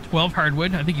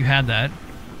 hardwood. I think you had that.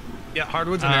 Yeah,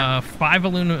 hardwood's in there. 5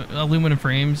 aluminum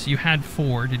frames. You had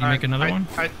 4. Did you make another one?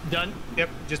 Done. Yep,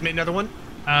 just made another one.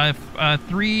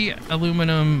 3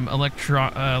 aluminum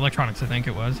electronics, I think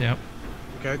it was. Yep.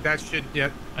 Okay, that should...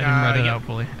 Yep. I didn't write it out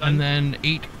fully. And then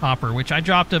 8 copper, which I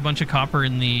dropped a bunch of copper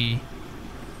in the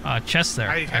chest there,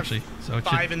 actually. So it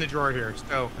 5 in the drawer here.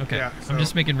 So okay. Yeah, I'm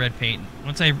just making red paint.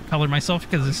 Once I color myself,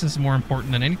 because this is more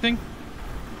important than anything.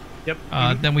 Yep.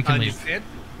 Then we can leave.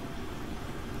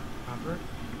 Copper.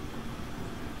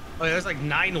 Oh, yeah, there's like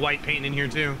 9 white paint in here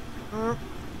too.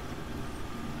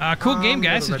 Cool game,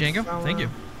 guys. Says Django. Thank you.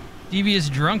 Devious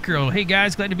Drunk Girl. Hey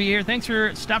guys, glad to be here. Thanks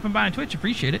for stopping by on Twitch.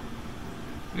 Appreciate it.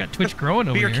 We got Twitch growing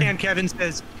over here. Beer Can Kevin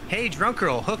says, "Hey, Drunk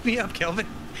Girl, hook me up, Kelvin."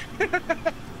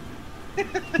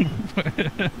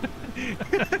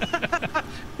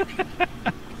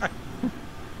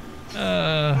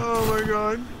 Oh my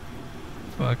god.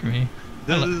 Fuck me.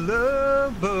 The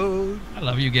love boat. I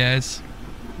love you guys.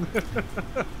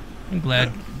 I'm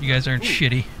glad you guys aren't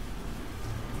shitty.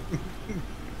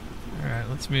 Alright,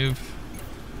 let's move.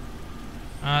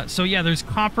 So yeah, there's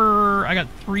copper. I got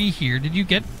 3 here. Did you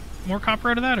get more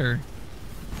copper out of that, or?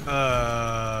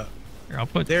 Here, I'll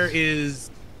put... There is...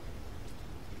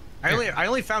 I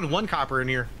only found 1 copper in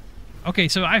here. Okay,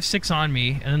 so I have 6 on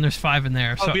me, and then there's 5 in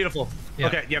there. Oh, so... beautiful. Yeah.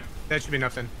 Okay, yep. That should be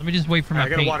enough then. Let me just wait for my I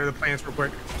gotta paint. water the plants real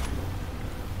quick.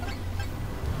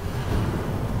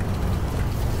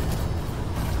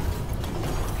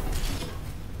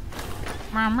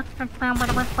 I'm making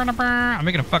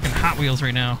a fucking Hot Wheels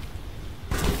right now.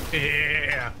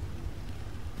 Yeah.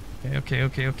 Okay.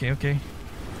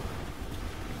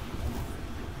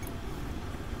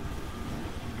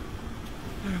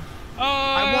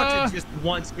 I want to just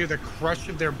once hear the crush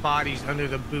of their bodies under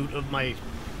the boot of my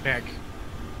mech.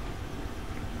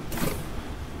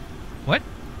 What?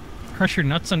 Crush your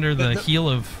nuts under the heel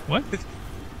of what?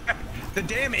 The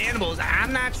damn animals.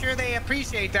 I'm not sure they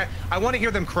appreciate that. I want to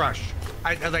hear them crush.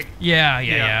 I like.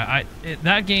 Yeah.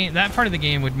 That part of the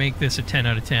game would make this a 10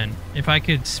 out of 10. If I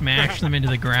could smash them into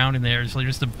the ground and there's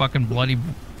just a fucking bloody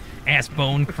ass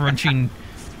bone crunching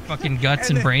fucking guts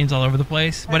and brains all over the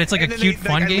place. But it's like a cute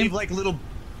fun game. Leave like little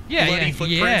bloody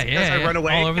footprints as I run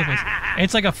away. All over the place.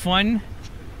 It's like a fun,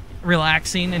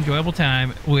 relaxing, enjoyable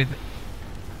time with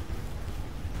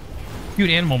cute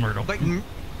animal murder. Like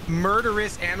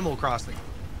murderous Animal Crossing.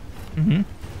 Mm-hmm.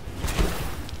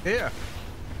 Yeah.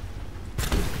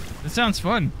 It sounds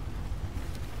fun.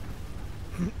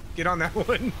 Get on that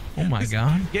one. Oh my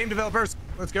god. Game developers,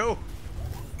 let's go.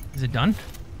 Is it done?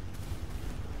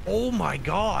 Oh my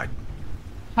god.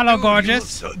 Hello, Dude,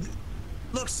 gorgeous.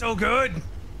 Looks so good.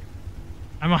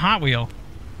 I'm a Hot Wheel.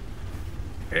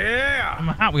 Yeah. I'm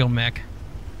a Hot Wheel mech.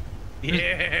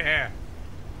 Yeah.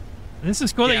 This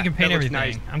is cool that Yeah, you can paint that looks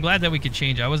everything. nice. I'm glad that we could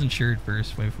change. I wasn't sure at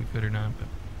first if we could or not. But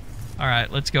all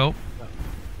right, let's go.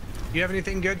 You have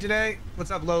anything good today?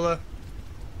 What's up, Lola?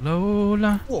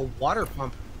 Lola. Oh, a water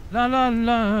pump. La la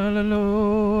la la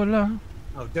Lola.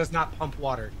 Oh, it does not pump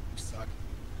water. You suck.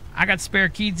 I got spare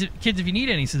kids if you need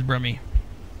any, says Brummy.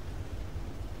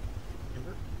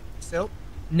 Remember? Still?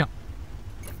 No.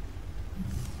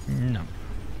 No.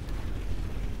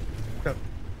 Go.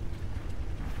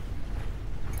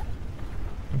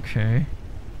 Okay.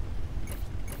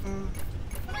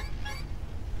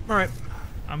 All right.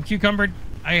 I'm cucumbered.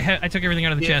 I took everything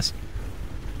out of the Yeah. chest.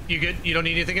 You good? You don't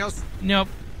need anything else? Nope.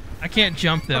 I can't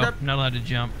jump though. Okay. I'm not allowed to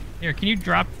jump. Here, can you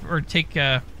drop or take?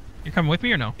 You're coming with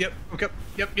me or no? Yep. Okay.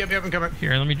 Yep. I'm coming.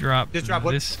 Here, let me drop. Just drop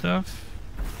what? This stuff.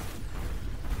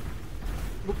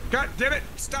 God damn it!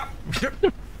 Stop.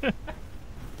 Hot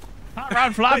rod I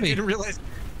floppy. didn't realize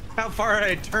how far I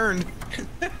had turned.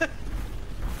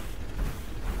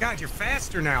 God, you're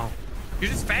faster now. You're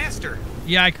just faster.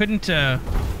 Yeah, I couldn't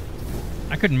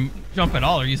jump at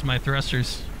all or use my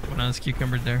thrusters when I was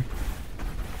cucumbered there.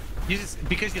 You just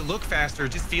because you look faster,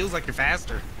 it just feels like you're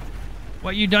faster.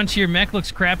 What you done to your mech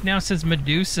looks crap now, says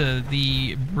Medusa,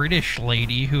 the British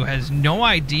lady who has no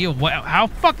idea how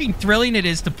fucking thrilling it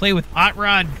is to play with hot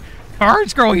rod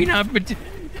cars growing up. But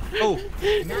Oh,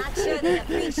 Not sure they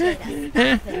appreciate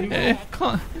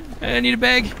us. I need a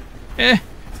bag. Eh.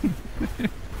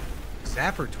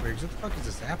 zapper twigs. What the fuck is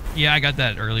a zapper? Yeah, I got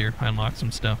that earlier. I unlocked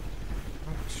some stuff.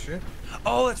 Oh shit.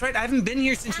 Oh, that's right. I haven't been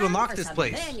here since you unlocked this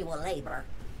place. Manual labor.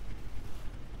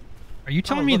 Are you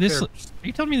telling Oh, me look this? there. Are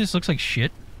you telling me this looks like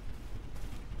shit?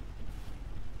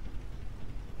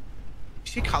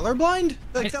 Is she colorblind?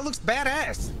 Like that looks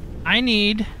badass. I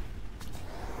need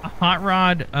a hot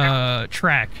rod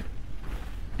track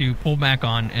to pull back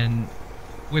on and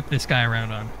whip this guy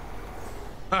around on.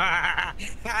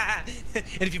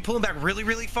 And if you pull him back really,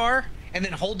 really far, and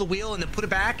then hold the wheel and then put it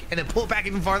back, and then pull it back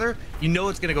even farther, you know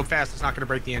it's gonna go fast. It's not gonna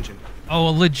break the engine. Oh,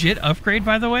 a legit upgrade,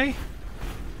 by the way,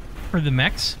 for the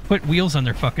mechs. Put wheels on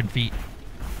their fucking feet.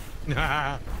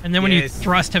 And then when you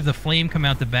thrust, have the flame come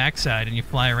out the backside and you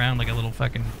fly around like a little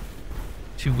fucking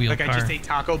two-wheel car. I just ate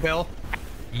Taco Bell.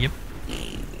 Yep.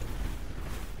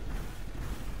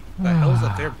 The hell's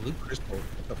up there? Blue crystal.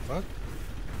 What the fuck?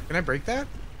 Can I break that?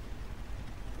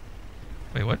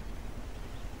 Wait, what?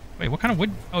 Wait, what kind of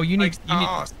wood? Oh, you need...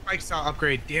 Spike saw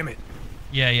upgrade. Damn it.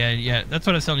 Yeah. That's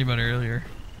what I was telling you about earlier.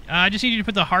 I just need you to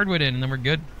put the hardwood in and then we're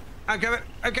good. I'm coming.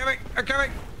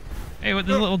 Hey, what,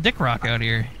 there's a little dick rock out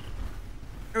here.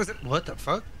 What the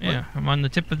fuck? Yeah, I'm on the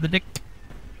tip of the dick.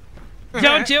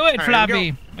 Don't do it, All right,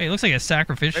 Floppy! Wait, it looks like a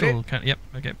sacrificial Ready? kind of... Yep,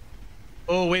 okay.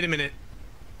 Oh, wait a minute.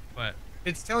 What?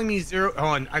 It's telling me zero.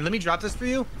 Hold on. Let me drop this for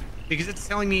you. Because it's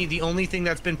telling me the only thing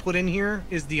that's been put in here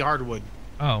is the hardwood.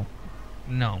 Oh.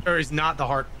 No. Or is not the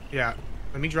hard. Yeah.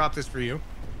 Let me drop this for you.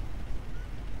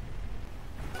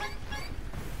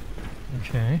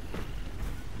 Okay.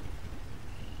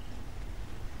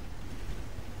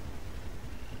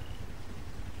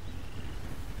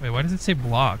 Wait, why does it say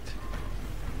blocked?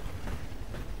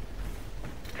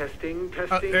 Testing.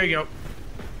 There you go.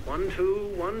 1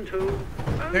 2 1 2.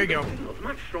 There you go. It feels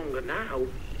much stronger now.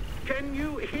 Can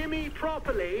you hear me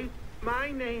properly?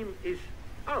 My name is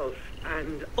Ulf,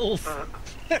 and Ulf.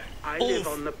 I live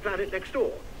on the planet next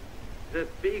door, the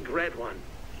big red one.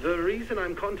 The reason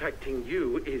I'm contacting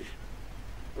you is,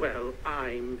 well,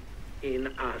 I'm in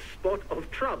a spot of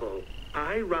trouble.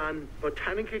 I run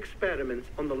botanic experiments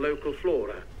on the local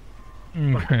flora.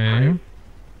 But Okay. I've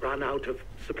run out of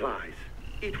supplies.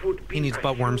 It would be He needs a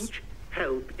butt worms. huge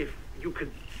help if you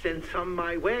could send some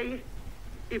my way,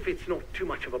 if it's not too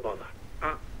much of a bother.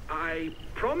 I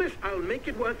promise I'll make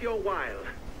it worth your while.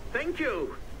 Thank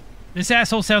you. This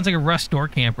asshole sounds like a Rust door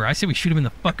camper. I say we shoot him in the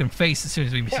fucking face as soon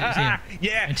as we see him.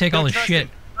 Yeah. And take all don't his trust shit.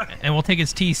 him. And we'll take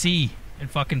his TC and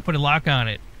fucking put a lock on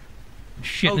it.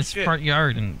 Shit in his shit. front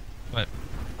yard and what?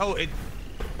 Oh, it.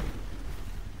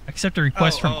 Accept a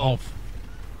request from Ulf.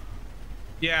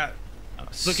 Yeah.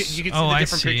 Look at you can see Oh, the I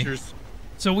different see. pictures.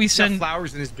 So we He's got send...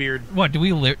 flowers in his beard. What, do we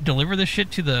deliver this shit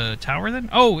to the tower then?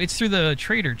 Oh, it's through the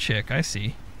trader chick. I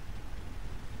see.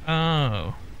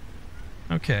 Oh.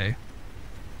 Okay.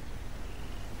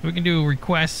 We can do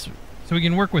requests, so we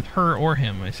can work with her or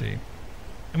him, I see.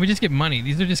 And we just get money.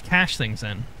 These are just cash things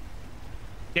then.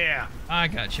 Yeah. I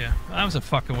gotcha. That was a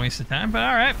fucking waste of time, but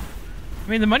alright. I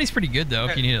mean, the money's pretty good, though,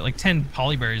 if you need it. Like, 10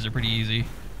 polyberries are pretty easy.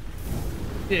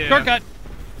 Yeah. Shortcut!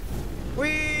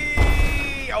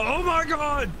 Whee! Oh my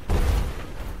god!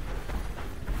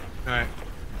 Alright.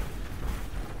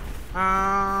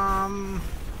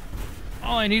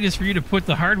 All I need is for you to put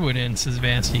the hardwood in, says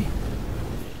Vansky.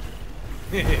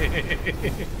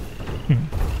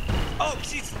 Oh,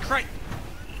 Jesus Christ!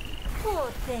 Poor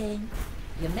thing.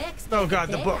 Your mechs Oh take god,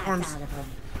 the their bookworms. life out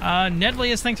of 'em.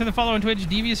 Nedlius, thanks for the follow on Twitch.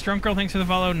 Devious Drunk Girl, thanks for the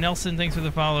follow. Nelson, thanks for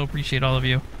the follow. Appreciate all of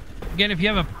you. Again, if you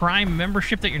have a Prime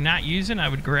membership that you're not using, I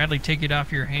would gladly take it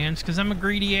off your hands because I'm a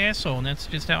greedy asshole, and that's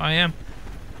just how I am.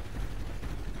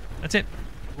 That's it.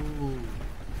 Ooh.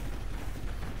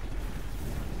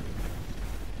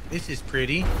 This is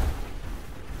pretty.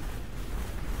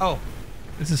 Oh,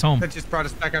 This is home. that just brought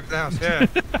us back up to the house. Yeah.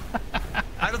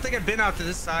 I don't think I've been out to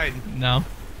this side. No.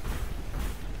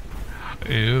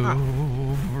 Ew,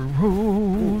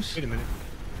 rose, Wait a minute.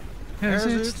 as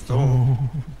As it it stones,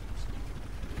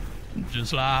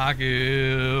 just like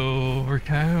every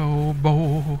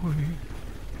cowboy.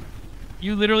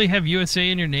 You literally have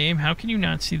USA in your name. How can you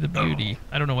not see the beauty?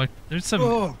 I don't know what. There's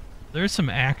some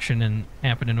action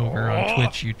happening over on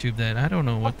Twitch, YouTube that I don't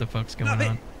know what the fuck's going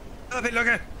on. Look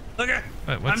at.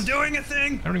 But what's- I'm doing a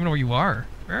thing. I don't even know where you are.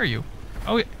 Where are you?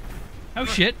 Oh, oh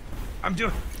shit. I'm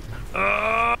doing.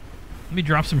 Let me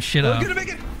drop some shit I'm up. gonna make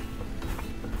it.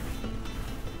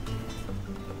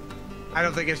 I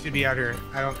don't think I should be out here.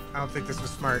 I don't think this was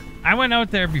smart. I went out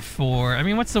there before. I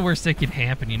mean, what's the worst that could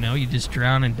happen? You know, you just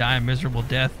drown and die a miserable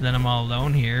death. Then I'm all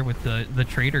alone here with the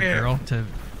trader girl to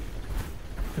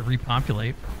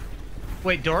repopulate.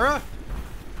 Wait, Dora?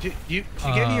 Did you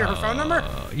give me her phone number?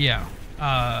 Yeah.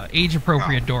 Age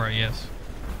appropriate Dora, yes.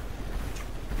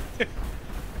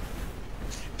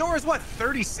 Dora's what,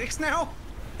 36 now?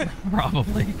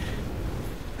 Probably.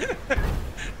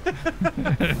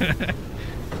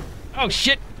 Oh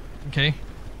shit. Okay.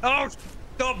 Oh,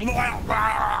 stop. I don't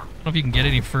know if you can get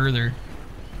any further.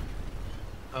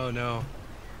 Oh no.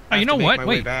 Oh, you know what? Way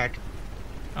Wait. back.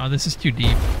 Oh, this is too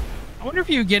deep. I wonder if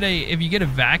you get a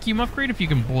vacuum upgrade, if you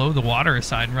can blow the water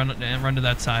aside and run to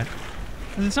that side.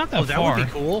 'Cause it's not that That far. would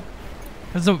be cool.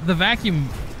 Because the vacuum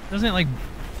doesn't it, like.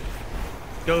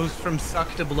 Goes from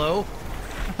suck to blow.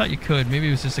 I thought you could. Maybe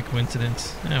it was just a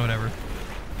coincidence. Whatever.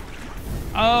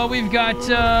 Oh, we've got,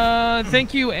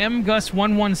 thank you,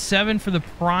 mgus117 for the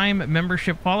Prime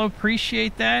membership follow.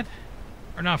 Appreciate that.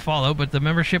 Or not follow, but the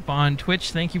membership on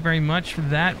Twitch. Thank you very much for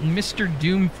that. Mr.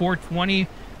 Doom420,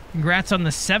 congrats on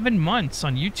the 7 months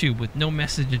on YouTube with no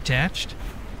message attached.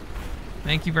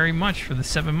 Thank you very much for the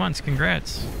 7 months.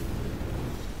 Congrats.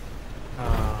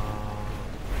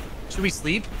 Should we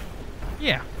sleep?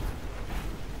 Yeah.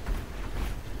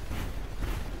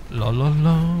 La la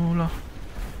la la.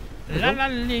 La la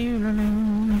la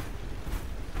la.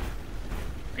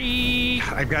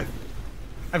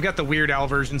 I've got the Weird Al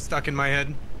version stuck in my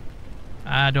head.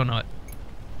 I don't know it.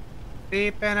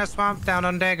 Deep in a swamp down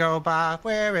on Dagobah,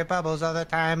 where it bubbles all the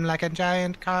time like a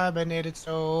giant carbonated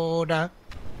soda.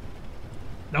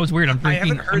 That was weird. I'm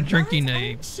haven't drinking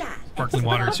heard a sparkling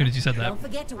water as soon as you said that. Don't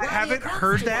forget to I wear your haven't gloves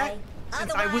heard today, that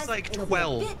since I was otherwise like it'll be a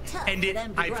 12, bit tough and for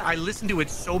them to I grow. listened to it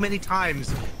so many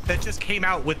times that just came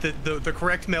out with the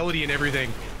correct melody and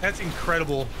everything. That's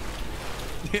incredible.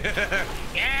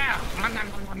 Yeah.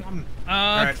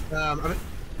 All right.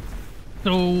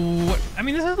 So, I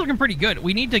mean, this is looking pretty good.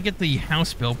 We need to get the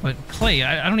house built, but Clay,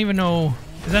 I don't even know.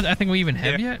 Is that a thing we even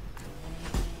have yet?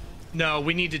 No,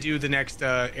 we need to do the next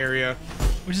area.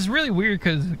 Which is really weird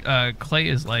because Clay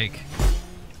is like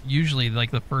usually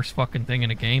like the first fucking thing in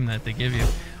a game that they give you.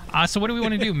 So what do we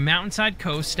want to do? Mountainside,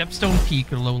 coast, stepstone,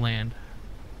 peak, or lowland?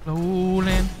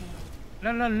 Lowland.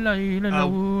 La la la la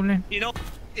lowland. You know,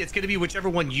 it's going to be whichever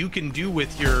one you can do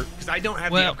with your, because I don't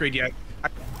have the upgrade yet.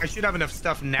 I should have enough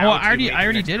stuff now. Oh, I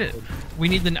already did it. We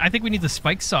need I think we need the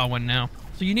spike saw one now.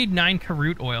 So you need 9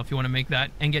 Karut oil if you want to make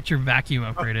that and get your vacuum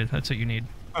upgraded. That's what you need.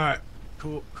 All right,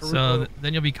 cool. So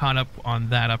then you'll be caught up on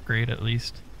that upgrade at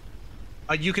least.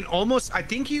 You can almost, I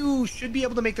think you should be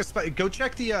able to make the spike. Go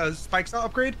check the spike saw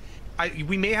upgrade.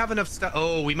 We may have enough stuff.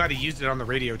 Oh, we might have used it on the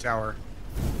radio tower.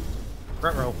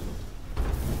 Ruh-roh.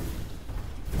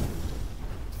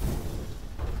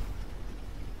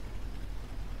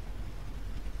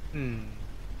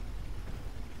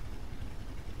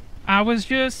 I was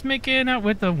just making out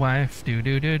with the wife. Do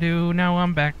do do do. Now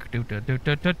I'm back. Do do do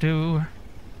do do do.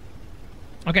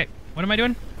 Okay, what am I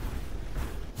doing?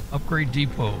 Upgrade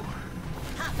depot.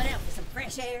 Hopping out for some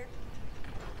fresh air.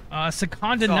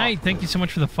 Seconda Knight, thank you so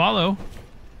much for the follow.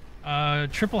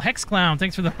 Triple Hex Clown,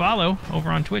 thanks for the follow over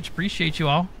on Twitch. Appreciate you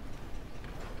all.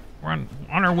 We're on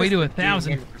our way to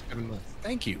 1,000.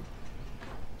 Thank you.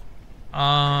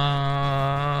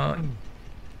 I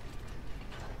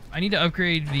need to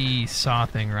upgrade the saw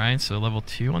thing, right? So level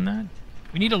 2 on that.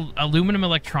 We need aluminum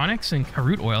electronics and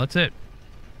carrot oil. That's it.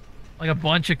 Like a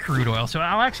bunch of carrot oil. So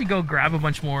I'll actually go grab a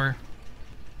bunch more.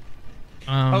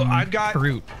 I've got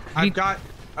carrot. I've got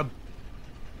a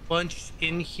bunch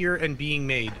in here and being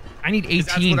made. I need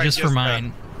 18 just for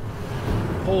mine.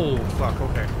 Oh fuck!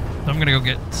 Okay. So I'm gonna go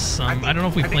get some. I don't know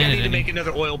if we planted I need to any. make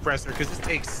another oil presser because this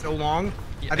takes so long.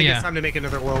 I think it's time to make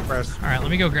another oil press. All right,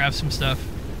 let me go grab some stuff.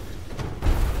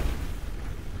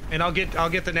 And I'll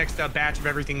get the next batch of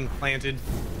everything planted.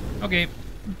 Okay.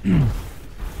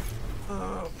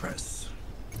 Press.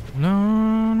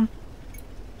 No.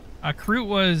 Karut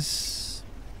was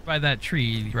by that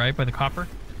tree, right? By the copper?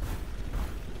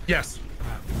 Yes.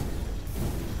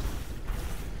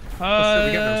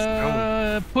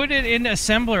 Put it in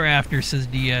assembler after, says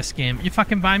DS Game. You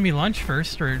fucking buy me lunch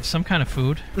first or some kind of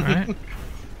food, right?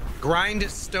 Grind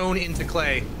stone into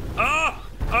clay.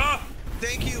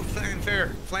 Thank you,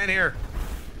 Flan Hair.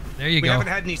 There you go. We haven't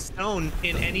had any stone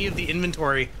in any of the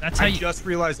inventory. That's how I just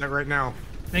realized that right now.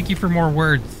 Thank you for more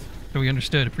words, so we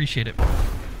understood. Appreciate it.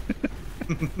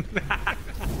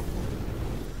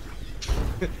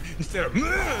 Instead of go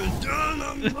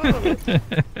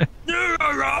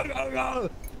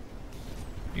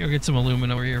get some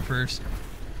aluminum over here first.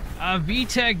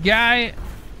 VTech guy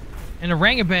and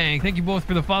Orangabang, thank you both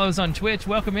for the follows on Twitch.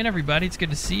 Welcome in, everybody. It's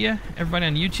good to see you. Everybody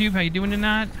on YouTube, how you doing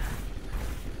tonight?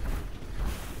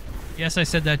 Yes, I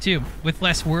said that too, with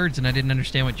less words, and I didn't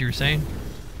understand what you were saying.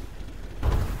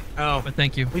 Oh, but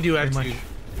thank you. We do have very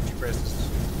two presses.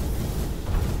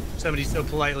 Somebody so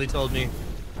politely told me.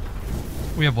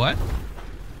 We have what?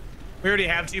 We already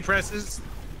have 2 presses.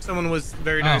 Someone was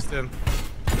very nice to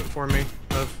inform me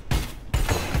of.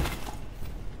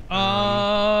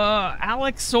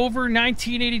 Alex over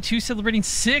 1982 celebrating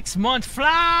 6 months.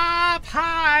 Flop!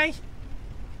 Hi!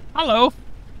 Hello.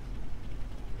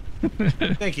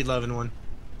 Thank you, loving one.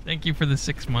 Thank you for the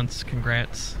 6 months.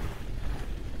 Congrats.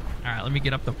 Alright, let me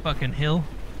get up the fucking hill.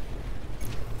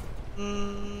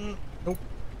 Nope.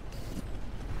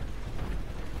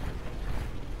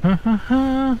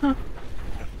 Let's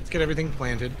get everything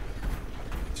planted.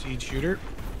 Seed shooter.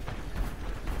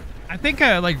 I think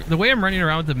like the way I'm running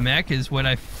around with the mech is what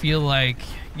I feel like.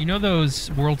 You know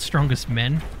those World's Strongest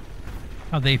Men?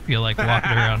 How they feel like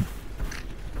walking around.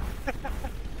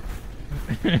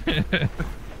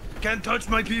 Can't touch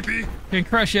my pee-pee. Can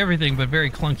crush everything, but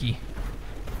very clunky.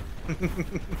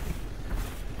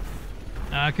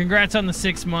 Congrats on the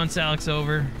 6 months, Alex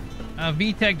over.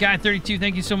 VTech Guy 32,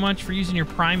 thank you so much for using your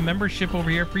Prime membership over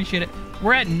here. Appreciate it.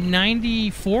 We're at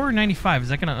 94 or 95. Is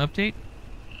that going to update?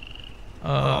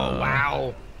 Oh,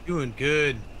 wow. Doing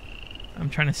good. I'm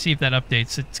trying to see if that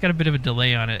updates. It's got a bit of a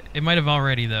delay on it. It might have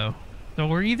already, though. So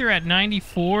we're either at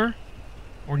 94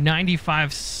 or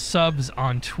 95 subs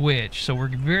on Twitch. So we're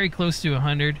very close to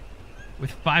 100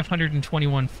 with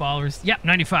 521 followers. Yep,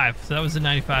 95. So that was the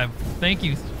 95. Thank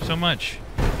you so much,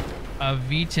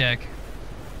 VTech.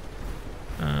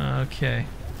 Okay.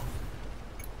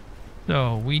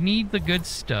 So we need the good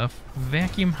stuff.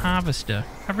 Vacuum harvester.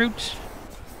 Harut.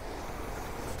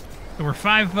 So we're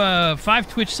five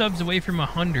Twitch subs away from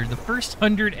 100. The first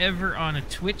 100 ever on a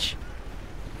Twitch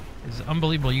is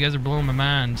unbelievable. You guys are blowing my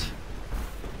mind.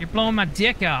 You're blowing my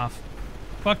dick off.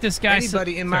 Fuck this guy.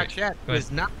 Anybody in my chat who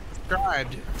is not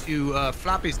subscribed to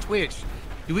Floppy's Twitch?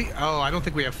 Do we? Oh, I don't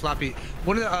think we have Floppy.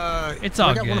 One of the. It's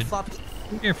all good. One of Floppy's...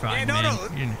 You're fine, yeah, man.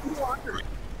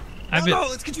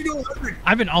 Let's get you to 100.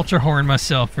 I've been ultra whoring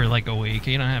myself for like a week.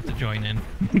 You don't have to join in.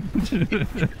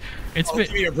 It's been.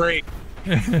 Give me a break.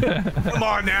 Come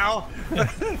on now.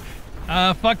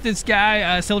 Fuck this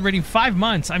guy celebrating 5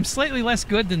 months. I'm slightly less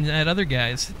good than that other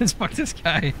guys. Fuck this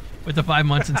guy with the 5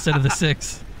 months instead of the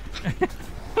 6.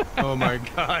 Oh my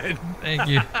god. Thank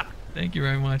you. Thank you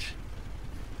very much.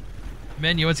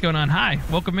 Menu, what's going on? Hi,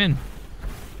 welcome in.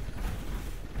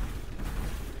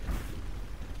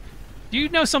 Do you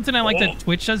know something I like that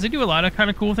Twitch does? They do a lot of kind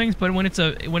of cool things, but when it's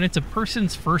a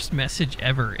person's first message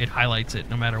ever, it highlights it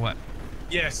no matter what.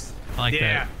 Yes. I like that.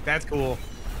 Yeah, that's cool.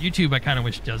 YouTube, I kind of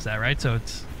wish does that, right? So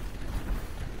it's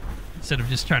instead of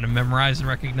just trying to memorize and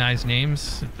recognize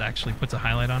names, it actually puts a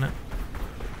highlight on it.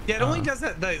 Yeah, it only does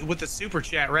that with the super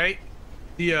chat, right?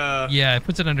 The yeah, it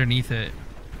puts it underneath it.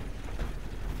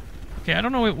 Okay, I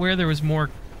don't know where there was more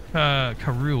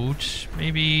Karut.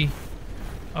 Maybe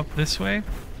up this way.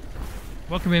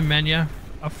 Welcome in, Menya.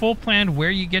 A full plan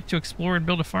where you get to explore and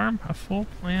build a farm. A full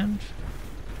plan.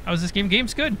 How's this game?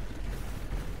 Game's good.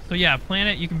 So yeah,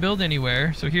 planet, you can build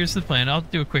anywhere. So here's the plan. I'll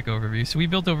do a quick overview. So we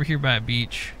built over here by a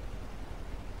beach.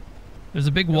 There's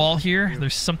a big wall here.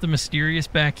 There's something mysterious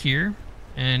back here.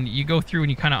 And you go through and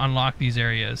you kind of unlock these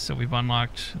areas. So we've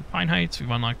unlocked Pine Heights,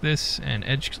 we've unlocked this, and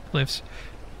Edge Cliffs.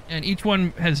 And each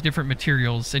one has different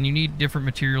materials, and you need different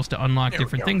materials to unlock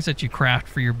different things that you craft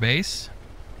for your base.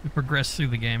 We progress through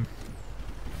the game.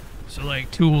 So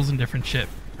like tools and different shit.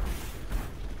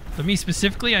 So me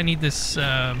specifically, I need this,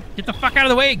 get the fuck out of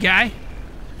the way, guy!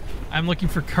 I'm looking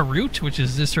for Karut, which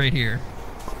is this right here.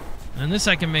 And this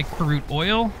I can make Karut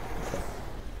oil.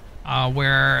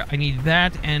 Where I need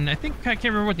that, and I think I can't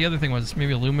remember what the other thing was.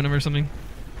 Maybe aluminum or something.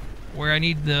 Where I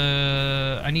need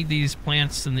these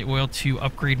plants and the oil to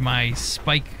upgrade my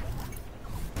spike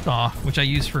saw, which I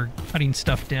use for cutting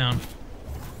stuff down.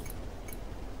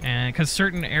 And because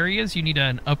certain areas you need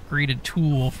an upgraded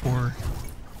tool for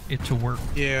it to work.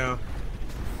 Yeah.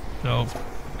 So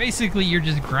basically, you're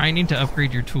just grinding to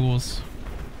upgrade your tools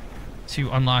to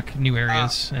unlock new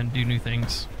areas and do new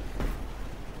things.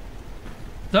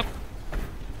 What's up?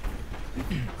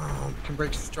 Can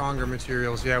break stronger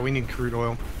materials. Yeah, we need crude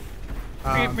oil.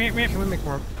 Can we make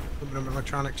more aluminum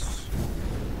electronics?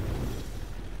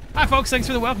 Hi, folks. Thanks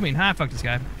for the welcoming. Hi, fuck this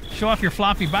guy. Show off your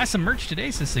floppy. Buy some merch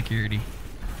today, says Security.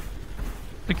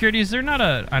 Security, is there not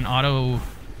an auto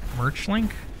merch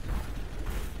link?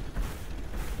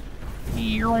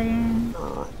 Thank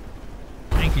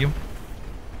you.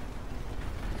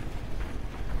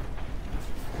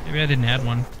 Maybe I didn't add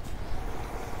one.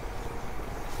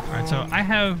 Alright, so I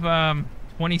have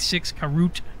 26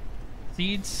 Karut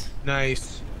seeds.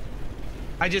 Nice.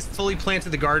 I just fully planted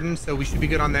the garden, so we should be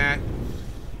good on that.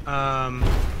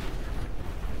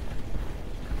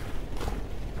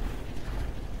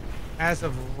 As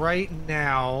of right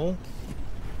now...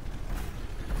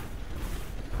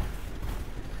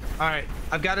 Alright,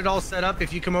 I've got it all set up.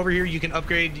 If you come over here, you can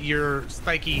upgrade your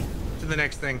spiky to the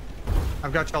next thing.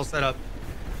 I've got you all set up.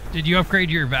 Did you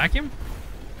upgrade your vacuum?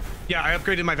 Yeah, I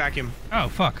upgraded my vacuum. Oh,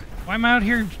 fuck. Why am I out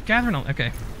here gathering all...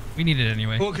 Okay. We need it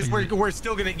anyway. Well, because we're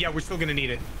still gonna... Yeah, we're still gonna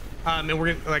need it. And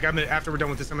we're gonna... Like, after we're done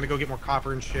with this, I'm gonna go get more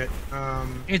copper and shit.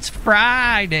 It's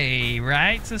Friday,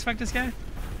 right? Says fuck this guy?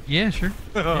 Yeah, sure.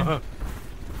 Yeah.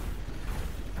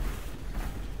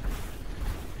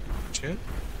 Shit.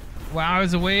 Wow, I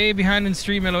was way behind in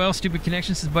stream. LOL, stupid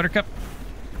connection, says Buttercup.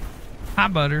 Hi,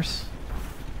 Butters.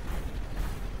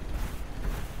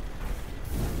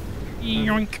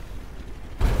 Yoink.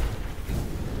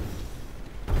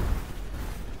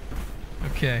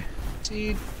 Okay.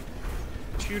 Seed.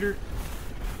 Shooter.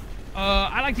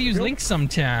 I like to use links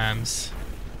sometimes.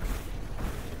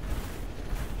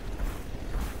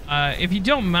 If you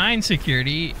don't mind,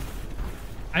 Security,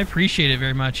 I appreciate it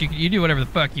very much. You do whatever the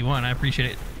fuck you want. I appreciate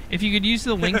it. If you could use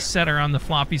the links that are on the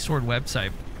FloppySword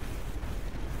website,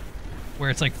 where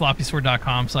it's like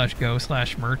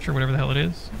floppysword.com/go/merch or whatever the hell it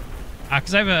is.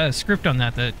 Because I have a script on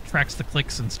that tracks the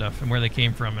clicks and stuff and where they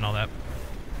came from and all that.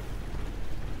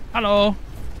 Hello.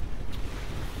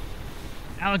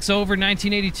 Alex Over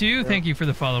 1982, yeah. Thank you for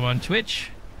the follow on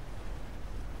Twitch.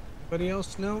 Anybody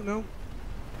else? No.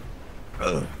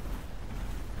 Ugh.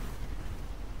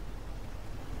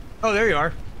 Oh, there you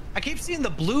are. I keep seeing the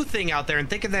blue thing out there and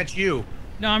thinking that's you.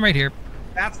 No, I'm right here.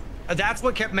 That's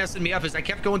what kept messing me up, is I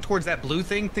kept going towards that blue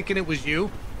thing thinking it was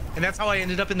you. And that's how I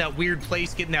ended up in that weird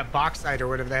place getting that bauxite or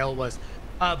whatever the hell it was.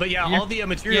 But yeah, all the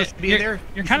materials should be in there.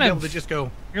 You're kind of able to just go.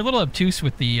 You're a little obtuse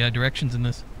with the directions in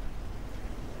this.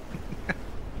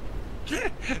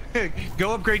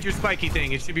 Go upgrade your spiky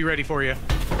thing. It should be ready for you.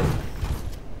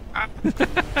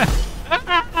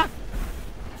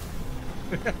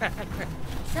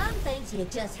 Some things you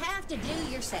just have to do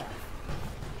yourself.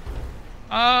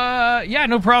 Yeah,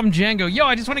 no problem, Django. Yo,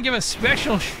 I just want to give a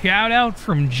special shout out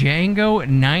from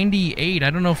Django98. I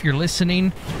don't know if you're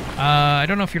listening. I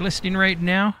don't know if you're listening right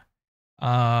now.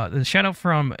 The shout out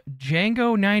from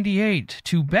Django98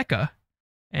 to Becca,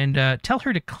 and tell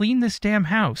her to clean this damn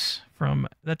house.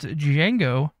 That's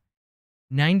Django98.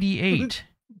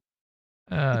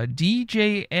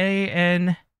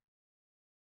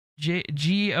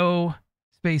 DJANGO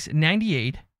space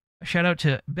 98. A shout out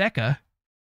to Becca.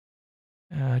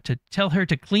 To tell her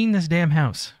to clean this damn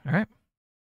house. All right?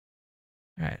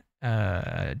 All right.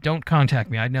 Don't contact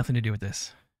me. I had nothing to do with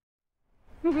this.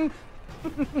 Okay.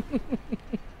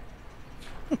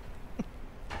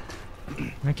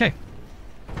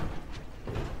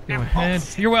 Go ahead.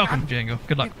 You're welcome, Django.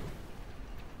 Good luck.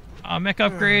 Mech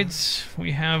upgrades.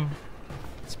 We have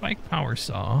spike power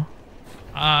saw.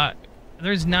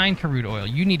 There's 9 Karut oil.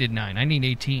 You needed 9. I need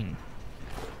 18.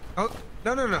 Oh,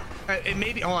 no. It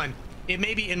may be on. It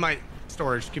may be in my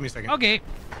storage. Give me a second. Okay.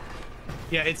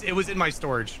 Yeah, it was in my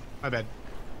storage. My bad.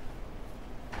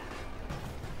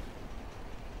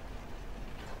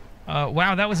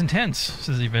 Wow, that was intense,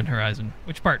 says Event Horizon.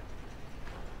 Which part?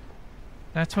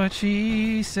 That's what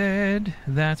she said.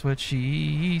 That's what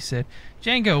she said.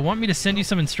 Django, want me to send you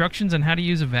some instructions on how to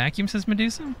use a vacuum, says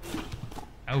Medusa?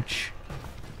 Ouch.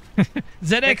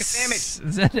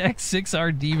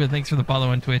 ZX6R Diva, thanks for the follow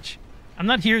on Twitch. I'm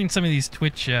not hearing some of these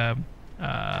Twitch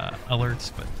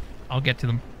alerts, but I'll get to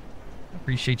them.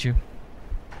 Appreciate you.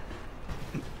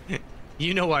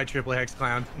 You know why, Triple Hex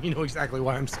Clown. You know exactly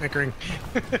why I'm snickering.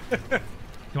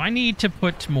 Do I need to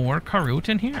put more Karut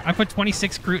in here? I put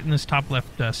 26 Karut in this top left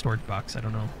storage box. I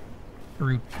don't know.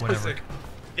 Karut, whatever.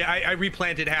 Yeah, I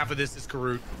replanted half of this as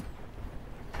Karut.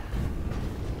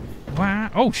 Wow.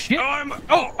 Oh, shit.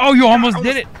 Oh, you almost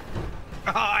did it.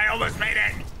 Oh, I almost made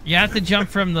it. You have to jump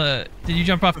from the... Did you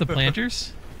jump off the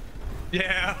planters?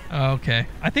 Yeah. Oh, okay.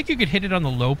 I think you could hit it on the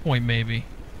low point, maybe.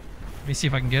 Let me see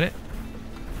if I can get it.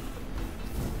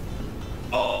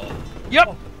 Oh. Yep.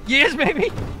 Oh. Yes,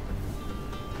 baby.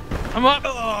 I'm up.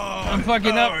 Oh. I'm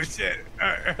fucking up. Oh, shit.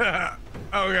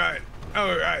 Oh, God.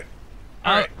 Oh, God.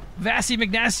 All right. Vassy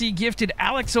McNasty gifted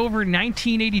Alex over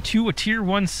 1982 a tier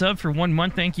 1 sub for 1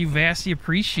 month. Thank you, Vassy.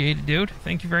 Appreciate it, dude.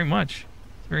 Thank you very much.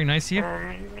 It's very nice of you.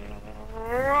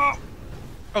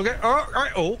 Okay. All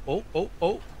right.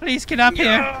 Oh. Please get up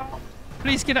here.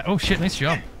 Please get up. Oh, shit. Nice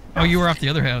job. Oh, you were off the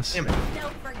other house. Damn it.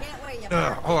 Don't forget where you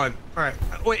Hold on. All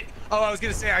right. Wait. Oh, I was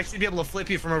going to say I should be able to flip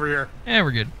you from over here. Yeah,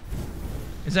 we're good.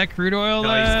 Is that crude oil?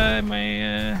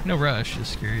 Nice. No rush.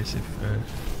 Just curious if...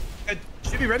 It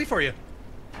should be ready for you.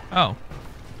 Oh.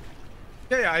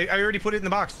 Yeah, I already put it in the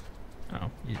box. Oh,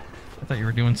 I thought you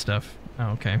were doing stuff.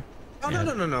 Oh, okay. Oh, yeah.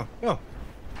 No.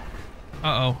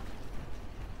 Uh-oh.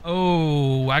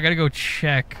 Oh, I gotta go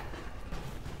check.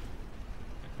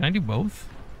 Can I do both?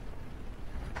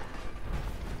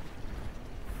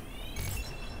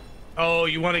 Oh,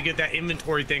 you want to get that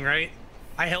inventory thing, right?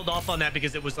 I held off on that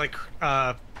because it was like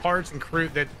parts and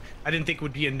crude that I didn't think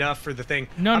would be enough for the thing.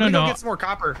 No. Go get some more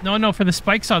copper. No. For the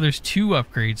spike saw, there's 2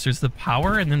 upgrades. There's the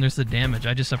power, and then there's the damage.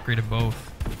 I just upgraded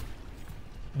both.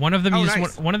 One of them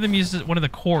nice. one of them uses one of the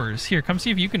cores. Here, come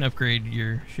see if you can upgrade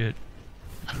your shit.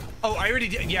 Oh, I already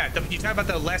did. Yeah, you talk about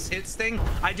the less hits thing.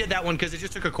 I did that one because it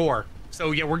just took a core.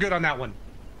 So yeah, we're good on that one.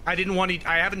 I didn't want to.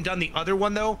 I haven't done the other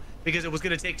one though because it was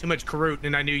going to take too much Karut,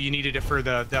 and I knew you needed it for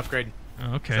the upgrade.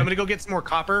 Okay. So I'm gonna go get some more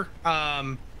copper.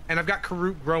 And I've got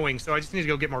Karut growing, so I just need to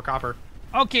go get more copper.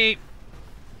 Okay.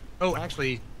 Oh,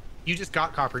 actually, you just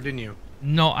got copper, didn't you?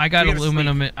 No, I got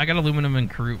aluminum. I got aluminum and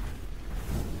Karut.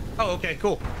 Oh, okay,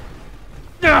 cool.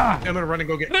 Ah! I'm gonna run and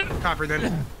go get copper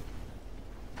then.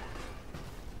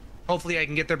 Hopefully, I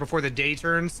can get there before the day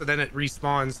turns, so then it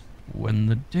respawns. When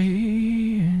the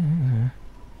day...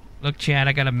 Look, Chad,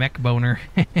 I got a mech boner.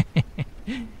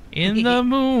 In the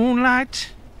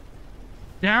moonlight,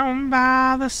 down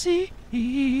by the sea,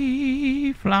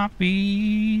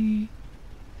 Floppy.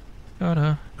 Got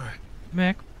a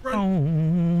mech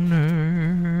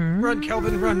boner. Run,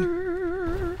 Kelvin,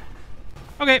 run.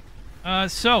 Okay,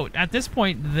 so at this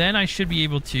point, then I should be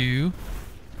able to...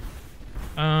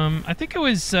 I think it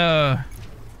was,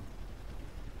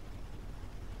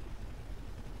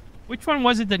 which one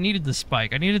was it that needed the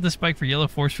spike? I needed the spike for Yellow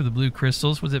Force for the blue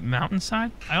crystals. Was it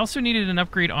Mountainside? I also needed an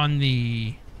upgrade on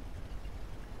the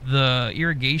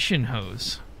irrigation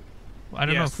hose. I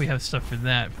don't know if we have stuff for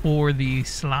that. For the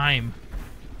slime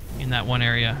in that one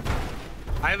area.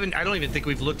 I don't even think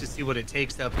we've looked to see what it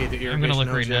takes to upgrade the irrigation I'm gonna look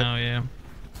hose right yet. now, yeah.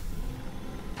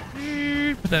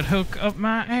 Put that hook up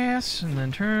my ass and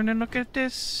then turn and look at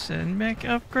this and make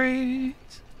upgrades.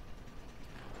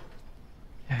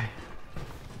 Okay.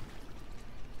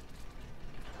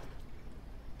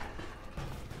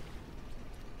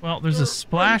 Well, there's a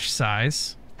splash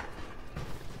size.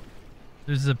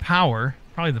 There's the power.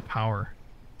 Probably the power.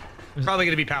 There's probably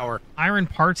going to be power. Iron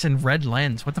parts and red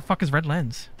lens. What the fuck is red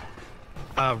lens?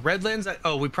 Red lens?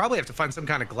 Oh, we probably have to find some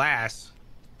kind of glass.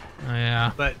 Oh,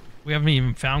 yeah. But we haven't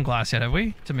even found glass yet, have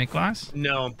we? To make glass?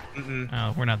 No.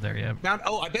 Oh, we're not there yet.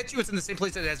 I bet you it's in the same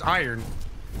place that has iron.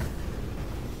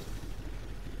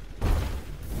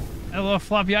 Hello,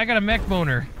 Floppy. I got a mech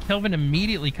boner. Kelvin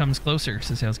immediately comes closer,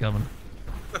 says how's Kelvin.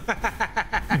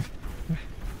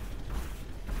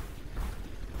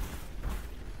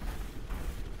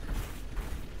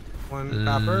 One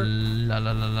copper. La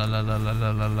la la la la la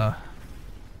la la la.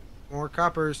 More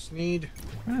coppers. Need.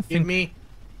 Give me.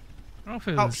 I don't know if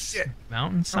it was shit.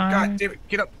 Mountainside. Oh, God damn it.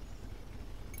 Get up.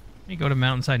 Let me go to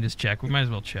Mountainside and just check. We might as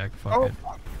well check. Fuck it.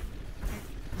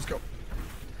 Let's go.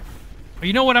 But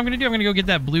you know what I'm going to do? I'm going to go get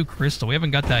that blue crystal. We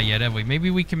haven't got that yet, have we? Maybe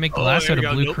we can make glass out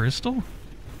of blue crystal?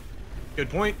 Good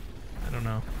point. I don't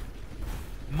know.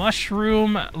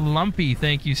 Mushroom Lumpy,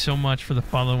 thank you so much for the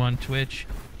follow on Twitch.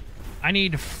 I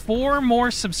need 4 more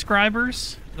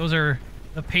subscribers. Those are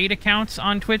the paid accounts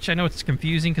on Twitch. I know it's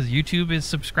confusing because YouTube is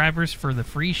subscribers for the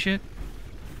free shit.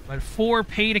 But 4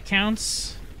 paid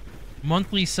accounts,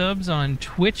 monthly subs on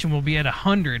Twitch, and we'll be at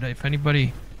 100. If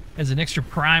anybody has an extra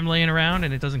Prime laying around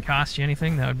and it doesn't cost you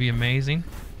anything, that would be amazing.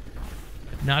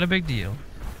 Not a big deal.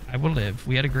 I will live.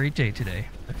 We had a great day today.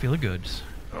 I feel good.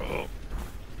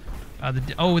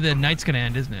 The night's gonna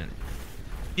end, isn't it?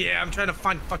 Yeah, I'm trying to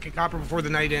find fucking copper before the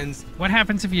night ends. What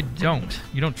happens if you don't?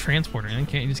 You don't transport anything?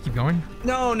 Can't you just keep going?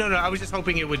 No. I was just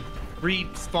hoping it would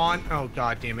respawn. Oh,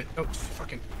 god damn it. Oh,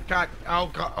 fucking god. Oh,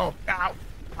 god. Oh, ow.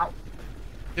 Ow.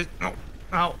 Just, no.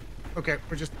 Ow. Okay,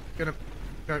 we're just gonna...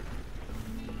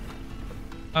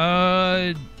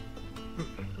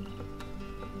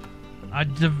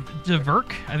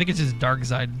 Diverk? I think it's just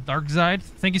Darkzide. Darkzide,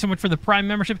 thank you so much for the Prime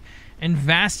membership. And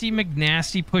Vasty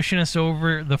McNasty pushing us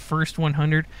over the first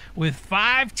 100 with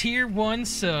 5 tier 1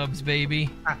 subs, baby.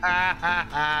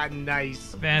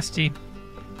 Nice. Vasty.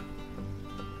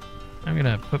 I'm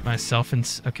gonna put myself in...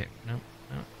 Okay, no.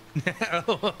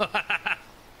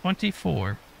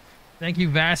 24. Thank you,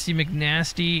 Vasty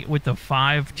McNasty, with the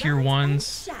 5 tier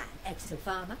 1s.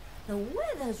 Exofarmer. The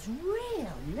weather's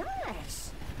real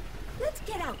nice. Let's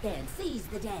get out there and seize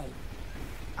the day.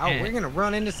 Oh, we're gonna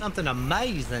run into something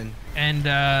amazing.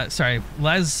 And sorry,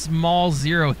 Les Mall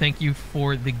 0, thank you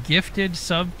for the gifted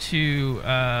sub to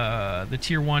the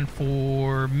tier 1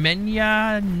 for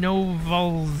Menya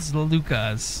Novalzlukas.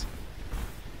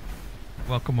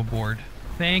 Welcome aboard.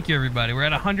 Thank you, everybody. We're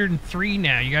at 103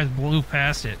 now. You guys blew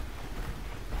past it.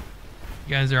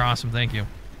 You guys are awesome. Thank you.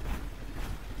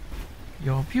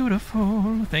 You're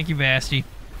beautiful. Thank you, Vasty.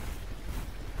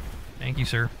 Thank you,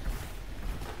 sir.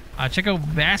 Check out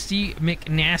Vasty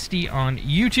McNasty on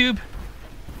YouTube,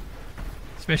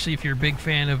 especially if you're a big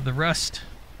fan of the Rust.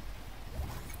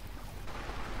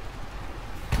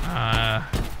 There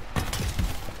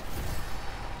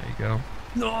you go.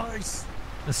 Nice.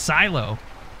 The Silo.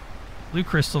 Blue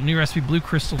Crystal, new recipe, Blue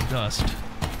Crystal Dust.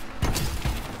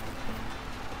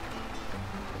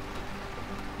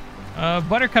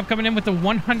 Buttercup coming in with the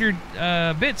 100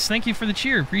 bits. Thank you for the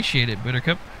cheer. Appreciate it,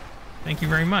 Buttercup. Thank you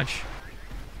very much.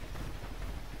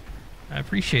 I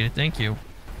appreciate it. Thank you.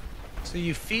 So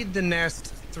you feed the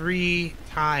nest 3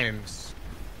 times.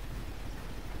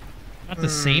 Not the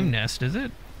same nest, is it?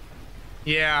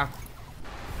 Yeah.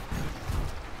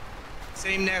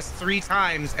 Same nest 3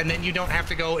 times, and then you don't have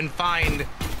to go and find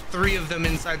 3 of them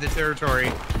inside the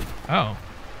territory. Oh.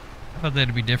 I thought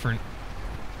that'd be different.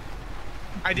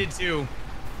 I did too.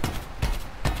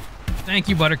 Thank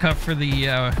you, Buttercup, for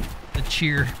the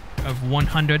cheer of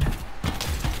 100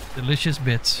 delicious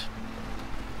bits.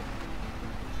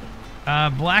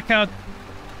 Blackout,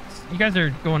 you guys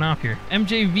are going off here.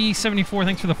 MJV74,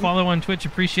 thanks for the follow on Twitch,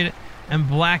 appreciate it. And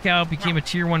Blackout became a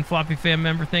tier 1 Floppy fan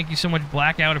member. Thank you so much,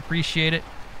 Blackout, appreciate it.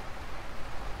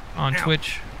 On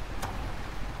Twitch.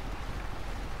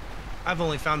 I've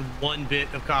only found 1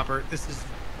 bit of copper. This is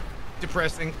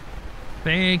depressing.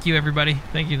 Thank you, everybody.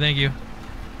 Thank you, thank you.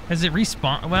 Has it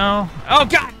respawned? Well, oh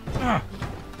god! Ugh.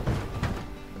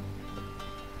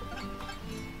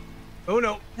 Oh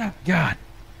no. Oh god.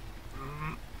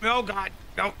 Oh god.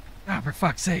 No. Ah, for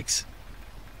fuck's sakes.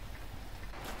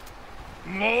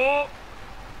 Oh.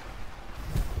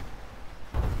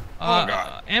 Oh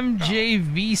god.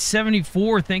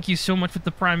 MJV74, thank you so much with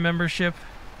the Prime membership.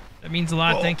 That means a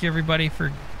lot. Oh. Thank you, everybody,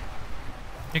 for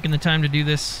taking the time to do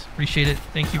this. Appreciate it.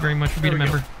 Thank you very much for being a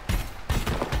member.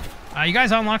 You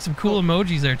guys unlock some cool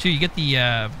emojis there too. You get the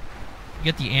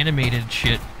animated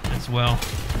shit as well,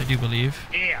 I do believe.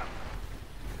 Yeah.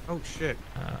 Oh shit.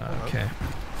 Okay.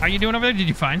 How you doing over there? Did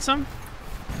you find some?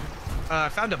 I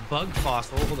found a bug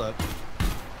fossil. Hold up.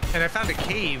 And I found a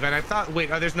cave, and I thought, wait,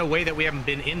 there's no way that we haven't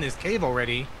been in this cave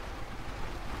already.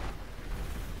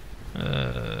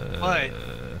 But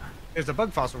there's a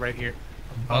bug fossil right here.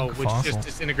 Which just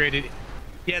disintegrated.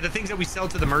 Yeah, the things that we sell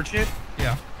to the merchant.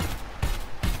 Yeah.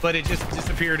 But it just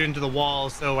disappeared into the wall,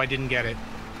 so I didn't get it.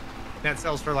 That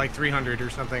sells for like 300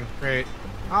 or something. Great.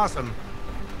 Awesome.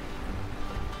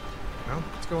 Well,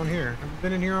 let's go in here. Have you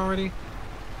been in here already?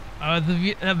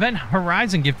 The Event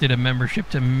Horizon gifted a membership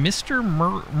to Mr.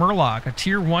 Murloc, a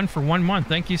tier 1 for 1 month.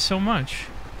 Thank you so much.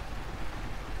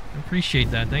 I appreciate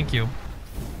that. Thank you.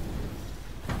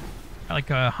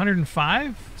 Like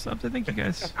 105 subs, I think, you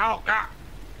guys. Oh, God.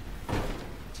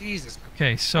 Jesus.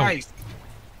 Okay, so Christ.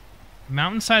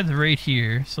 Mountainside's right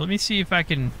here. So let me see if I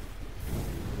can.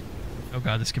 Oh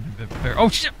god, this could be a bit better. Oh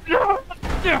shit!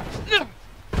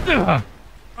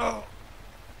 Oh.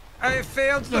 I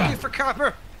failed looking for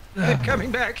copper. I'm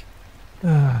coming back.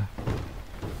 Oh,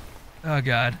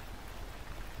 God.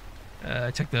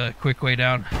 I took the quick way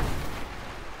down.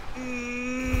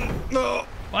 No.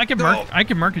 Well, I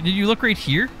can mark it. Did you look right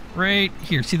here? Right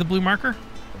here. See the blue marker?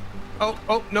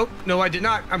 Oh, nope. No, I did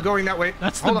not. I'm going that way.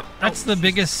 That's the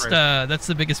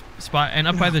biggest spot. And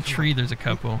up by the tree, there's a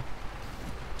couple.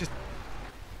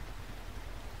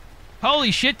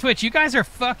 Holy shit, Twitch. You guys are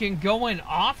fucking going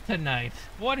off tonight.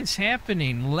 What is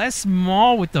happening? Les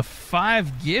Mall with the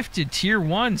 5 gifted tier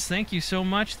 1s. Thank you so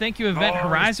much. Thank you, Event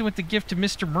Horizon, with the gift to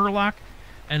Mr. Murloc.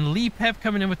 And Lee Pep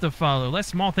coming in with the follow.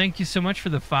 Les Mall, thank you so much for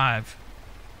the 5.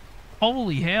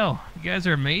 Holy hell. You guys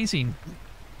are amazing.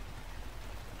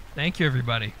 Thank you,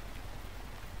 everybody.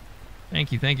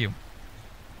 Thank you, thank you.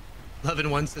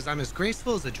 Lovin' One says, I'm as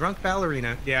graceful as a drunk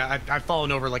ballerina. Yeah, I've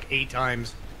fallen over like 8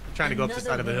 times trying to go up the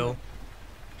side of a hill.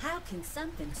 How can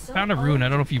something so Found a rune. I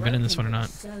don't know if you've been in this one or not.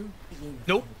 So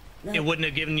nope. It wouldn't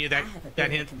have given you that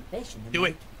hint. Do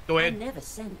it. Go ahead. I never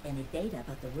sent any data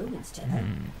about the ruins to her.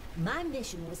 My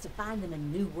mission was to find them a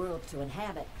new world to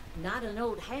inhabit, not an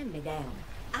old hand-me-down.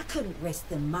 I couldn't risk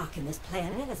them marking this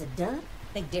planet as a dump.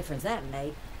 Think difference that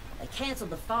made. They canceled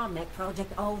the farm mech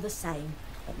project all the same.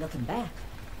 But looking back,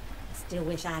 I still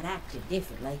wish I'd acted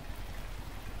differently.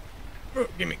 Oh,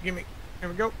 gimme. There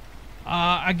we go.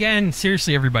 Again,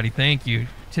 seriously, everybody, thank you.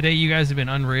 Today, you guys have been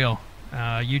unreal.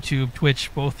 YouTube, Twitch,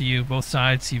 both of you, both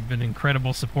sides, you've been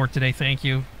incredible support today. Thank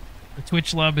you. The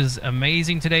Twitch love is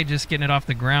amazing today, just getting it off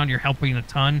the ground. You're helping a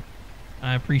ton.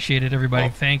 I appreciate it, everybody.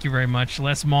 Thank you very much.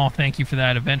 Les Mall, thank you for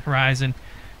that. Event Horizon.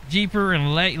 Jeeper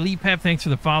and Lee Pep, thanks for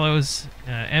the follows.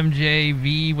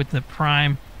 MJV with the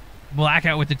Prime.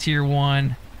 Blackout with the Tier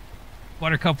 1.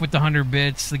 Buttercup with the 100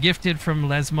 bits. The Gifted from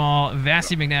Les Mall.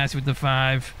 Vassy McNasty with the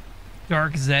 5.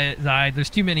 Dark Zide. There's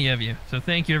too many of you, so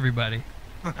thank you, everybody.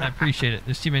 I appreciate it.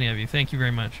 There's too many of you. Thank you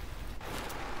very much.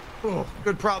 Oh,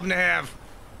 good problem to have.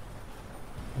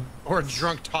 Or a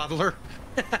drunk toddler.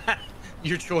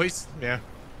 Your choice. Yeah.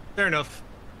 Fair enough.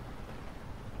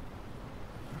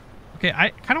 Okay, I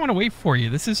kind of want to wait for you.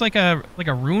 This is like a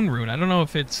rune. I don't know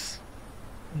if it's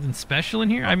something special in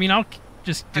here. I mean, I'll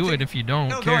just do it if you don't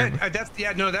care. Go ahead. That's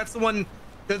the one.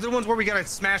 Those are the ones where we gotta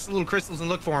smash the little crystals and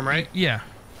look for them, right? Yeah.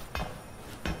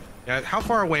 Yeah. How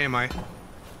far away am I?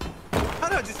 Oh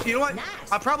no, just you know what?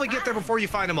 Nice. I'll probably get there before you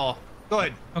find them all. Go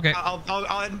ahead. Okay.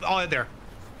 I'll head there.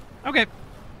 Okay.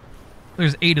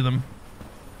 There's 8 of them.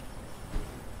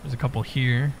 There's a couple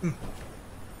here.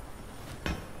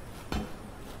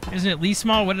 Isn't it Lee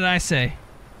Small? What did I say?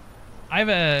 I have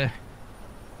a...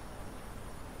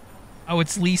 Oh,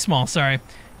 it's Lee Small. Sorry.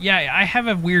 Yeah, I have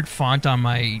a weird font on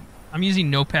my... I'm using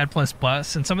Notepad++,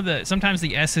 and sometimes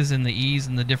the S's and the E's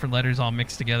and the different letters all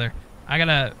mixed together. I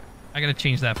gotta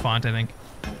change that font, I think.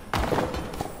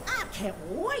 I can't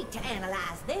wait to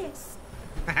analyze this.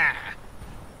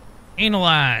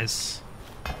 Analyze.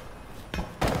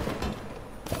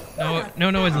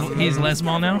 No, he's Les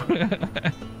Small now.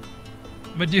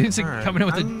 But dude's coming in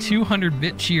with a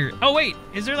 200-bit cheer. Oh wait,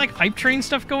 is there like hype train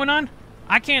stuff going on?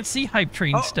 I can't see hype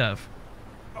train stuff.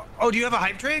 Oh, do you have a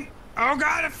hype train? Oh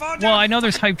god, it falls down. Well, I know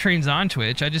there's hype trains on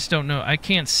Twitch. I just don't know. I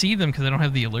can't see them because I don't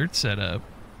have the alerts set up.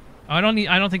 I don't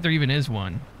think there even is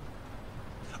one.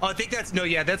 Oh, I think that's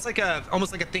that's like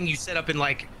almost like a thing you set up in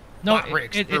like No, Bot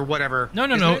or whatever.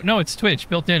 No, it's Twitch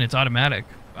built in. It's automatic.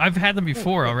 I've had them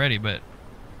before already, but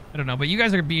I don't know. But you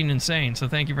guys are being insane, so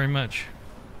thank you very much.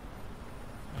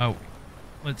 Oh,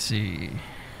 let's see.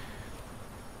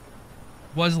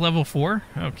 Was level 4?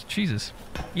 Oh, Jesus.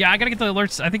 Yeah, I gotta get the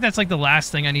alerts. I think that's like the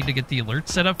last thing I need to get the alerts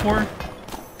set up for.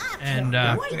 And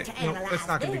no, it's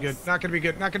not gonna be good. Not gonna be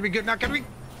good. Not gonna be good. Not gonna be.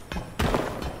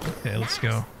 Okay, let's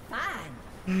go.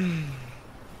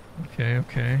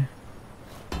 Okay.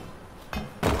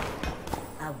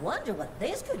 I wonder what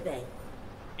this could be.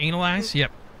 Analyze?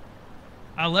 Yep.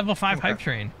 Level 5 hype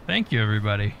train. Thank you,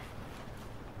 everybody.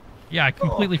 Yeah, I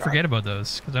completely forget about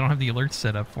those because I don't have the alerts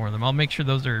set up for them. I'll make sure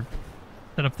those are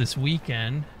set up this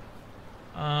weekend.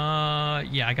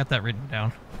 Yeah, I got that written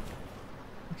down.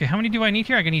 Okay, how many do I need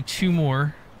here? I need 2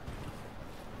 more.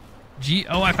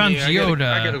 I found geode.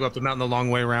 I gotta go up the mountain the long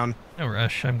way around. No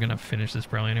rush. I'm gonna finish this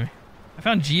probably anyway. I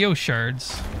found geo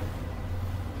shards.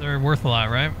 They're worth a lot,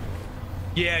 right?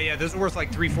 Yeah. Those are worth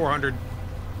like 300-400.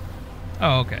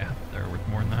 Oh, okay. They're worth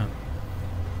more than that.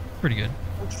 Pretty good.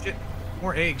 Oh shit!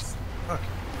 More eggs. Fuck.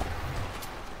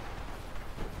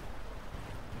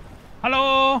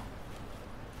 Hello.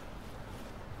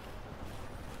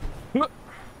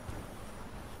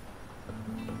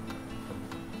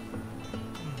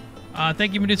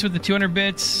 Thank you, Medusa, with the 200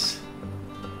 bits.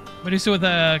 Medusa with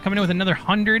coming in with another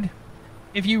 100.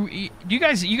 If you do,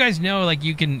 you guys know like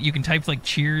you can type like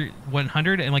cheer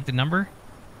 100 and like the number,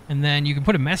 and then you can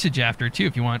put a message after it too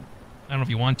if you want. I don't know if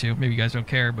you want to. Maybe you guys don't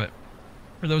care, but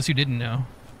for those who didn't know,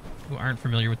 who aren't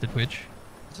familiar with the Twitch,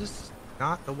 Is this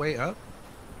not the way up?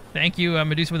 thank you,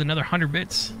 Medusa, with another 100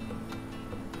 bits.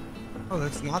 Oh,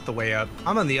 that's not the way up.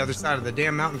 I'm on the other side of the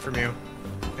damn mountain from you,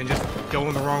 and just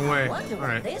going the wrong way. I wonder All what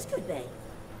right. this could be.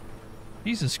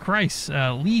 Jesus Christ,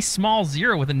 Lee Small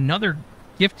Zero with another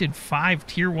gifted 5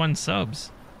 tier 1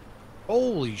 subs.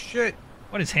 Holy shit!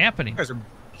 What is happening? You guys are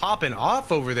popping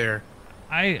off over there.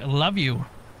 I love you.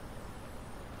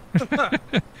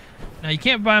 Now you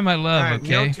can't buy my love, Alright,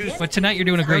 okay? note to- But tonight you're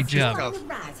doing a great Still job. on the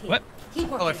rise here. What?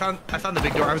 Keep Oh, I working found the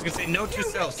big door. I was gonna say, note to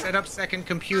self: set up second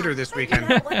computer this it. weekend. You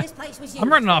know what this place was I'm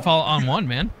used running off for? all on one,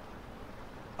 man.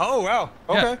 Oh wow.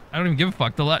 Okay. Yeah, I don't even give a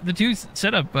fuck. The two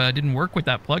setup didn't work with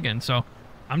that plugin, so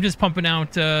I'm just pumping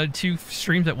out 2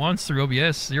 streams at once through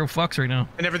OBS. 0 fucks right now.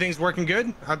 And everything's working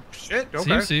good. Shit. Okay.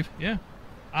 See you, Steve. Yeah.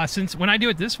 Since when I do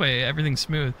it this way, everything's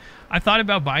smooth. I thought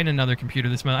about buying another computer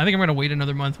this month. I think I'm gonna wait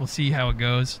another month. We'll see how it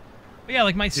goes. But yeah,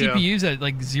 like my CPU's at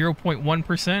like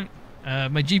 0.1%.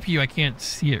 My GPU, I can't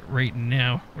see it right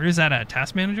now. Where is that at?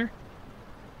 Task Manager?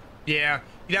 Yeah.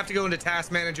 You'd have to go into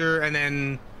Task Manager and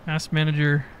then. Task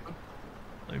Manager.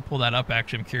 Let me pull that up.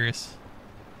 Actually, I'm curious.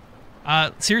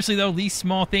 Seriously though, Lee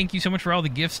Small, thank you so much for all the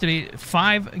gifts today.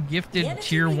 5 gifted The energy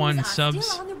tier readings 1 are still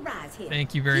subs. on the rise here.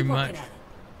 Thank you very Keep much. working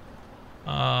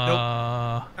at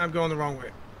it. I'm going the wrong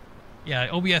way. Yeah,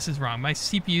 OBS is wrong. My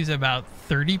CPU's about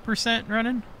 30%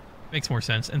 running. Makes more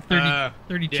sense. And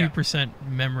 32%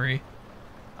 memory.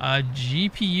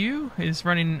 GPU is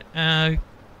running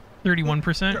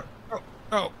 31%.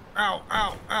 Oh,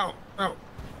 ow.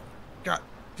 God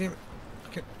damn it.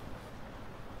 Okay.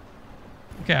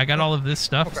 Okay, I got all of this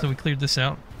stuff, Okay. so we cleared this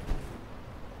out.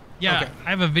 Yeah, Okay. I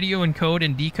have a video encode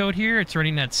and decode here. It's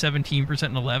running at 17%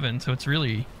 and 11, so it's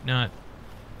really not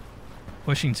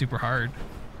pushing super hard.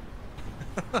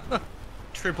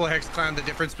 Triple X Clown, the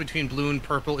difference between blue and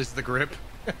purple is the grip.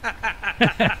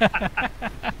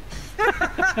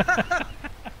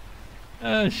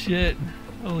 Oh, shit.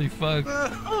 Holy fuck.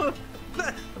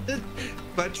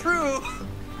 But true.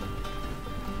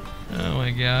 Oh,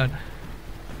 my God.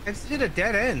 It's hit a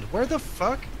dead end. Where the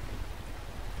fuck?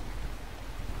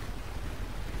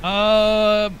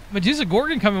 Medusa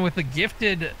Gorgon coming with a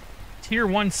gifted tier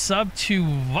 1 sub to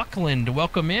Vuckland.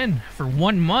 Welcome in for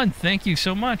 1 month. Thank you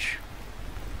so much.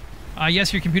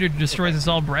 Yes, your computer destroys us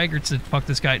all. Braggarts said, fuck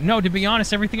this guy. No, to be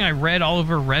honest, everything I read all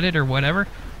over Reddit or whatever,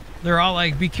 they're all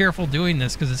like, be careful doing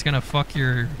this because it's going to fuck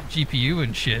your GPU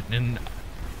and shit. And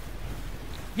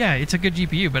yeah, it's a good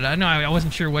GPU, but I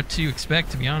wasn't sure what to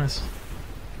expect, to be honest,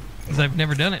 because I've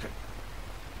never done it.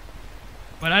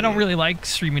 But I don't really like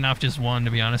streaming off just one,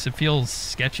 to be honest. It feels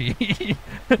sketchy.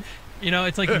 You know,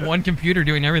 it's like one computer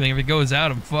doing everything. If it goes out,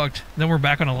 I'm fucked. Then we're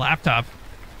back on a laptop.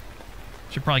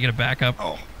 Should probably get a backup.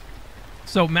 Oh.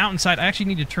 So, Mountainside, I actually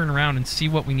need to turn around and see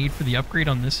what we need for the upgrade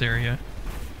on this area.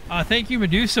 Thank you,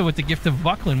 Medusa, with the gift of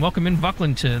Vuckland. Welcome in,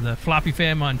 Vuckland, to the Floppy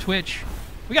fam on Twitch.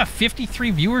 We got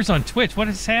 53 viewers on Twitch. What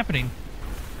is happening?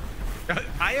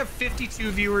 I have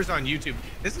 52 viewers on YouTube.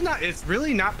 This is not. It's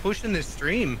really not pushing this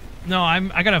stream. No, I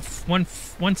got a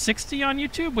 160 on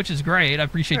YouTube, which is great. I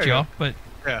appreciate There you y'all. go. But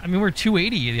Yeah. I mean, we're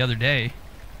 280 the other day,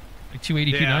 like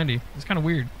 280, Yeah. 290. It's kind of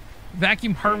weird.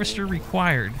 Vacuum harvester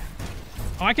required.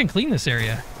 Oh, I can clean this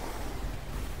area.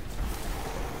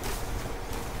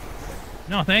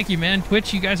 No, thank you, man.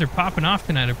 Twitch, you guys are popping off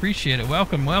tonight. I appreciate it.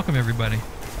 Welcome, everybody.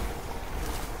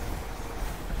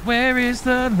 Where is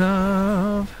the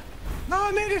love? No,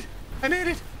 I made it. I made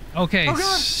it. Okay, Oh,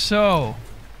 God. so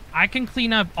I can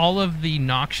clean up all of the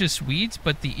noxious weeds,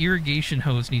 but the irrigation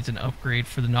hose needs an upgrade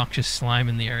for the noxious slime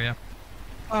in the area.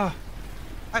 I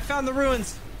found the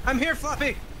ruins. I'm here,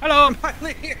 Floppy. Hello. I'm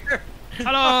finally here.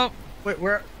 Hello. Wait,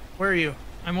 where are you?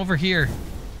 I'm over here.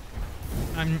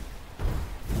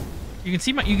 You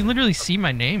can literally see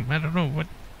my name. I don't know what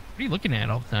are you looking at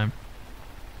all the time?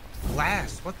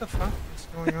 Glass. What the fuck is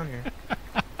going on here?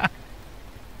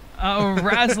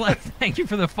 Razlight, thank you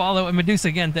for the follow, and Medusa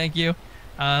again, thank you.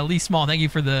 Lee Small, thank you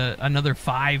for another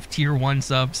 5 tier 1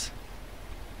 subs.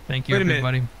 Thank you, Wait a minute.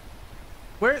 everybody.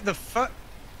 Where the fuck?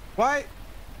 Why?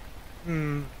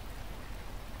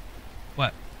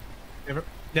 What? Never.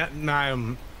 Yeah, no,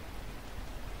 Are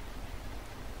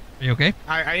you okay?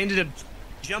 I ended up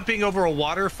jumping over a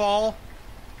waterfall.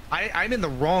 I'm in the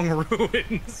wrong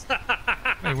ruins.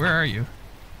 Wait, where are you?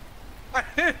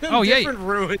 Oh yeah. Different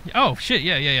ruins. Oh shit!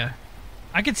 Yeah.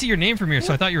 I could see your name from here,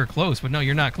 so I thought you were close, but no,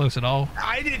 you're not close at all.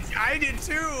 I did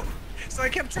too. So I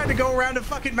kept trying to go around a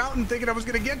fucking mountain thinking I was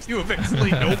gonna get to you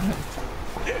eventually. Nope.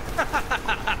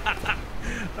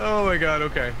 Oh my god,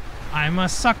 okay. I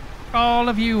must suck all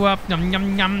of you up. Yum,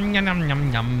 yum, yum, yum, yum,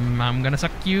 yum, yum. I'm gonna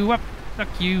suck you up.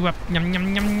 Suck you up. Yum,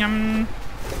 yum, yum, yum.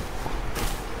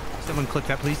 Someone click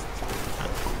that, please.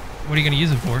 What are you gonna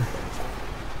use it for?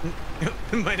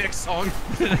 My next song.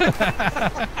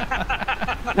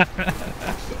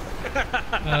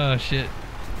 Oh, shit.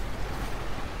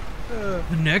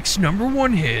 The next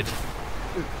 #1 hit.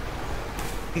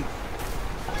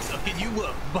 Sucking you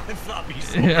up by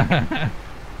FloppySword.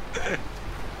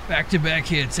 Back-to-back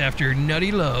hits after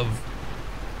Nutty Love.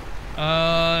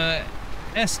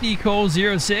 SD Cole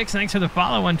 06, thanks for the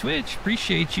follow on Twitch.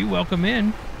 Appreciate you. Welcome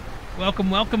in.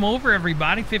 Welcome over,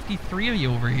 everybody. 53 of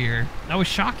you over here. That was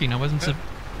shocking. I wasn't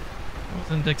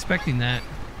expecting that.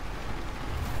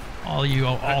 All you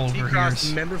all over here.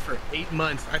 Member for 8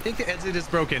 months. I think the exit is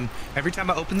broken. Every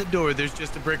time I open the door, there's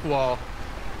just a brick wall.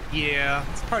 Yeah,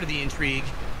 it's part of the intrigue.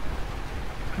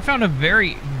 I found a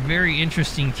very, very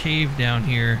interesting cave down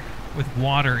here with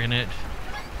water in it.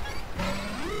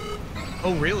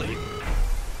 Oh, really?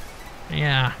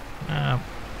 Yeah.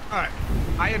 Alright.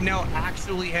 I have now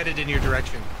actually headed in your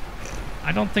direction.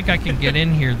 I don't think I can get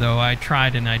in here, though. I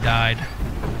tried and I died.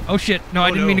 Oh, shit. No,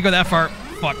 I didn't mean to go that far.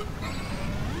 Fuck.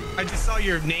 I just saw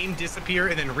your name disappear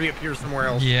and then reappear somewhere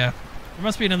else. Yeah. There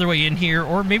must be another way in here.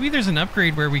 Or maybe there's an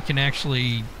upgrade where we can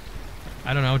actually,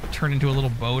 I don't know, turn into a little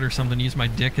boat or something. Use my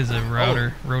dick as a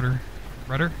rudder. Rudder?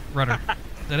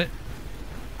 Is that it?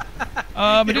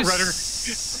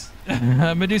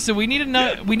 Medusa, we need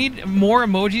more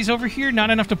emojis over here.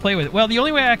 Not enough to play with. Well, the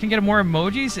only way I can get more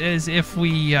emojis is if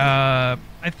we, I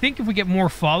think if we get more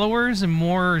followers and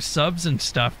more subs and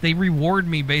stuff, they reward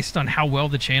me based on how well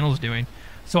the channel's doing.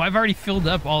 So I've already filled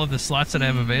up all of the slots that I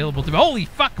have available to me. Holy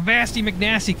fuck, Vasty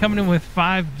McNasty coming in with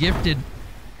 5 gifted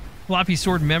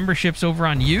FloppySword memberships over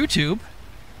on YouTube.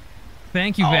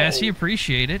 Thank you, Vasty.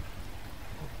 Appreciate it.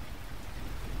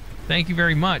 Thank you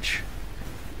very much.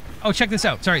 Oh, check this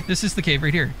out. Sorry, this is the cave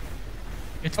right here.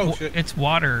 It's it's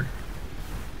water.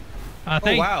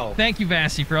 Wow. Thank you,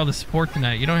 Vasty, for all the support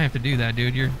tonight. You don't have to do that,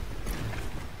 dude.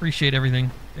 Appreciate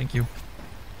everything. Thank you.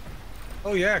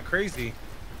 Oh, yeah, crazy.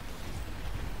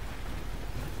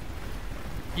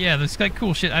 Yeah, there's like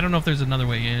cool shit. I don't know if there's another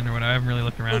way in or what. I haven't really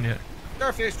looked around yet.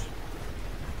 Starfish.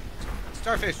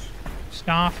 Starfish.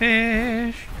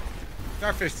 Starfish.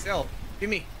 Starfish, sell.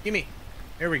 Gimme.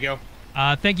 There we go.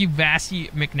 Thank you, Vasty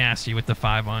McNasty, with the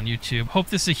 5 on YouTube. Hope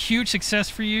this is a huge success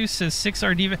for you, says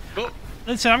 6RD. Oh.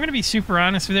 Listen, I'm going to be super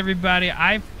honest with everybody.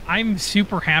 I'm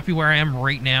super happy where I am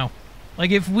right now.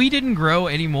 Like, if we didn't grow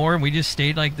anymore and we just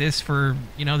stayed like this for,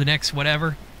 you know, the next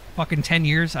whatever, fucking 10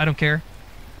 years, I don't care.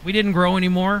 We didn't grow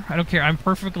anymore. I don't care. I'm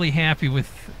perfectly happy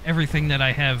with everything that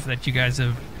I have that you guys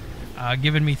have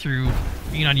given me through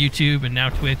being on YouTube and now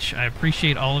Twitch. I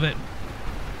appreciate all of it.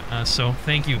 So,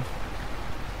 thank you.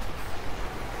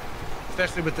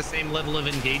 Especially with the same level of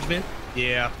engagement.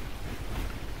 Yeah.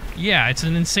 Yeah, it's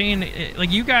an insane...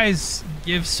 like, you guys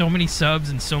give so many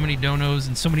subs and so many donos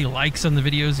and so many likes on the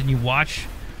videos and you watch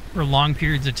for long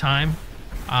periods of time.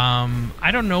 I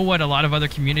don't know what a lot of other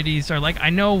communities are like. I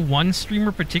know one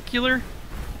streamer particular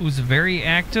who's very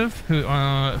active,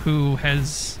 who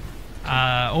has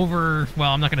over...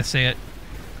 well, I'm not going to say it.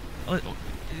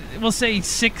 We'll say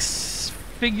 6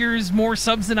 figures more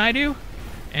subs than I do.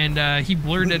 And he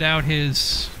blurted out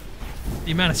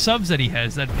the amount of subs that he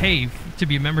has that pay to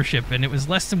be a membership, and it was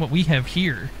less than what we have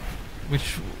here,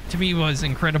 which to me was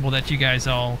incredible that you guys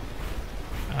all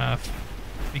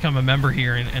become a member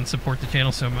here and support the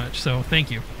channel so much. So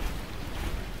thank you.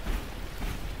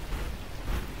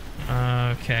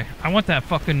 Okay, I want that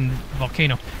fucking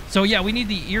volcano. So yeah, we need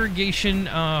the irrigation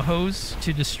hose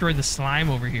to destroy the slime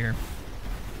over here.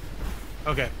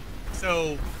 Okay,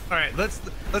 so all right, let's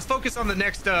focus on the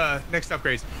next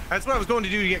upgrades. That's what I was going to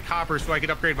do to get copper so I could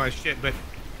upgrade my shit. But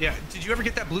yeah, did you ever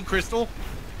get that blue crystal?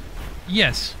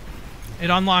 Yes, it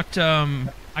unlocked.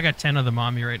 I got 10 of them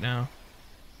on me right now.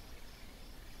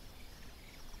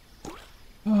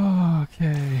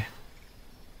 Okay.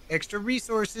 Extra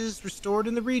resources restored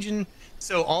in the region.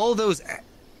 So all those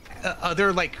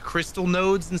other like crystal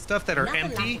nodes and stuff that are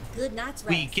empty,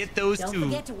 we get those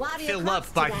to fill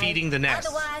up by feeding the nest.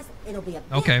 Otherwise, it'll be a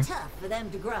bit tough for them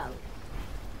to grow.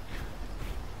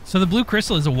 So the blue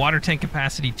crystal is a water tank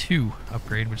capacity 2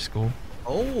 upgrade, which is cool.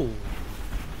 Oh.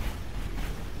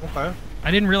 Okay.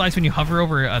 I didn't realize when you hover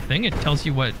over a thing, it tells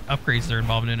you what upgrades they're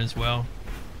involved in as well.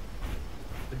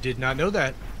 I did not know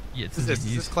that. Yeah, Is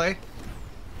this clay?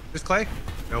 This clay?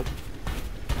 Nope.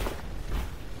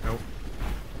 Nope.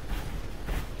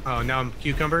 Oh, now I'm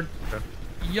cucumbered? Okay.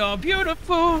 You're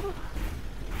beautiful.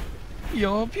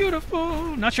 You're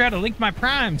beautiful. Not sure how to link my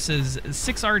Prime, says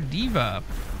 6R Diva.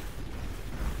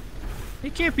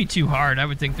 It can't be too hard. I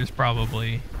would think there's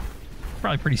probably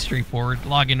pretty straightforward.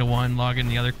 Log into one, log in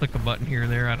the other, click a button here or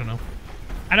there. I don't know.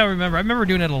 I don't remember. I remember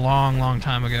doing it a long, long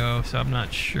time ago, so I'm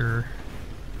not sure.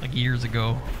 Like years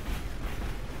ago.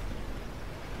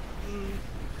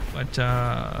 But,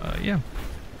 yeah.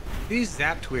 These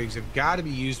zap twigs have got to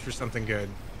be used for something good.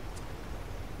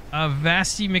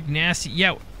 Vasty McNasty.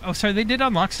 Yeah. Oh, sorry. They did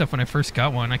unlock stuff when I first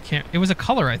got one. I can't. It was a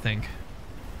color, I think.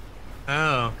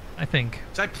 Oh. I think.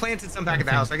 So I planted some back at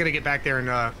the house. I got to get back there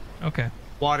and okay.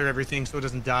 Water everything so it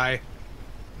doesn't die.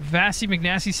 Vasty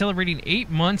McNasty celebrating 8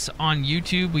 months on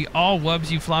YouTube. We all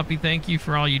wubs you, Floppy. Thank you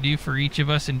for all you do for each of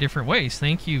us in different ways.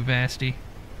 Thank you, Vasty.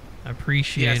 I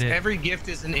appreciate it. Yes, every gift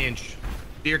is an inch.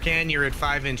 Beer can, you're at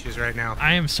 5 inches right now.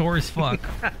 I am sore as fuck.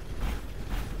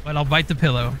 But I'll bite the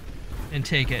pillow and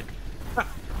take it.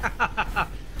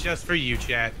 Just for you,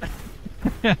 chat.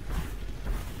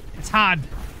 It's hard.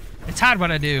 It's hard what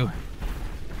I do.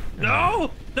 No!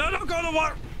 No, don't go to the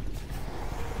water!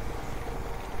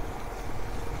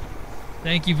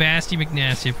 Thank you, Vasty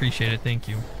McNasty. Appreciate it. Thank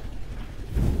you.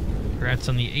 Congrats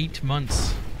on the 8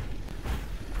 months.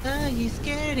 Oh, you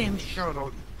scared him,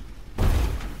 Shuttle.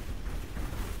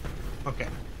 Okay.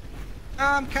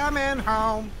 I'm coming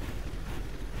home.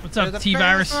 What's up,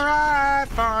 T-Virus?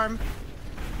 Farm.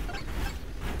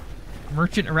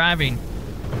 Merchant arriving.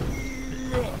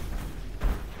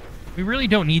 We really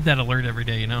don't need that alert every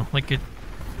day, you know? Like, Yeah,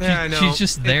 I know. she's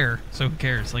just there, so who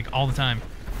cares? Like, all the time.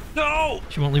 No!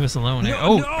 She won't leave us alone. No,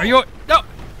 oh, no! are you... No!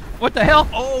 What the hell?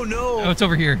 Oh, no! Oh, it's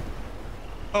over here.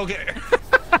 Okay.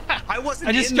 I wasn't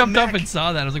I just jumped up and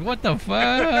saw that. I was like, what the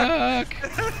fuck?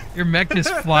 Your mech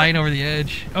just flying over the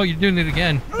edge. Oh, you're doing it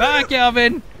again. Bye,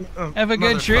 Calvin. Have a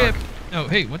good trip. Oh,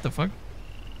 hey, what the fuck?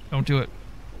 Don't do it.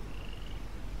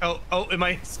 Oh, am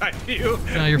I inside you?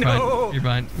 No, you're fine. You're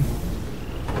fine.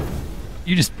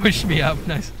 You just pushed me up.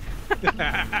 Nice.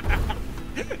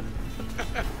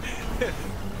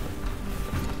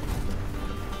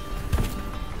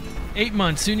 8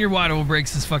 months. Soon your water will break,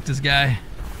 says fuck this guy.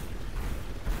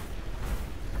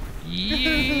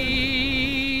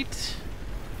 Yeet.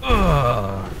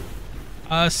 Ugh.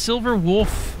 Silver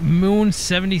Wolf Moon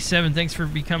 77. Thanks for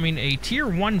becoming a tier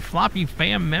 1 Floppy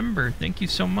fam member. Thank you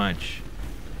so much.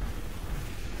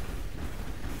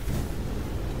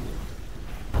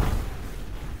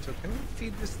 So can we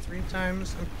feed this 3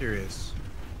 times? I'm curious.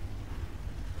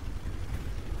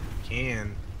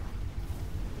 Can.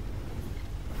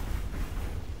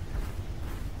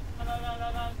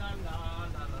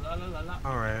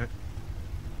 All right.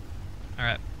 All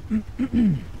right.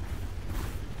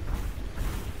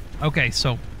 Okay,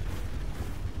 so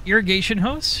irrigation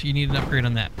hose, you need an upgrade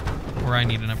on that. Or I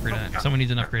need an upgrade on that. Someone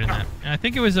needs an upgrade on that. And I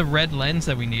think it was a red lens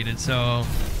that we needed, so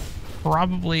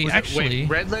probably Wait,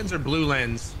 red lens or blue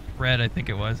lens? Red, I think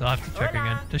it was. I'll have to check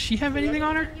again. Does she have anything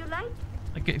on her?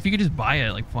 Like, if you could just buy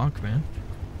it, like Funk, man.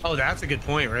 Oh, that's a good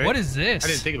point, right? What is this? I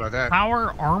didn't think about that.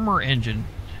 Power armor engine.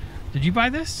 Did you buy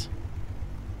this?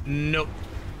 Nope.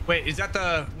 Wait, is that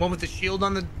the one with the shield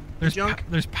on the junk?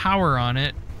 There's power on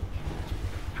it.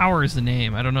 Power is the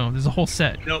name. I don't know. There's a whole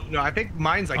set. No, I think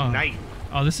mine's like night.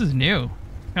 Oh, this is new.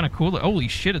 Kind of cool. Holy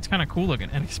shit, it's kind of cool looking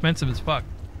and expensive as fuck.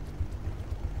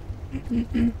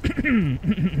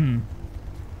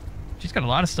 She's got a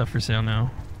lot of stuff for sale now.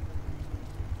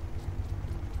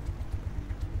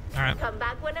 All right. Come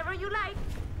back whenever you like.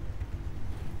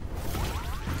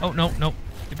 Oh, no.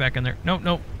 Get back in there.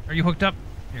 No. Are you hooked up?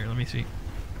 Here, let me see.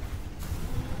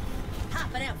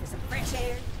 Hopping out for some fresh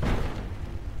air.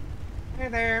 Hey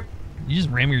there. You just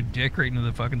ram your dick right into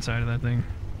the fucking side of that thing.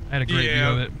 I had a great view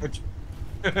of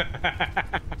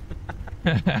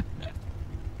it.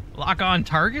 Lock on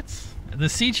targets? The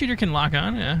seed shooter can lock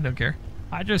on? Yeah, don't care.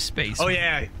 Hydro space. Oh,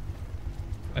 yeah.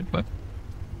 What?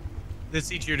 The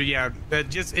seed shooter, yeah.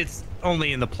 It's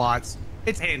only in the plots.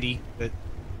 It's handy, but...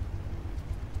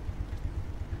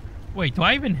 Wait, do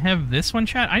I even have this one,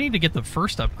 chat? I need to get the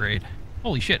first upgrade.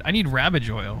 Holy shit, I need Ravage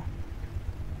Oil.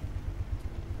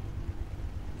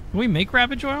 Can we make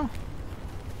Ravage Oil?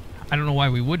 I don't know why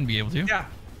we wouldn't be able to. Yeah.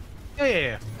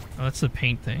 Oh, that's the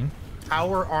paint thing.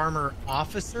 Power armor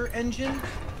officer engine?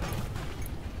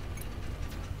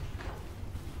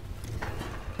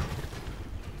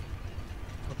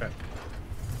 Okay.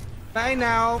 Bye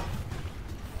now.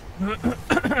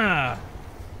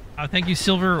 Thank you,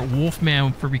 Silver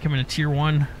Wolfman, for becoming a tier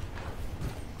 1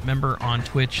 member on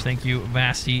Twitch. Thank you,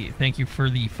 Vasty. Thank you for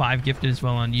the 5 gifted as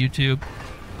well on YouTube.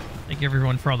 Thank you,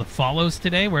 everyone, for all the follows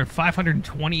today. We're at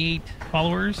 528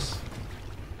 followers,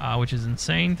 which is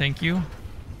insane. Thank you.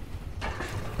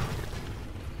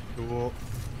 Cool.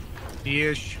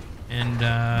 Ish. And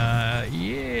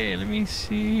yeah, let me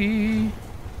see.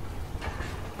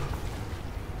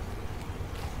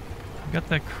 Got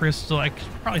that crystal. I could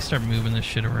probably start moving this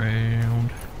shit around.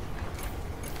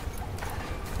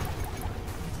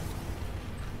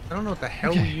 I don't know what the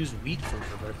hell we use wheat for,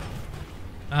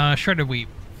 but shredded wheat.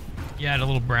 Yeah, add a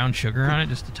little brown sugar on it,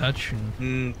 just a touch.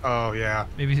 And oh yeah.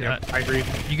 maybe yep, I agree.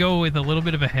 You go with a little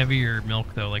bit of a heavier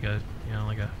milk though, like a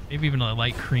maybe even a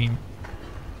light cream.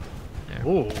 Yeah.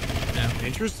 Oh, yeah.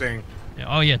 Interesting. Yeah.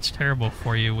 Oh yeah, it's terrible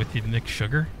for you with the mixed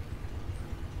sugar.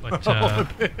 But I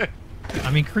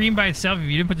mean, cream by itself, if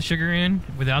you didn't put the sugar in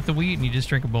without the wheat and you just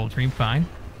drink a bowl of cream, fine.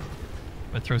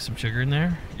 But throw some sugar in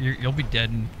there, you'll be dead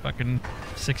in fucking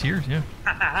 6 years. Yeah,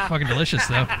 fucking delicious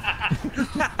though.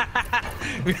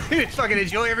 Fucking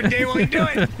enjoy every day while you do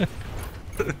it.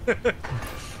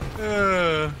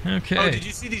 Okay. Oh, did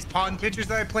you see these pond pitchers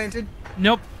that I planted?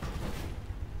 Nope.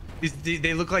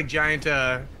 They look like giant.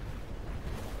 I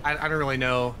don't really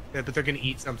know, but they're gonna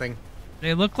eat something.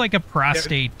 They look like a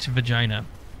prostate vagina.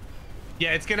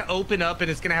 Yeah, it's gonna open up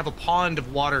and it's gonna have a pond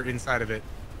of water inside of it.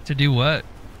 To do what?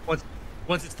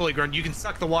 Once it's fully grown, you can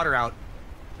suck the water out,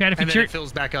 Chad, and then it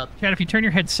fills back up. Chad, if you turn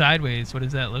your head sideways, what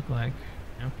does that look like?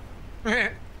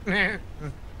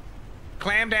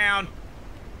 Clam down.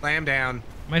 Clam down.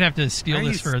 Might have to steal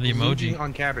this for the emoji.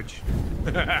 On cabbage.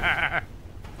 What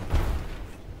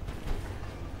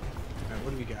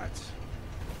do we got?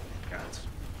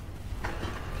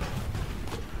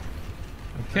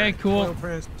 Okay, right, cool. Oil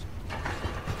press,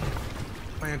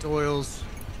 plant oils.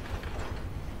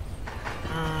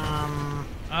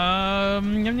 I'll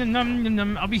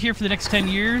be here for the next 10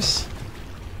 years.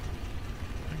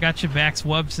 I got you, Vax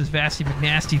Wub, says Vasty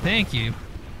McNasty. Thank you.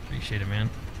 Appreciate it, man.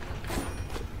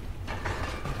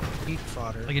 Meat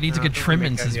fodder. Like it needs a good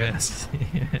trimming, says Vast.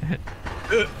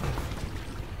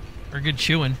 Or good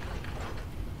chewing.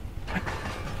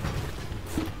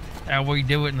 How we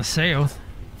do it in the south.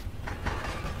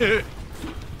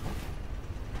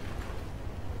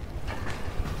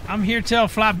 I'm here till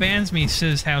Fly bans me,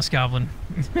 says House Goblin.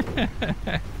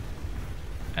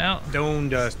 Well, Stone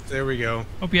dust. There we go.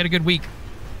 hope you had a good week.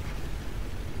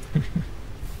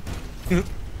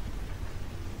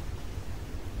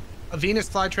 A Venus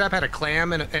flytrap had a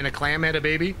clam and a clam had a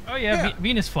baby. Oh yeah,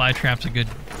 Venus flytrap's a good.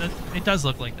 It does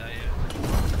look like that, yeah.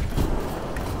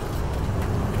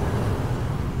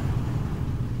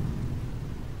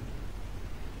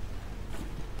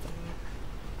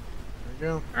 There we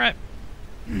go. All right.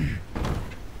 There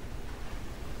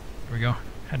we go.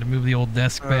 Had to move the old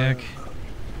desk back.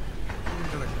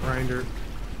 Got a grinder.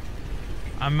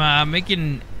 I'm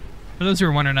making. For those who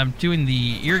are wondering, I'm doing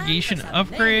the irrigation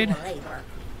upgrade.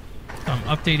 I'm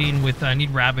updating with. I need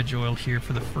Ravage oil here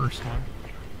for the first one.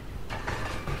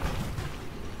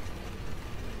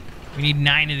 We need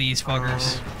 9 of these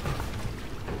fuckers.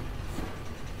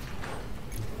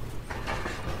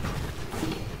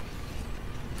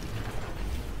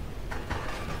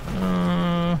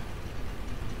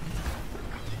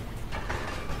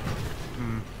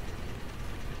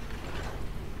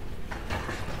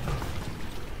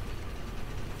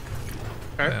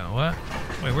 Yeah, what?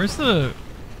 Wait, where's the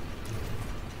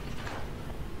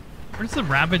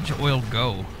Ravage oil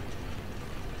go?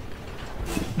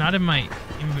 Not in my.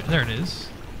 There it is.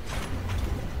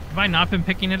 Have I not been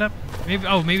picking it up? Maybe.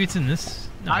 Oh, maybe it's in this.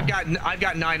 No. I've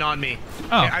got 9 on me.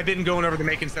 Oh. I've been going over the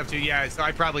making stuff too. Yeah, so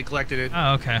I probably collected it.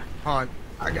 Oh, okay. Hold on,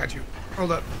 I got you.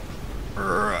 Hold up.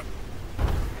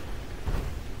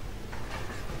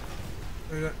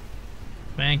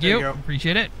 Thank There you. you go.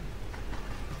 Appreciate it.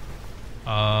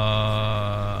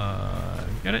 Got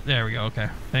it. There we go. Okay.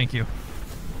 Thank you.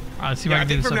 Let's see if I Yeah, I can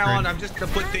do think this from now upgrade. on, I'm just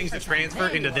gonna put things to transfer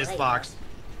into this box.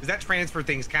 Because that transfer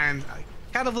thing's kind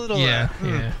of a little. Yeah,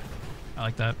 yeah. I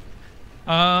like that.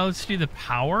 Let's do the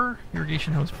power.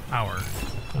 Irrigation hose power.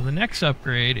 So the next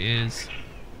upgrade is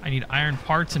I need iron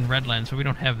parts and red lens, but we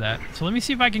don't have that. So let me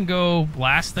see if I can go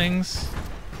blast things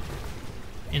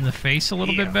in the face a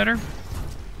little bit better.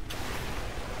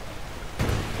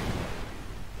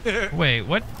 Wait,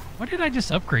 what did I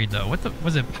just upgrade though?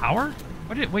 Was it power?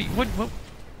 What?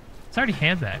 It's already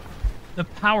had that. The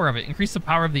power of it. Increase the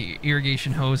power of the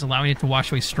irrigation hose, allowing it to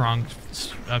wash away strong.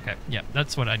 Okay, yeah,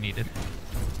 that's what I needed.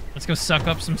 Let's go suck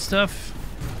up some stuff.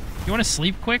 You want to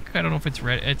sleep quick? I don't know if it's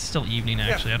ready. It's still evening,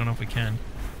 actually. Yeah. I don't know if we can.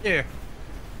 Yeah.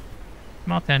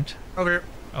 Small tent. Over here.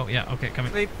 Oh, yeah. Okay,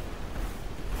 coming. Sleep.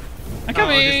 I'm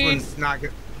coming. This one's not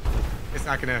good. It's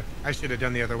not gonna. I should have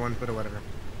done the other one, but whatever.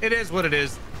 It is what it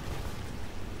is.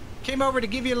 Came over to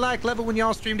give you a like. Love it when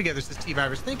y'all stream together, says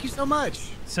T-Virus. Thank you so much.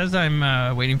 Says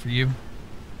I'm waiting for you.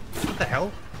 What the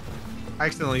hell? I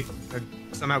accidentally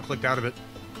somehow clicked out of it.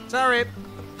 Sorry.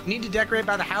 You need to decorate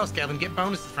by the house, Kevin. Get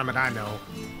bonuses from it. I know.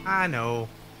 I know.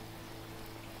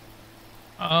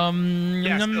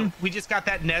 Yeah, so we just got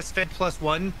that nest fed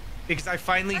 +1 because I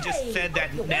finally just fed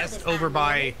that nest over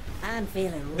by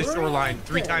the shoreline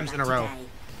 3 times in a row.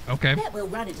 Okay. Bet we'll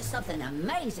run into something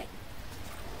amazing.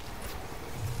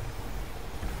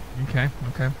 Okay.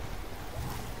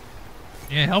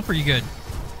 Yeah, help, are you good?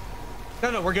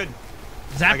 No, we're good.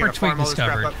 Zapper twig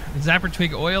discovered. Zapper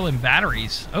twig oil and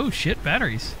batteries. Oh shit,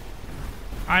 batteries.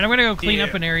 All right, I'm gonna go clean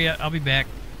up an area. I'll be back.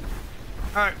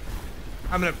 All right,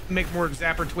 I'm gonna make more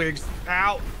zapper twigs.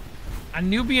 Ow! A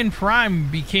Nubian Prime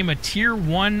became a tier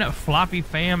 1 Floppy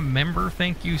Fam member.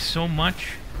 Thank you so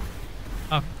much.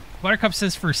 Buttercup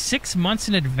says for 6 months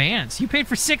in advance. You paid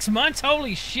for 6 months?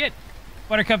 Holy shit.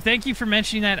 Buttercup, thank you for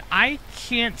mentioning that. I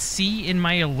can't see in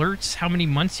my alerts how many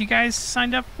months you guys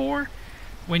signed up for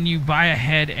when you buy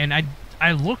ahead, and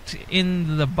I looked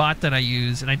in the bot that I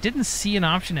use, and I didn't see an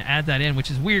option to add that in, which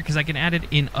is weird because I can add it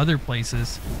in other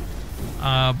places.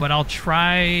 But I'll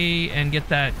try and get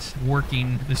that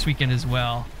working this weekend as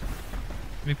well.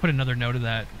 Let me put another note of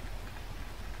that.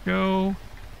 Go.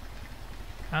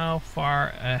 How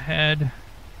far ahead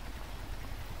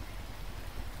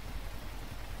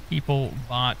people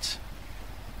bought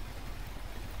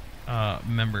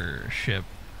membership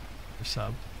or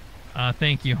sub.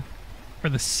 Thank you for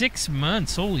the 6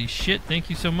 months. Holy shit, thank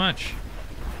you so much.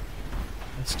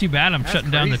 It's too bad I'm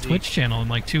shutting down the Twitch channel in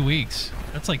like 2 weeks.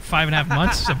 That's like 5.5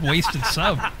 months of wasted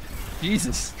sub.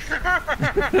 Jesus.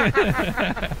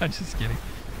 I'm just kidding.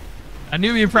 I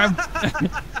knew you probably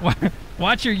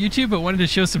watch your YouTube, but wanted to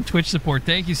show some Twitch support.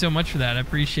 Thank you so much for that. I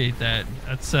appreciate that.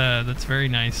 That's very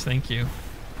nice. Thank you.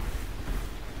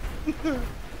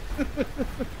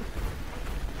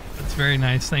 That's very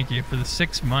nice. Thank you for the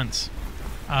 6 months.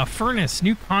 Furnace,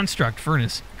 new construct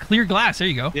furnace, clear glass. There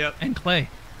you go. Yep. And clay.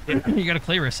 Yep. You got a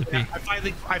clay recipe. Yeah,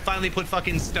 I finally put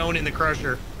fucking stone in the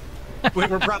crusher.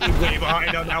 We're probably way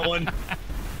behind on that one.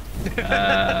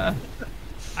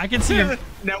 I can see your...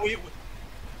 Now we.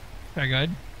 Very good.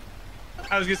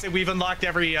 I was gonna say we've unlocked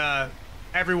every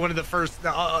one of the first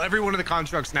every one of the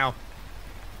constructs now.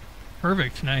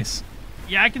 Perfect. Nice.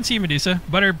 Yeah, I can see Medusa.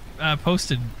 Butter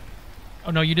posted.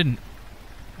 Oh no, you didn't.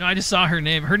 No, I just saw her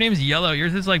name. Her name's yellow.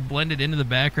 Yours is like blended into the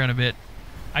background a bit.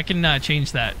 I can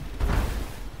change that.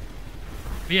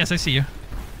 But yes, I see you.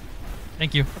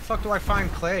 Thank you. Where the fuck do I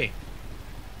find clay?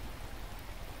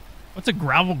 What's a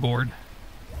gravel gourd?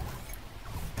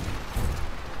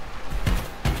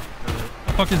 What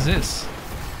the fuck is this?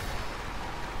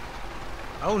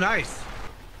 Oh, nice.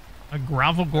 A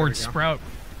gravel gourd sprout.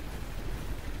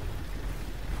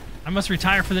 I must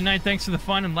retire for the night. Thanks for the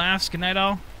fun and laughs. Good night,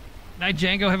 all. Night,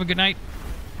 Django. Have a good night.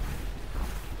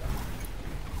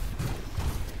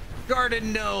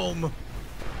 Garden gnome.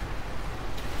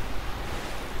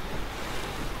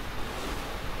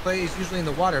 Clay is usually in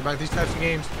the water by these types of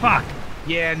games. Fuck.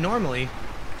 Yeah, normally.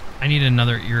 I need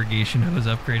another irrigation hose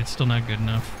upgrade. It's still not good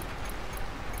enough.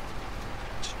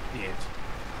 Shit.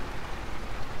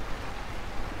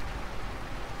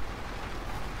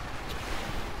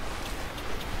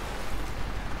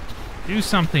 Do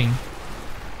something.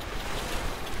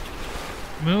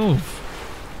 Move.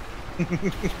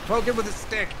 Poke it with a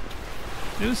stick.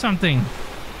 Do something.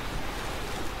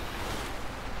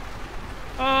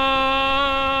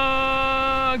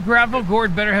 Gravel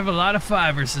gourd better have a lot of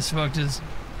fibers, this fucking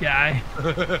guy.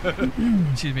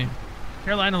 Excuse me.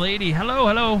 Carolina lady. Hello,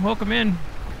 hello. Welcome in.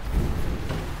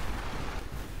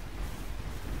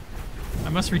 I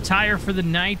must retire for the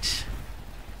night.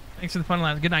 Thanks for the fun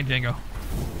last. Good night, Django.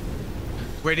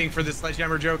 Waiting for the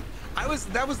sledgehammer joke.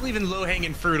 That was leaving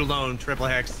low-hanging fruit alone, Triple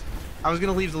Hex. I was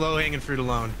gonna leave the low-hanging fruit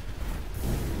alone.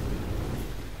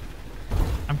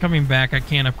 I'm coming back. I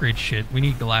can't upgrade shit. We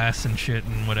need glass and shit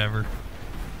and whatever.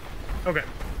 Okay.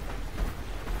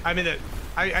 I mean,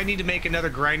 I need to make another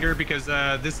grinder because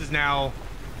this is now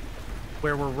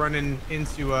where we're running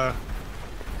into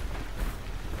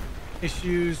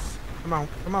issues. Come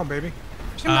on, baby.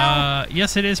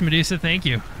 Yes, it is, Medusa. Thank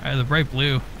you. The bright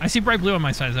blue. I see bright blue on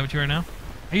my side. Is that what you are now?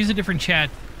 I use a different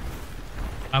chat.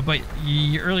 But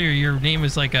earlier your name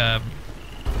was like a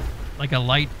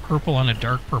light purple on a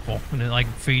dark purple, and it like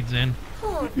fades in.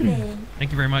 Poor thing. Thank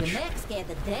you very much. The Mechs scared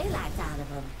the daylights out of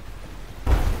him.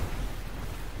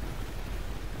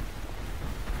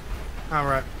 All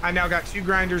right. I now got 2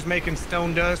 grinders making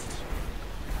stone dust,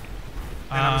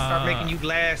 and I'm gonna start making you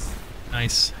glass.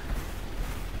 Nice.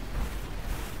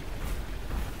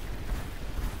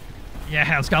 Yeah,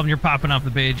 House Goblin, you're popping off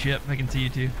the page. Yep, I can see you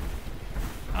too.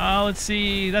 Let's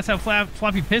see. That's how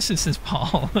Floppy pisses, says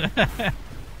Paul. Good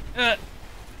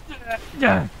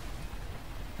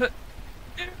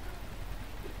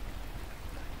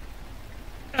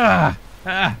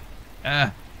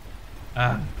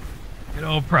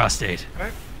old prostate.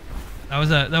 Right.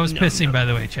 That was pissing, by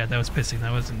the way, Chad. That was pissing.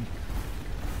 That wasn't.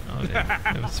 Oh,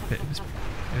 yeah. It was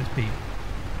pee.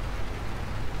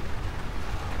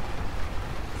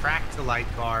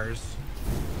 Fractalite cars.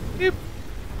 Yep.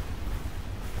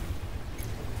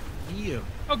 You.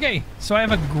 Okay, so I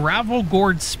have a gravel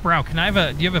gourd sprout. Can I have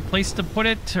a? Do you have a place to put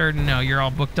it, or no? You're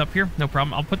all booked up here. No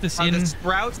problem. I'll put this in. The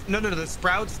sprouts? No. The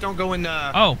sprouts don't go in.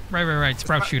 Oh, right.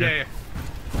 Sprout shooter. Yeah.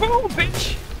 Whoa,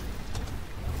 bitch.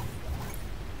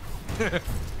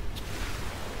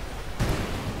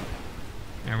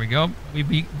 There we go.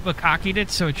 We bukkaked it,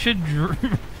 so it should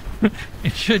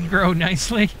it should grow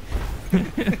nicely.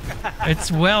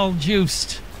 It's well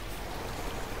juiced.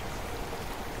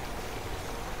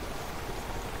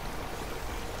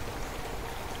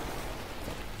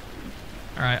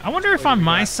 All right. I wonder if on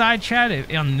my side,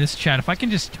 Chad, on this chat, if I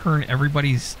can just turn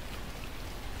everybody's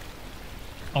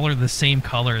color the same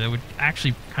color, that would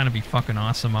actually kind of be fucking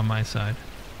awesome on my side.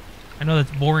 I know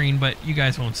that's boring, but you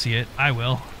guys won't see it. I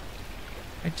will.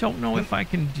 I don't know if I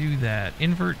can do that.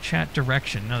 Invert chat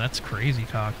direction. No, that's crazy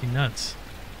talk. You nuts.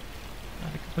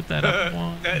 I can put that up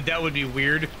one. That would be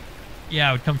weird. Yeah,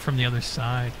 it would come from the other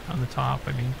side on the top.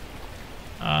 I mean,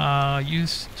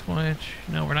 use Twitch.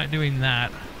 No, we're not doing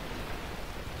that.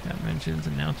 That mentions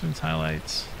announcements,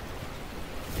 highlights,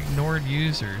 ignored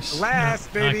users.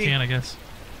 Last, no, baby. I can't, I guess.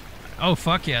 Oh,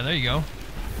 fuck yeah. There you go.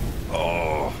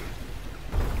 Oh.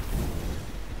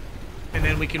 And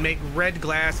then we can make red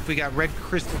glass if we got red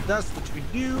crystal dust, which we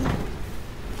do.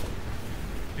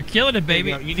 You're killing it, baby.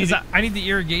 You I need the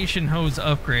irrigation hose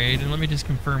upgrade, and let me just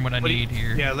confirm what I need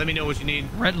here. Yeah, let me know what you need.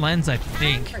 Red lens, I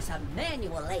think. Time for some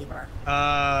manual labor.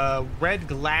 Red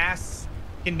glass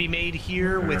can be made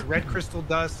here with red crystal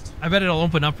dust. I bet it'll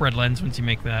open up red lens once you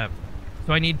make that.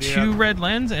 So I need 2 red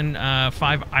lens and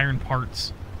 5 iron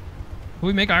parts. Can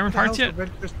we make iron parts yet?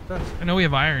 Red crystal dust? I know we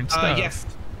have iron stuff. Yes.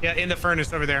 Yeah, in the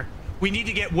furnace over there. We need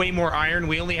to get way more iron.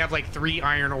 We only have like 3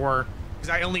 iron ore. Because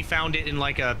I only found it in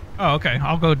like a... Oh, okay.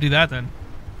 I'll go do that then.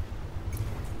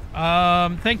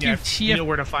 Thank you, TF... You know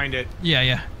where to find it.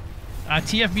 Yeah.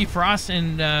 TFB Frost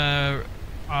and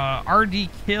RD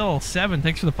Kill 7.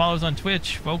 Thanks for the follows on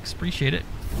Twitch, folks. Appreciate it.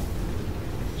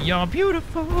 Y'all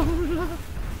beautiful.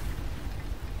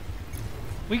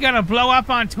 We gotta blow up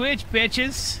on Twitch,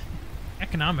 bitches.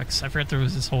 Economics. I forgot there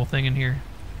was this whole thing in here.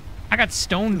 I got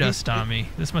stone dust on me.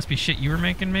 This must be shit you were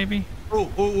making, maybe?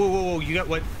 Oh, you got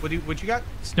what? What you got?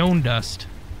 Stone dust.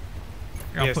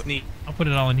 Here, Yes, neat. I'll put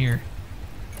it all in here.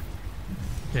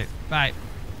 Okay, bye.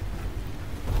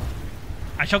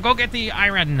 I shall go get the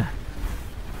iron.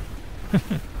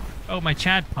 Oh, my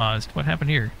chat paused. What happened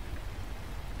here?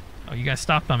 Oh, you guys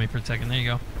stopped on me for a second. There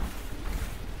you go.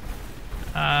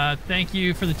 Thank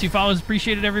you for the 2 follows.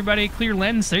 Appreciate it, everybody. Clear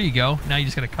lens. There you go. Now you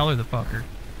just gotta color the fucker.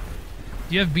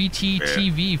 Do you have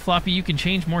BTTV? Floppy, you can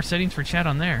change more settings for chat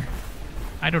on there.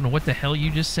 I don't know what the hell you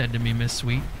just said to me, Miss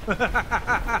Sweet.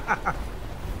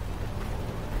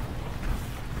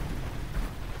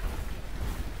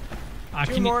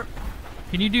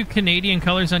 Can you do Canadian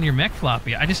colors on your mech,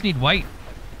 Floppy? I just need white.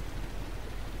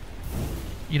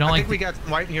 You don't I like? think we got some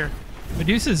white in here.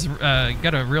 Medusa's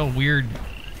got a real weird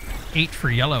hate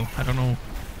for yellow. I don't know.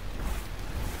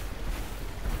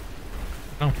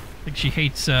 I think she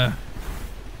hates.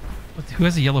 Who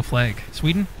has a yellow flag?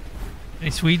 Sweden?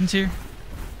 Any Swedens here?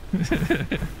 I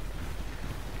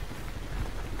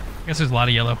guess there's a lot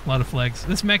of yellow, a lot of flags.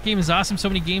 This mech game is awesome. So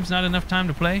many games, not enough time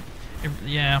to play.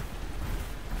 Yeah.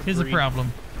 Here's a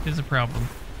problem. Here's a problem.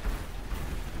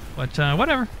 But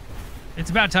whatever. It's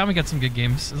about time we got some good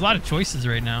games. There's a lot of choices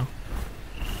right now.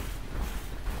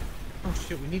 Oh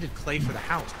shit, we needed clay for the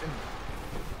house, didn't we?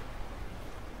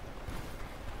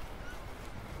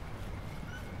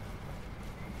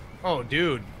 Oh,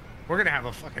 dude. We're gonna have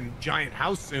a fucking giant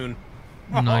house soon.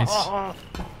 Nice.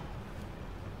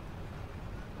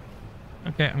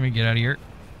 Okay, I'm gonna get out of here.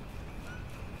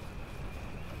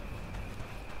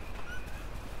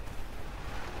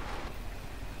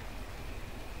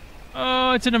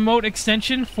 Oh, it's an emote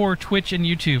extension for Twitch and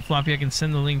YouTube. Floppy, I can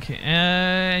send the link.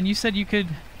 And you said you can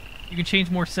change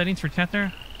more settings for chat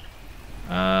there?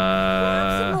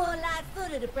 Some more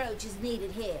light-footed approach is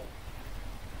needed here.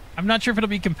 I'm not sure if it'll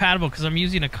be compatible because I'm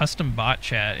using a custom bot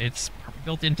chat. It's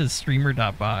built into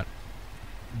streamer.bot.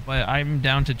 But I'm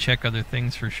down to check other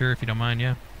things for sure if you don't mind,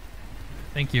 yeah.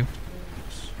 Thank you.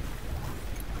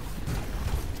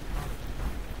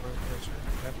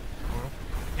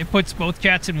 It puts both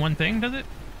cats in one thing, does it?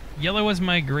 Yellow was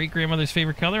my great-grandmother's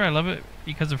favorite color. I love it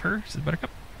because of her, says Buttercup.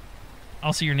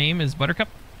 Also, your name is Buttercup,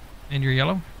 and you're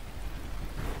yellow.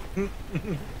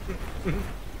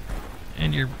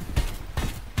 And you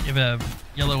have a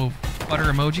yellow butter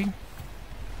emoji.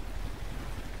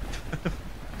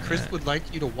 Chris would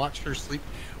like you to watch her sleep.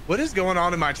 What is going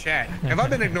on in my chat? Have I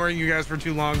been ignoring you guys for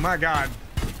too long? My God.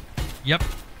 Yep.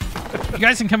 You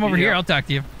guys can come over here. I'll talk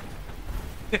to you.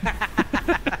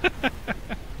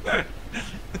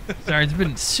 Sorry, it's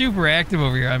been super active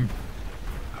over here.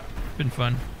 It's been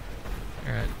fun.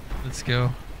 All right, let's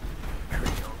go. There we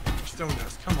go. Stone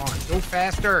dust. Come on, go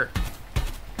faster.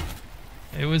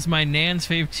 It was my nan's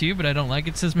fave too, but I don't like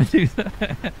it, says Medusa.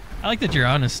 I like that you're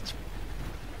honest.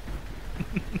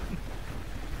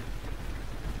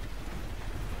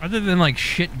 Other than like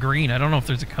shit green, I don't know if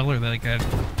there's a color that like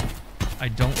I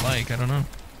don't like. I don't know.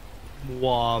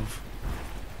 Mauve.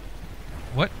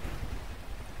 What?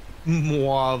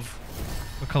 Mauve.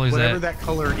 What color is Whatever that? that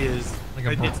color is. Like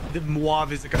a it's, the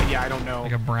mauve is a color. Yeah, I don't know.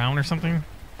 Like a brown or something?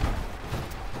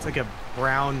 It's like a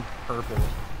brown purple.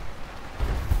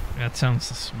 That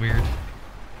sounds weird.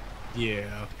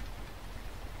 Yeah.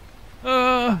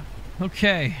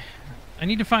 Okay. I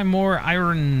need to find more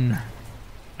iron.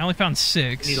 I only found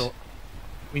 6.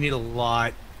 We need a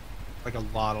lot. Like a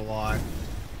lot.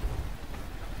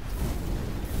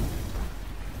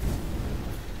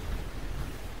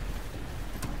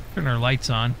 Turn our lights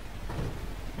on.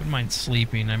 Wouldn't mind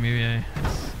sleeping.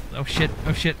 Oh shit,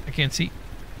 I can't see.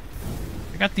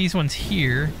 I got these ones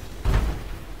here.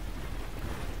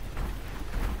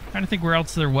 Trying to think where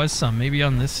else there was some. Maybe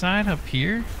on this side, up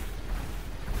here?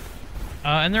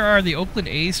 And there are the Oakland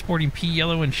A's sporting pea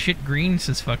yellow and shit green,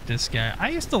 says fuck this guy. I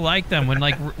used to like them when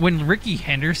when Ricky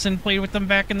Henderson played with them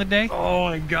back in the day. Oh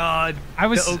my God. I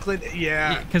was the Oakland,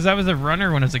 yeah. Because I was a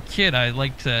runner when I was a kid. I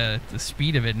liked the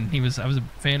speed of it, and I was a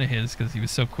fan of his because he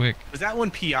was so quick. Was that when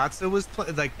Piazza was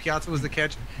Piazza was the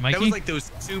catch? Mikey? That was like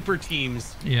those super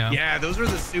teams. Yeah. Yeah, those were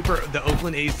the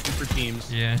Oakland A's super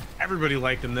teams. Yeah. Everybody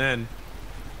liked them then.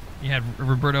 You had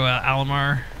Roberto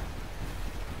Alomar.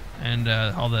 And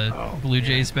all the Blue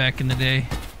Jays back in the day.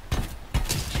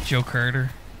 Joe Carter.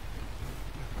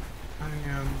 I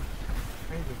am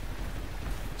kind of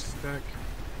stuck.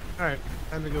 Alright,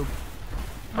 time to go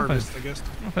harvest, I guess. I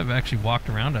don't know if I've actually walked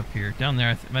around up here. Down there,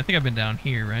 I think I've been down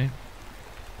here, right?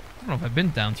 I don't know if I've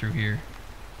been down through here.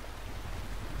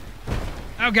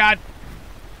 Oh, God!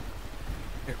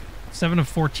 7 of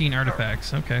 14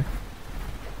 artifacts. Okay.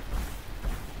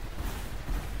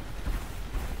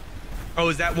 Oh,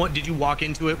 is that one? Did you walk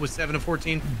into it with 7 of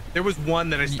 14? There was one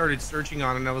that I started searching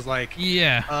on, and I was like,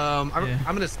 yeah. I'm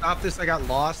gonna stop this. I got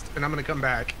lost, and I'm gonna come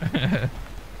back. I'm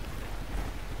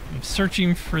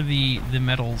searching for the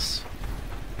metals.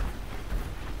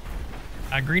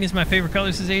 Green is my favorite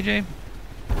color, says AJ.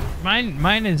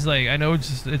 Mine is like, I know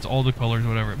it's all the colors,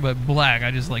 whatever, but black.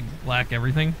 I just like black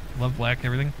everything. Love black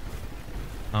everything.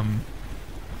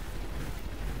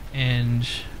 And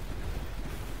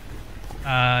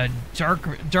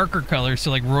darker colors, so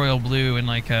like royal blue and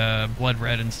like blood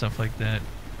red and stuff like that.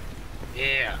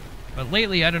 Yeah. But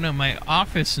lately, I don't know, my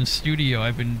office and studio,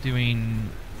 I've been doing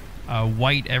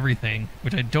white everything,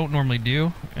 which I don't normally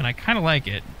do, and I kind of like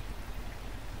it.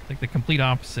 It's like the complete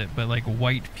opposite, but like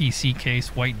white PC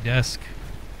case, white desk,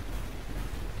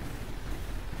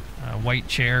 white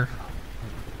chair,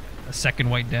 a second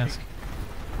white desk.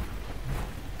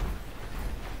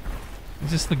 Is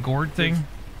this the gourd thing?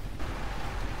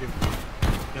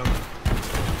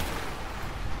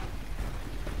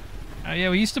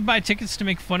 Yeah, we used to buy tickets to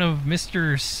make fun of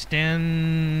Mr.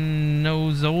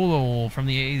 Stanozolo from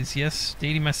the A's. Yes,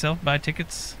 dating myself, buy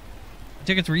tickets.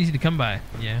 Tickets were easy to come by.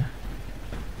 Yeah.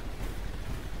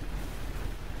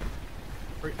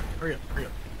 Hurry up.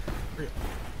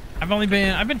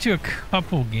 I've been to a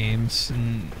couple games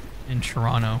in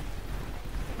Toronto.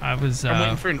 I'm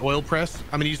waiting for an oil press.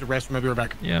 I'm gonna use the restroom. I'll be right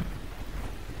back. Yep.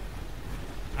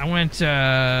 I went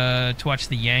to watch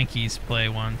the Yankees play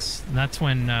once. And that's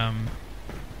when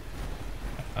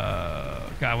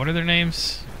God, what are their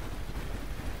names?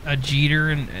 Jeter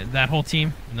and that whole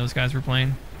team, and those guys were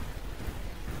playing.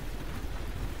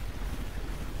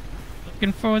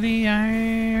 Looking for the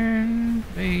iron,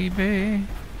 baby.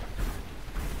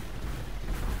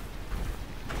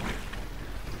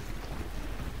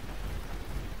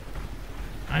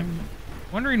 I'm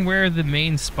wondering where the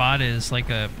main spot is. Like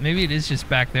maybe it is just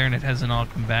back there and it hasn't all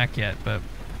come back yet, but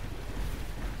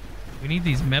we need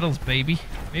these metals, baby.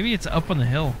 Maybe it's up on the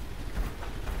hill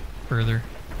further.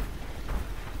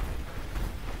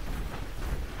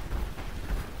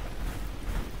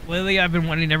 Lately, I've been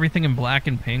wanting everything in black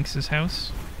and pinks. This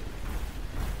house.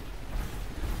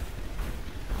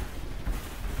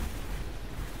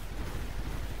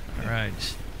 All right.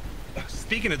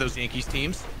 Speaking of those Yankees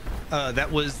teams, that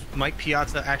was Mike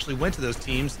Piazza actually went to those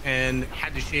teams and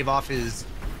had to shave off his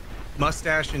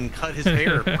mustache and cut his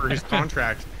hair for his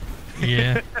contract.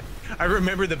 Yeah. I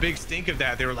remember the big stink of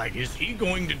that. They were like, "Is he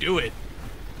going to do it?"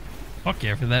 Fuck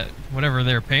yeah, for that, whatever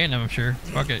they're paying him, I'm sure.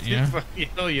 Fuck it, you know?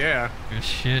 Oh, yeah. Good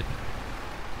shit.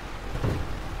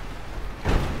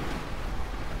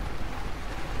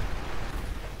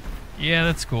 Yeah,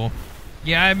 that's cool.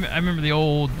 Yeah, I remember the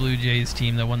old Blue Jays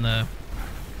team that won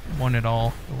it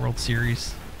all, the World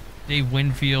Series. Dave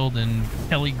Winfield and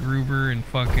Kelly Gruber and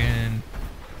fucking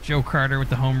Joe Carter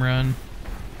with the home run.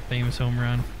 Famous home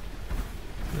run.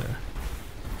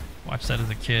 Watched that as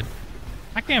a kid.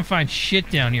 I can't find shit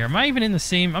down here. Am I even in the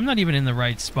same? I'm not even in the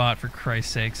right spot, for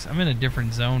Christ's sakes. I'm in a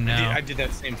different zone now. I did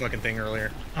that same fucking thing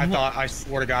earlier. I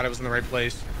swear to God I was in the right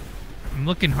place. I'm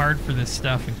looking hard for this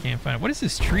stuff and can't find it. What is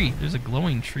this tree? There's a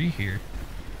glowing tree here.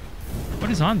 What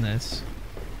is on this?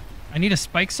 I need a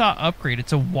spike saw upgrade.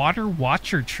 It's a water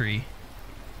watcher tree.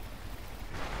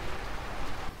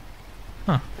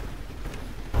 Huh.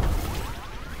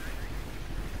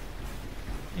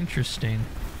 Interesting.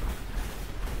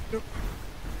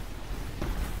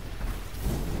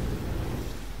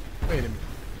 Wait a minute.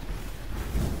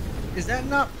 Is that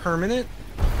not permanent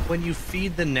when you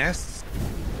feed the nests?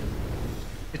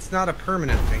 It's not a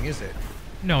permanent thing, is it?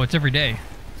 No, it's every day.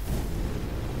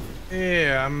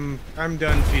 Yeah, I'm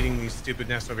done feeding these stupid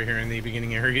nests over here in the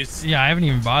beginning areas. Yeah, I haven't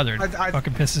even bothered. It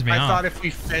fucking pisses me off. I thought if we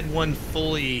fed one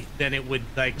fully, then it would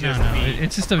like just no. be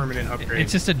It's just a permanent upgrade.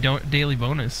 It's just a daily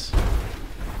bonus.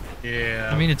 Yeah.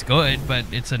 I mean, it's good, but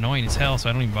it's annoying as hell, so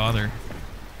I don't even bother.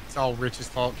 It's all Rich's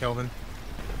fault, Kelvin.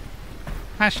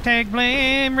 Hashtag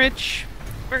blame Rich.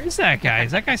 Where is that guy?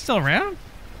 Is that guy still around?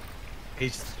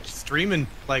 He's streaming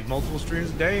like multiple streams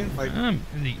a day. Like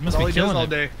he must that's all be he killing does all it.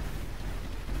 day.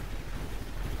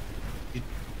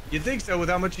 You'd think so with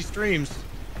how much he streams.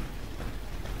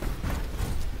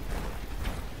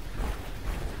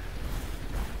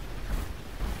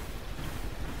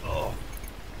 Oh.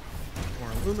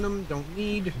 More aluminum, don't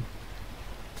need.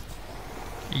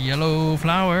 Yellow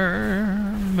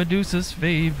flower, Medusa's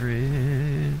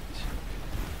favorite.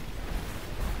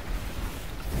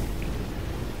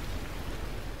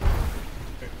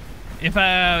 If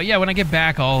yeah, when I get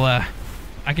back, I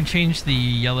can change the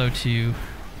yellow to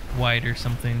white or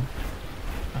something.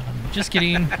 Just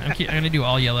kidding. I'm gonna do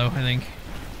all yellow, I think.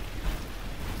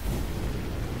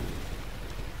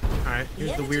 Alright,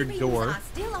 here's the weird door.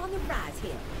 Still on the rise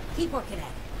here. Keep working at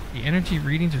it. The energy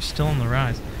readings are still on the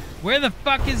rise. Where the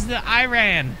fuck is the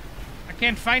Iran? I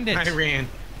can't find it. Iran.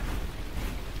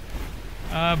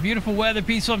 Beautiful weather,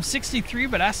 peaceful. I'm 63,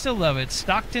 but I still love it.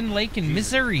 Stockton Lake in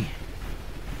Missouri.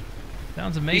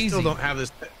 Sounds amazing. We still don't have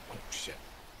this. Oh, shit.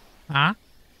 Huh?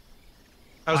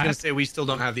 I was going to say we still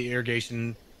don't have the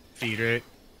irrigation feed, right?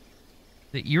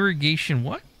 The irrigation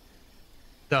what?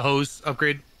 The hose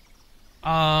upgrade?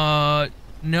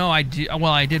 No, I did. Well,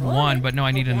 I did one, but no,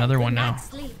 I need another one now.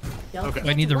 Okay.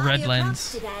 I need the red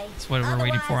lens. That's what we're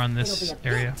waiting for on this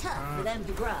area.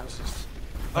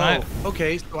 Oh,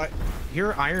 okay. So here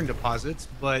are iron deposits,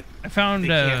 but I found they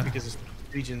can't because it's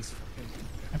regions.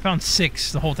 I found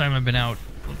 6 the whole time I've been out.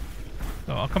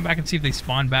 So I'll come back and see if they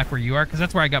spawn back where you are, because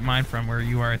that's where I got mine from, where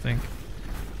you are, I think.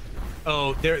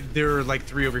 Oh, there are like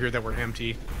 3 over here that were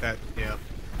empty. Yeah.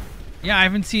 Yeah, I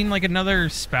haven't seen like another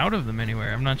spout of them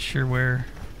anywhere. I'm not sure where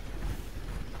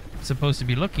it's supposed to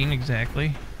be looking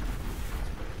exactly.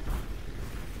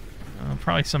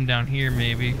 Probably some down here,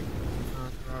 maybe.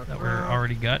 That we're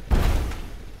already got.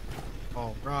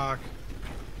 All rock.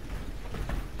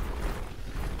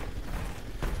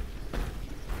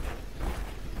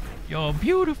 You're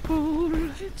beautiful,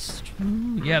 it's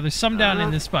true. Yeah, there's some down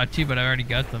in this spot too, but I already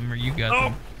got them, or you got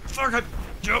them. Oh, fuck! I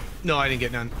jumped. No, I didn't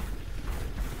get none.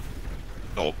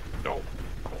 No.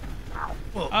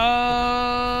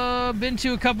 Been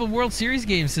to a couple of World Series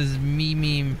games, says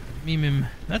meme.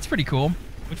 That's pretty cool.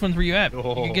 Which ones were you at? Oh.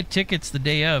 You can get tickets the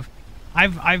day of.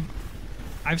 I've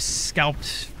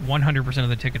scalped 100% of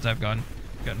the tickets I've gotten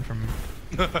from.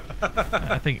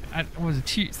 I think what was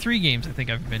it 3 games I think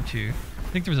I've been to. I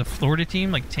think there was a Florida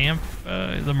team like Tampa,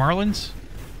 the Marlins.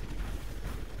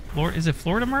 Is it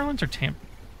Florida Marlins or Tampa?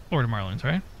 Florida Marlins,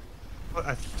 right?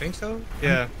 I think so.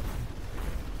 Yeah.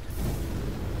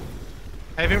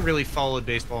 I haven't really followed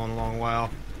baseball in a long while.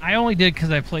 I only did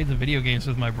because I played the video games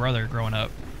with my brother growing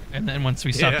up, and then once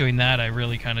we stopped doing that, I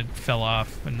really kind of fell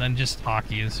off. And then just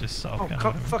hockey is just so.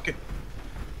 Oh, fuck it!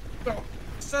 Oh,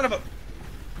 son of a!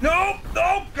 No!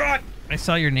 Oh, God! I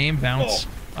saw your name bounce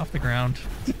off the ground.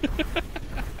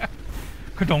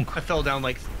 Kadonk. I fell down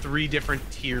like 3 different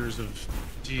tiers of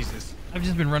Jesus. I've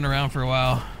just been running around for a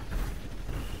while.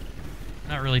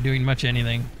 Not really doing much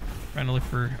anything. Trying to look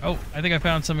for... Oh, I think I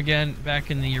found some again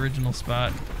back in the original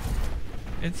spot.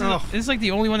 It's like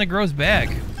the only one that grows back.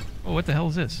 Oh, what the hell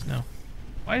is this? No.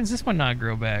 Why does this one not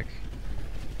grow back?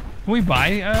 Can we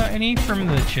buy any from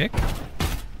the chick?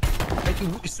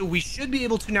 So we should be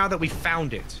able to now that we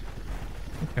found it.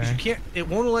 Okay. You can't. It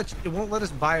won't let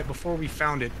us buy it before we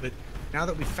found it, but now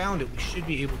that we found it, we should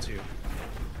be able to.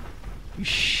 You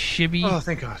should be. Oh,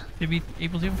 thank God. Should be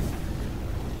able to.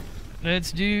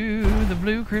 Let's do the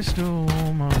blue crystal,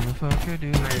 motherfucker.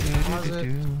 Do.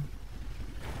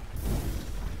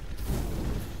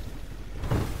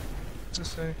 What's it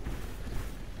say?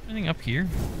 Anything up here?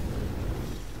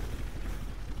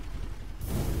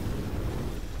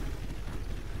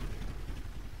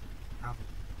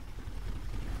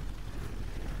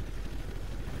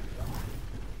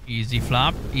 Easy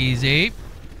flop, easy.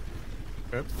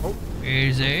 Okay. Oh.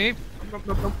 Easy. Nope,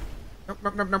 nope, nope. Nope,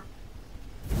 nope, nope, nope.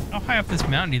 How high up this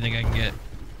mountain do you think I can get?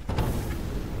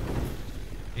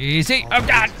 Easy. Oh,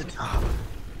 God.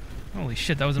 Holy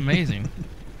shit, that was amazing.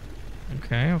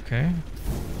 Okay, okay.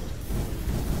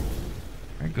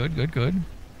 Alright, good, good, good.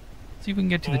 See if we can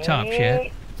get to the top,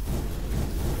 shit.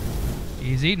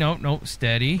 Easy. No, no.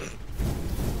 Steady.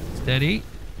 Steady.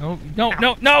 No, no,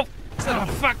 no, no! Oh,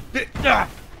 fuck.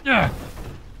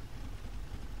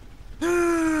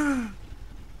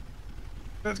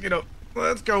 Let's get up.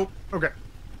 Let's go. Okay.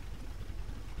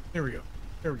 Here we go.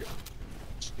 Here we go.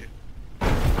 Shit.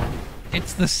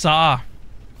 It's the saw.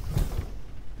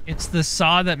 It's the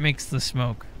saw that makes the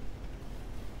smoke.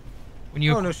 When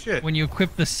you no shit. When you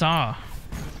equip the saw.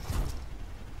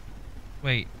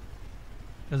 Wait.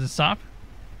 Does it stop?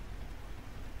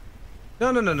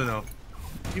 No, no, no, no, no.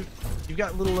 You've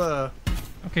got little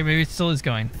Okay, maybe it still is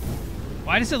going.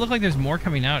 Why does it look like there's more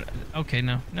coming out? Okay,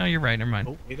 no. No, you're right. Never mind.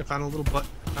 Oh, wait, I found a little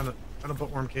found a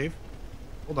buttworm cave.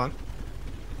 Hold on.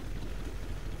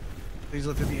 Please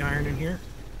look at the iron in here.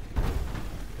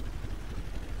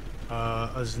 A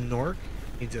Znork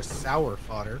needs a sour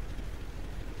fodder.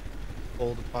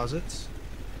 Coal deposits.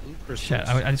 Blue crystals. Shit,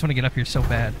 I just want to get up here so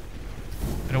bad.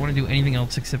 I don't want to do anything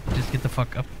else except just get the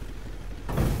fuck up.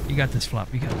 You got this,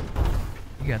 Flop. You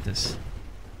got this.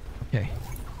 Okay.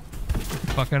 Get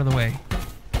the fuck out of the way.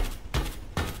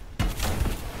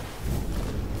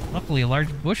 Luckily, a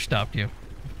large bush stopped you.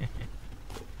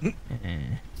 I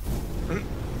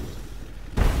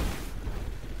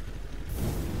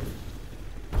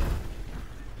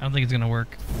don't think it's gonna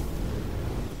work.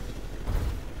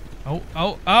 Oh,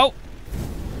 oh, oh!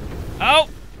 Oh!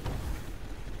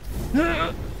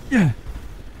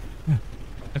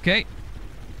 Okay.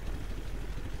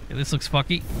 Yeah, this looks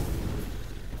fucky.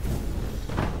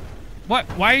 What?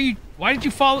 Why did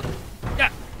you fall?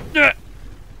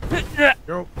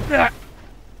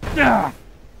 Go.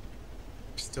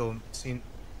 Still seen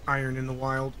iron in the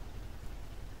wild.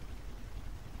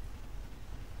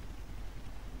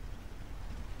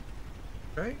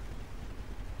 Okay.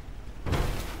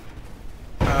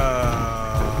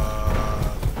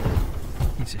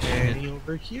 Piece of Any shit.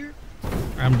 over here?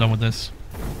 I'm done with this.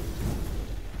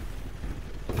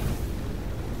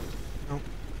 Nope.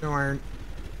 No iron.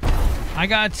 I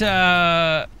got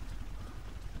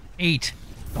 8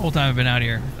 the whole time I've been out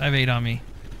here. I have 8 on me.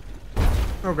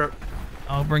 Okay.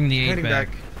 I'll bring the 8 Heading back.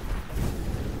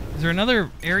 Is there another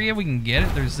area we can get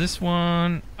it? There's this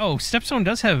one. Oh, Stepstone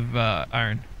does have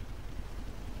iron.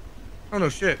 Oh no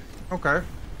shit. Okay.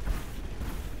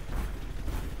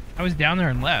 I was down there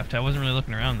and left. I wasn't really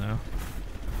looking around though.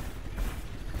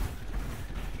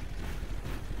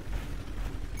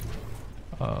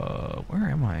 Where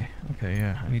am I? Okay,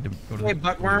 yeah, I need to go to Hey, the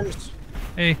buttworms.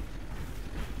 Hey.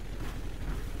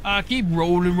 Keep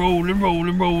rolling, rolling,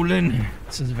 rolling, rolling.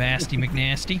 This is Vasty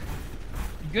McNasty.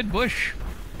 Good bush.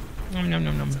 Nom nom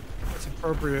nom nom. That's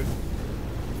appropriate.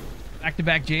 Back to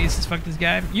back Jays. Let's fuck this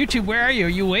guy. YouTube, where are you? Are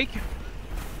you awake?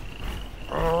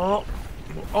 Oh.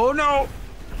 Oh no.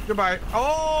 Goodbye.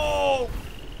 Oh.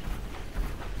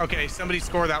 Okay, somebody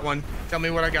score that one. Tell me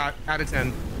what I got out of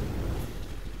 10.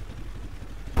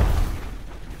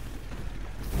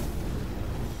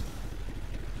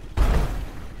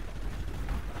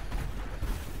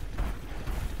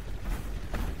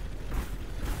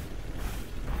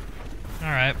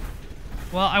 Alright.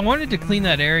 Well, I wanted to clean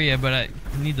that area, but I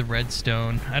need the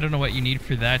redstone. I don't know what you need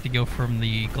for that to go from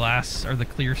the glass or the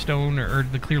clear stone or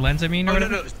the clear lens, I mean. Oh,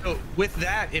 no. So with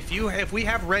that, if we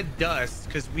have red dust,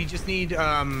 because we just need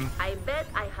I bet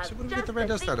I have so what do we get the red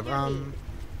dust out of?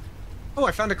 Oh,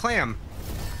 I found a clam.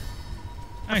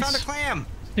 Nice. I found a clam.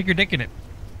 Stick your dick in it.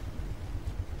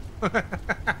 I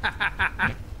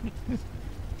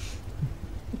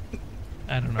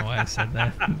don't know why I said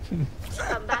that. Come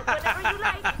back whenever you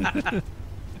like.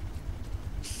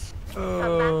 Oh,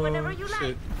 Come back whenever you shit.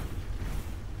 like.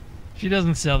 She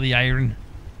doesn't sell the iron.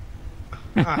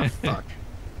 Ah, fuck.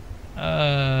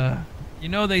 You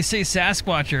know, they say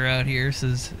Sasquatch are out here,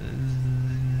 says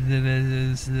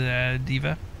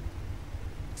Diva.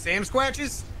 Sam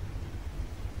Squatches?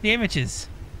 Damages.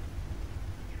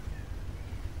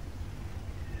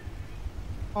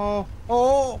 Oh,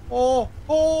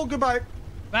 goodbye.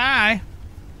 Bye.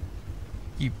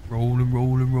 Keep rolling,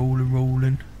 rolling, rolling,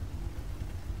 rolling.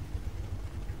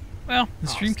 Well, the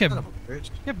stream kept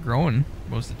growing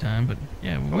most of the time, but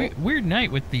yeah, weird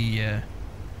night with the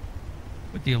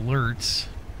alerts.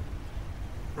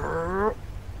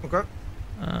 Okay.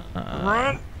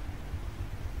 Run.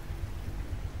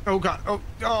 Oh god.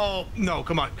 Oh no,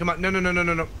 come on.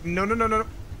 No.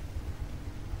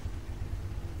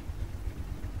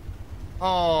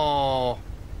 Oh.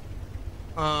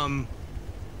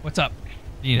 What's up?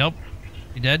 You need help?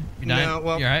 You dead? You dying? No,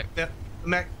 well, you alright?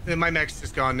 My mech's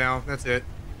just gone now. That's it.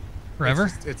 Forever?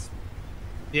 It's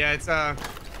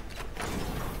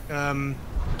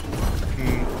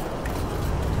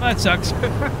That sucks. all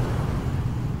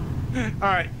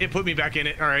right, it put me back in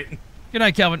it. All right. Good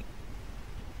night, Kelvin.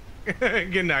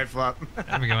 Good night, Flop.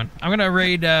 Have a good one. I'm gonna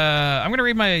raid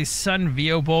my son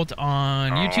Vio Bolt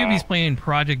on YouTube. He's playing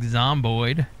Project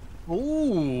Zomboid.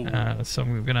 Ooh. So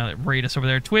I'm gonna raid us over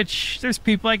there. Twitch, there's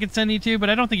people I could send you to, but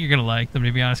I don't think you're gonna like them,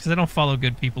 to be honest, because I don't follow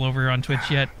good people over on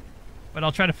Twitch yet. But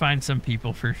I'll try to find some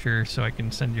people for sure, so I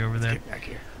can send you over there. Get back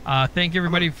here. Thank you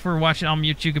everybody for watching. I'll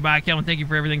mute you. Goodbye, Kelvin. Thank you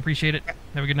for everything. Appreciate it.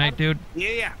 Have a good night, dude.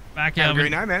 Yeah. Bye, Kelvin. Have a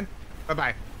great night, man.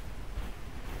 Bye-bye.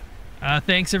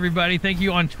 Thanks everybody. Thank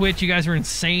you on Twitch. You guys were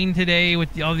insane today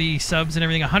with all the subs and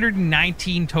everything.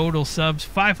 119 total subs,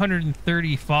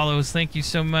 530 follows. Thank you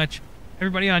so much.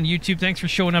 Everybody on YouTube, thanks for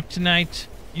showing up tonight.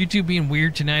 YouTube being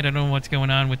weird tonight. I don't know what's going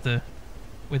on with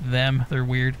them. They're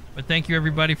weird. But thank you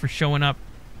everybody for showing up.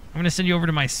 I'm going to send you over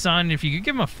to my son. If you could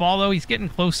give him a follow, he's getting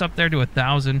close up there to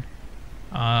 1,000.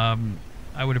 I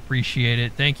would appreciate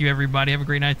it. Thank you everybody. Have a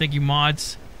great night. Thank you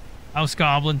mods. House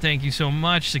Goblin, thank you so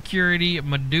much. Security,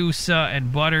 Medusa,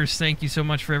 and Butters, thank you so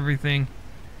much for everything.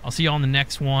 I'll see you all in the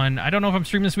next one. I don't know if I'm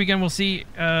streaming this weekend. We'll see.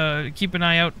 Keep an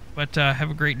eye out. But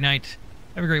have a great night.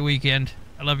 Have a great weekend.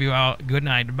 I love you all. Good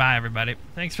night. Bye, everybody.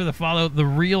 Thanks for the follow. The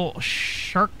Real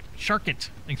Shark It.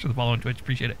 Thanks for the follow on Twitch.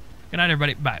 Appreciate it. Good night,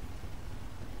 everybody. Bye.